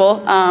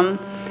possible.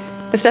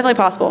 It's definitely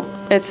possible.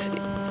 It's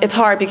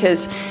hard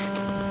because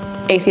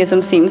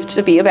atheism seems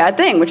to be a bad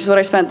thing, which is what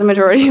I spent the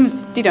majority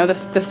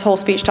of, this whole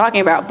speech talking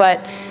about.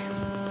 But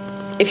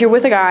if you're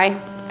with a guy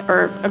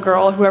or a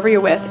girl, or whoever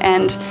you're with,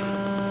 and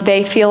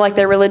they feel like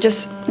they're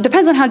religious,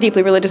 depends on how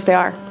deeply religious they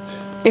are.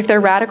 If they're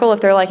radical,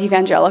 if they're like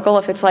evangelical,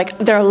 if it's like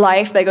their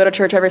life, they go to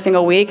church every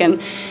single week, and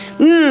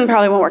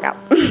probably won't work out.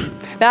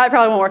 That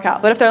probably won't work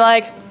out. But if they're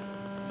like,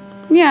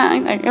 yeah,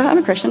 I'm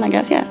a Christian, I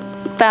guess, yeah.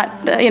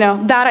 That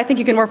I think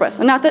you can work with.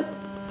 And not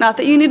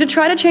that you need to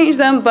try to change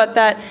them, but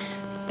that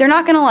they're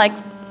not going to like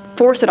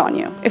force it on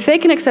you. If they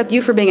can accept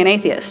you for being an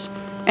atheist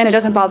and it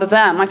doesn't bother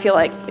them, I feel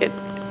like it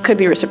could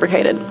be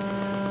reciprocated.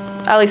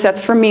 At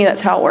least for me,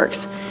 that's how it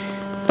works.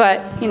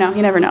 But, you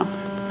never know.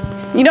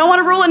 You don't want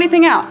to rule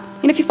anything out.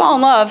 If you fall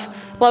in love,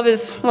 love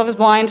is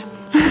blind.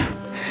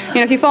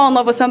 If you fall in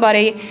love with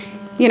somebody,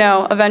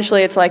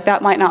 eventually it's like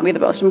that might not be the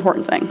most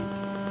important thing.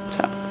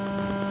 So.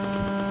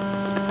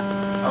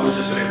 I was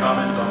just going to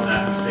comment on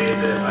that and say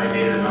that I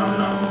dated a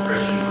non-denominational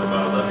Christian for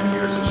about 11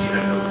 years and she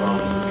had no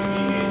problems with me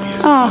being atheist.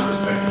 We just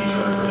respected each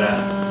other for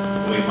that.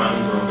 When we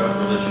finally broke up,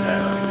 religion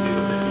had nothing to do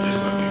with it. We just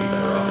wanted to be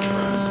better off as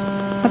friends.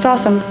 That's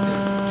awesome.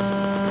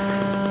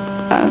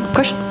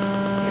 Question?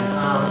 Yeah,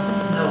 I just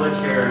want to know what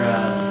your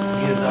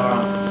views are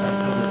on some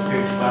of the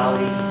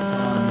spirituality,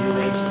 New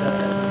Age stuff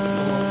that some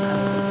people kind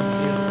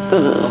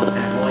of look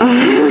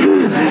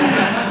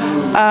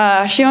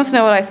into. She wants to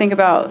know what I think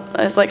about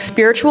it's like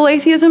spiritual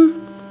atheism,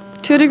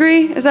 to a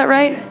degree. Is that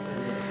right?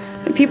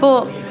 Yes,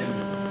 people,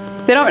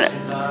 they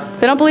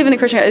don't believe in the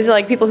Christian. Is it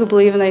like people who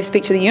believe and they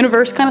speak to the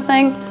universe kind of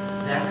thing?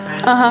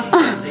 That kind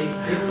of thing.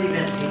 They believe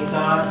in a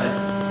God, but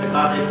the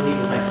God they believe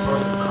is like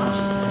source of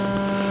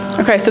consciousness.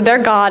 Okay, so their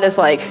God is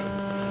like,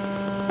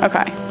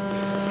 okay.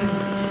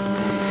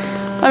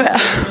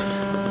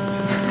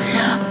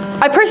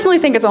 I personally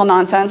think it's all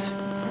nonsense.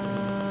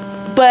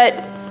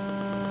 But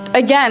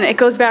again, it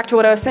goes back to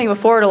what I was saying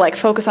before, to like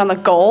focus on the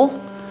goal.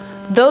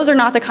 Those are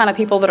not the kind of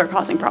people that are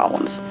causing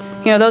problems.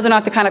 Those are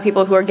not the kind of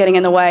people who are getting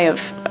in the way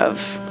of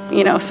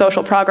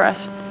social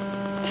progress.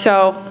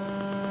 So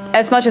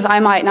as much as I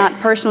might not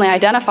personally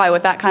identify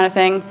with that kind of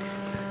thing,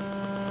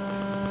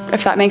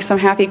 if that makes them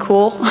happy,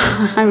 cool.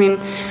 I mean,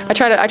 I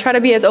try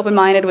to be as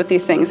open-minded with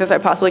these things as I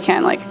possibly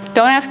can. Like,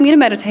 don't ask me to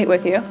meditate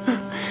with you.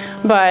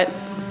 But,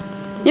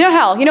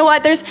 hell, you know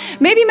what? There's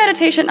maybe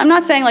meditation. I'm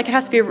not saying like it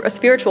has to be a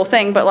spiritual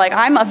thing, but like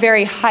I'm a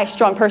very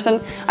high-strung person.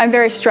 I'm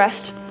very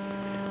stressed.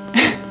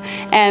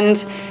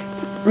 And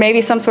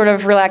maybe some sort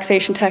of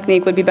relaxation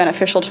technique would be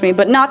beneficial to me,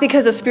 but not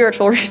because of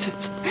spiritual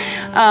reasons.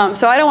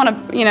 So I don't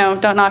want to,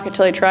 don't knock it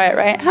till you try it,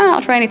 right? I'll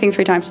try anything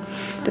 3 times.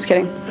 Just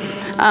kidding.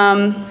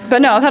 But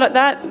no,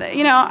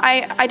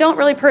 I don't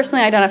really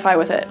personally identify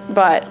with it,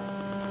 but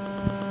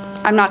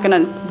I'm not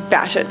going to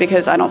bash it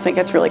because I don't think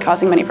it's really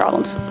causing many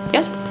problems.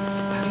 Yes?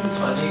 I think it's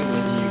funny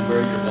when you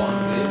wear your blonde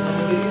wig on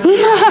the video.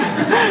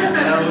 And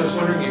I was just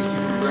wondering if you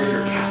would wear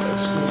your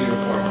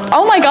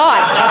Oh my God.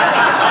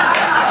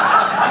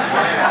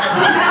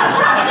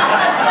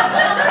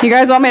 You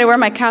guys want me to wear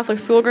my Catholic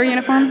schoolgirl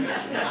uniform?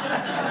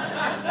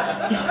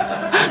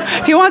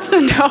 He wants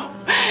to know,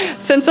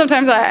 since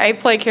sometimes I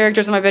play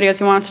characters in my videos,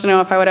 he wants to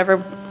know if I would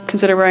ever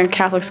consider wearing a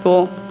Catholic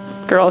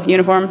schoolgirl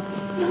uniform.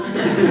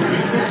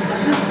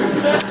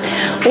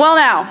 Well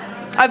now,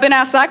 I've been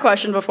asked that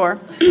question before.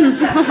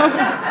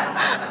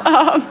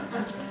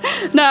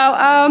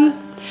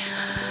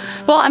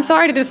 Well, I'm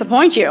sorry to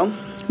disappoint you,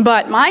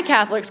 but my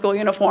Catholic school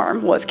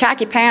uniform was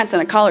khaki pants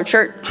and a collared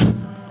shirt.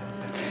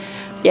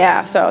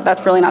 Yeah, so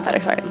that's really not that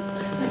exciting.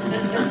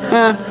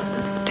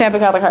 Tampa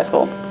Catholic High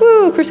School.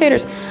 Woo,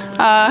 Crusaders. In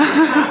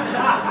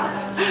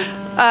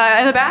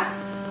the back?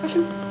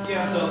 Question?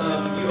 Yeah, so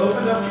you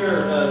opened up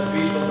your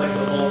speech with like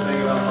the whole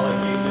thing about how like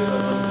atheists are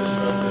most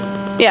distrusted.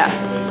 Yeah. It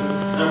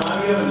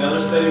reminded me of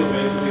another study where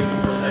basically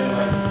people were saying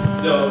like,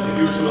 no, if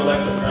you were to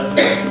elect the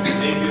president,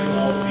 atheists will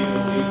also be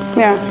the least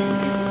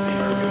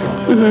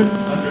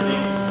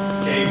underneath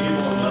gay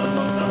people and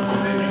Muslims and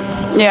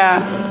everything.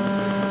 Yeah.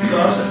 So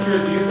I was just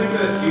curious, do you think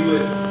that we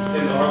would,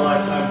 in our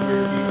lifetime, we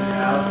would even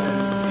have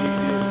an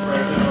atheist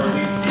president, or at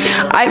least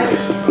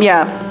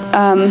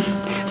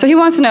so he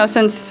wants to know,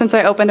 since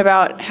I opened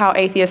about how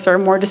atheists are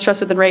more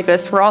distrusted than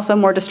rapists, we're also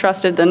more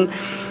distrusted than,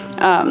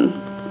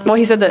 well,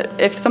 he said that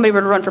if somebody were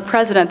to run for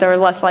president, they're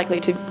less likely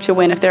to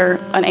win if they're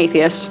an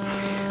atheist,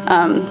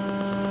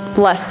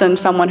 less than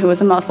someone who is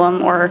a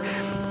Muslim or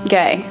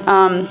gay.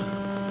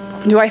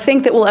 Do I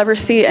think that we'll ever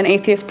see an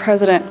atheist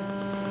president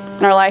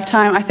in our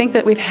lifetime? I think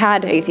that we've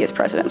had atheist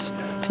presidents,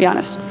 to be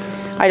honest.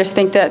 I just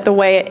think that the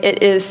way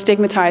it is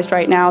stigmatized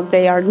right now,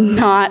 they're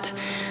not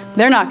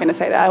going to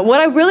say that.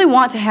 What I really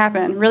want to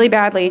happen, really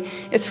badly,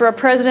 is for a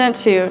president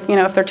to,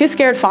 if they're too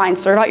scared, fine,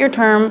 serve out your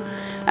term,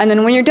 and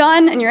then when you're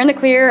done and you're in the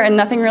clear and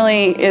nothing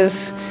really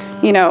is,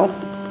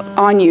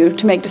 on you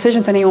to make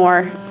decisions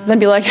anymore, then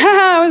be like,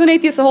 ha, I was an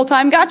atheist the whole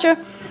time, gotcha.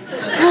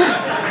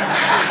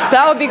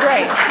 That would be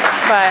great.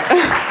 But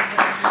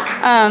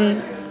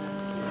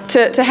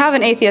to have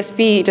an atheist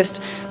be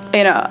just,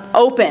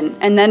 open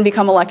and then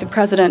become elected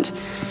president,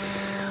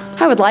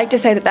 I would like to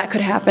say that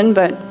could happen,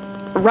 but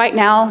right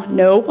now,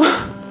 no.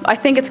 I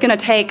think it's going to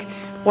take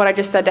what I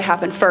just said to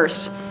happen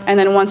first, and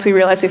then once we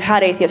realize we've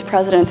had atheist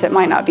presidents, it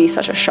might not be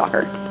such a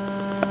shocker.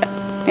 But,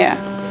 yeah.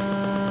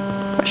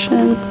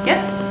 Question?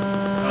 Yes?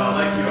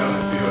 Like you, I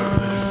went to a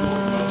religious school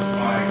for most of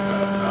my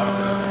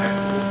childhood and high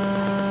school.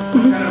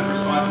 What kind of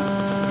responses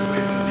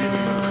specifically from the people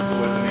you went to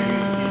school with, and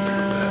maybe the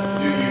teachers that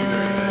knew you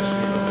during that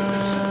extreme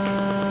religious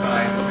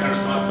time, what kind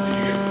of responses did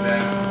you get from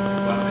them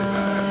once they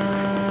found out you were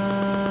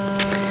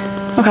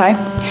atheist? Okay.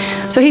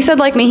 So he said,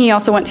 like me, he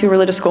also went to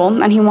religious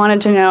school, and he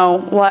wanted to know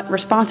what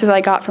responses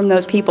I got from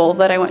those people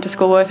that I went to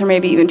school with, or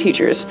maybe even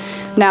teachers,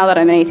 now that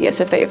I'm an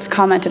atheist, if they've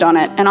commented on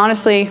it. And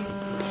honestly,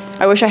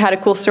 I wish I had a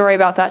cool story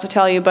about that to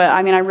tell you, but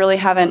I mean, I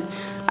haven't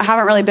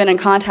really been in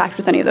contact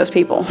with any of those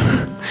people.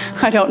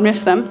 I don't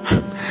miss them.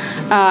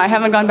 I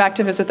haven't gone back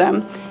to visit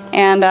them,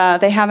 and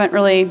they haven't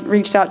really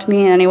reached out to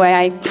me in any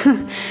way.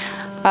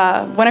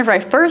 Whenever I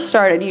first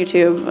started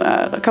YouTube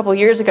a couple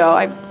years ago,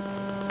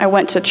 I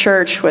went to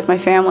church with my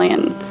family,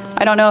 and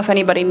I don't know if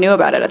anybody knew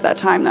about it at that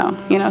time, though.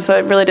 So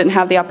it really didn't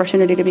have the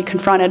opportunity to be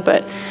confronted.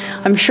 But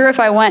I'm sure if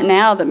I went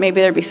now, that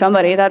maybe there'd be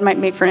somebody that might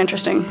make for an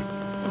interesting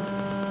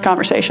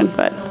conversation.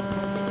 But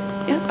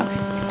yeah, okay.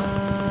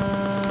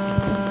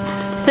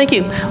 Thank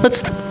you.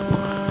 Let's.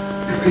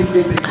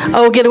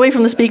 Oh, get away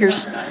from the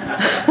speakers.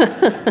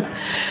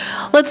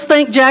 Let's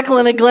thank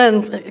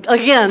JaclynGlenn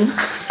again.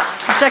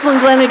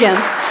 JaclynGlenn again.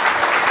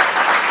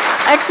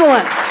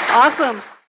 Excellent. Awesome.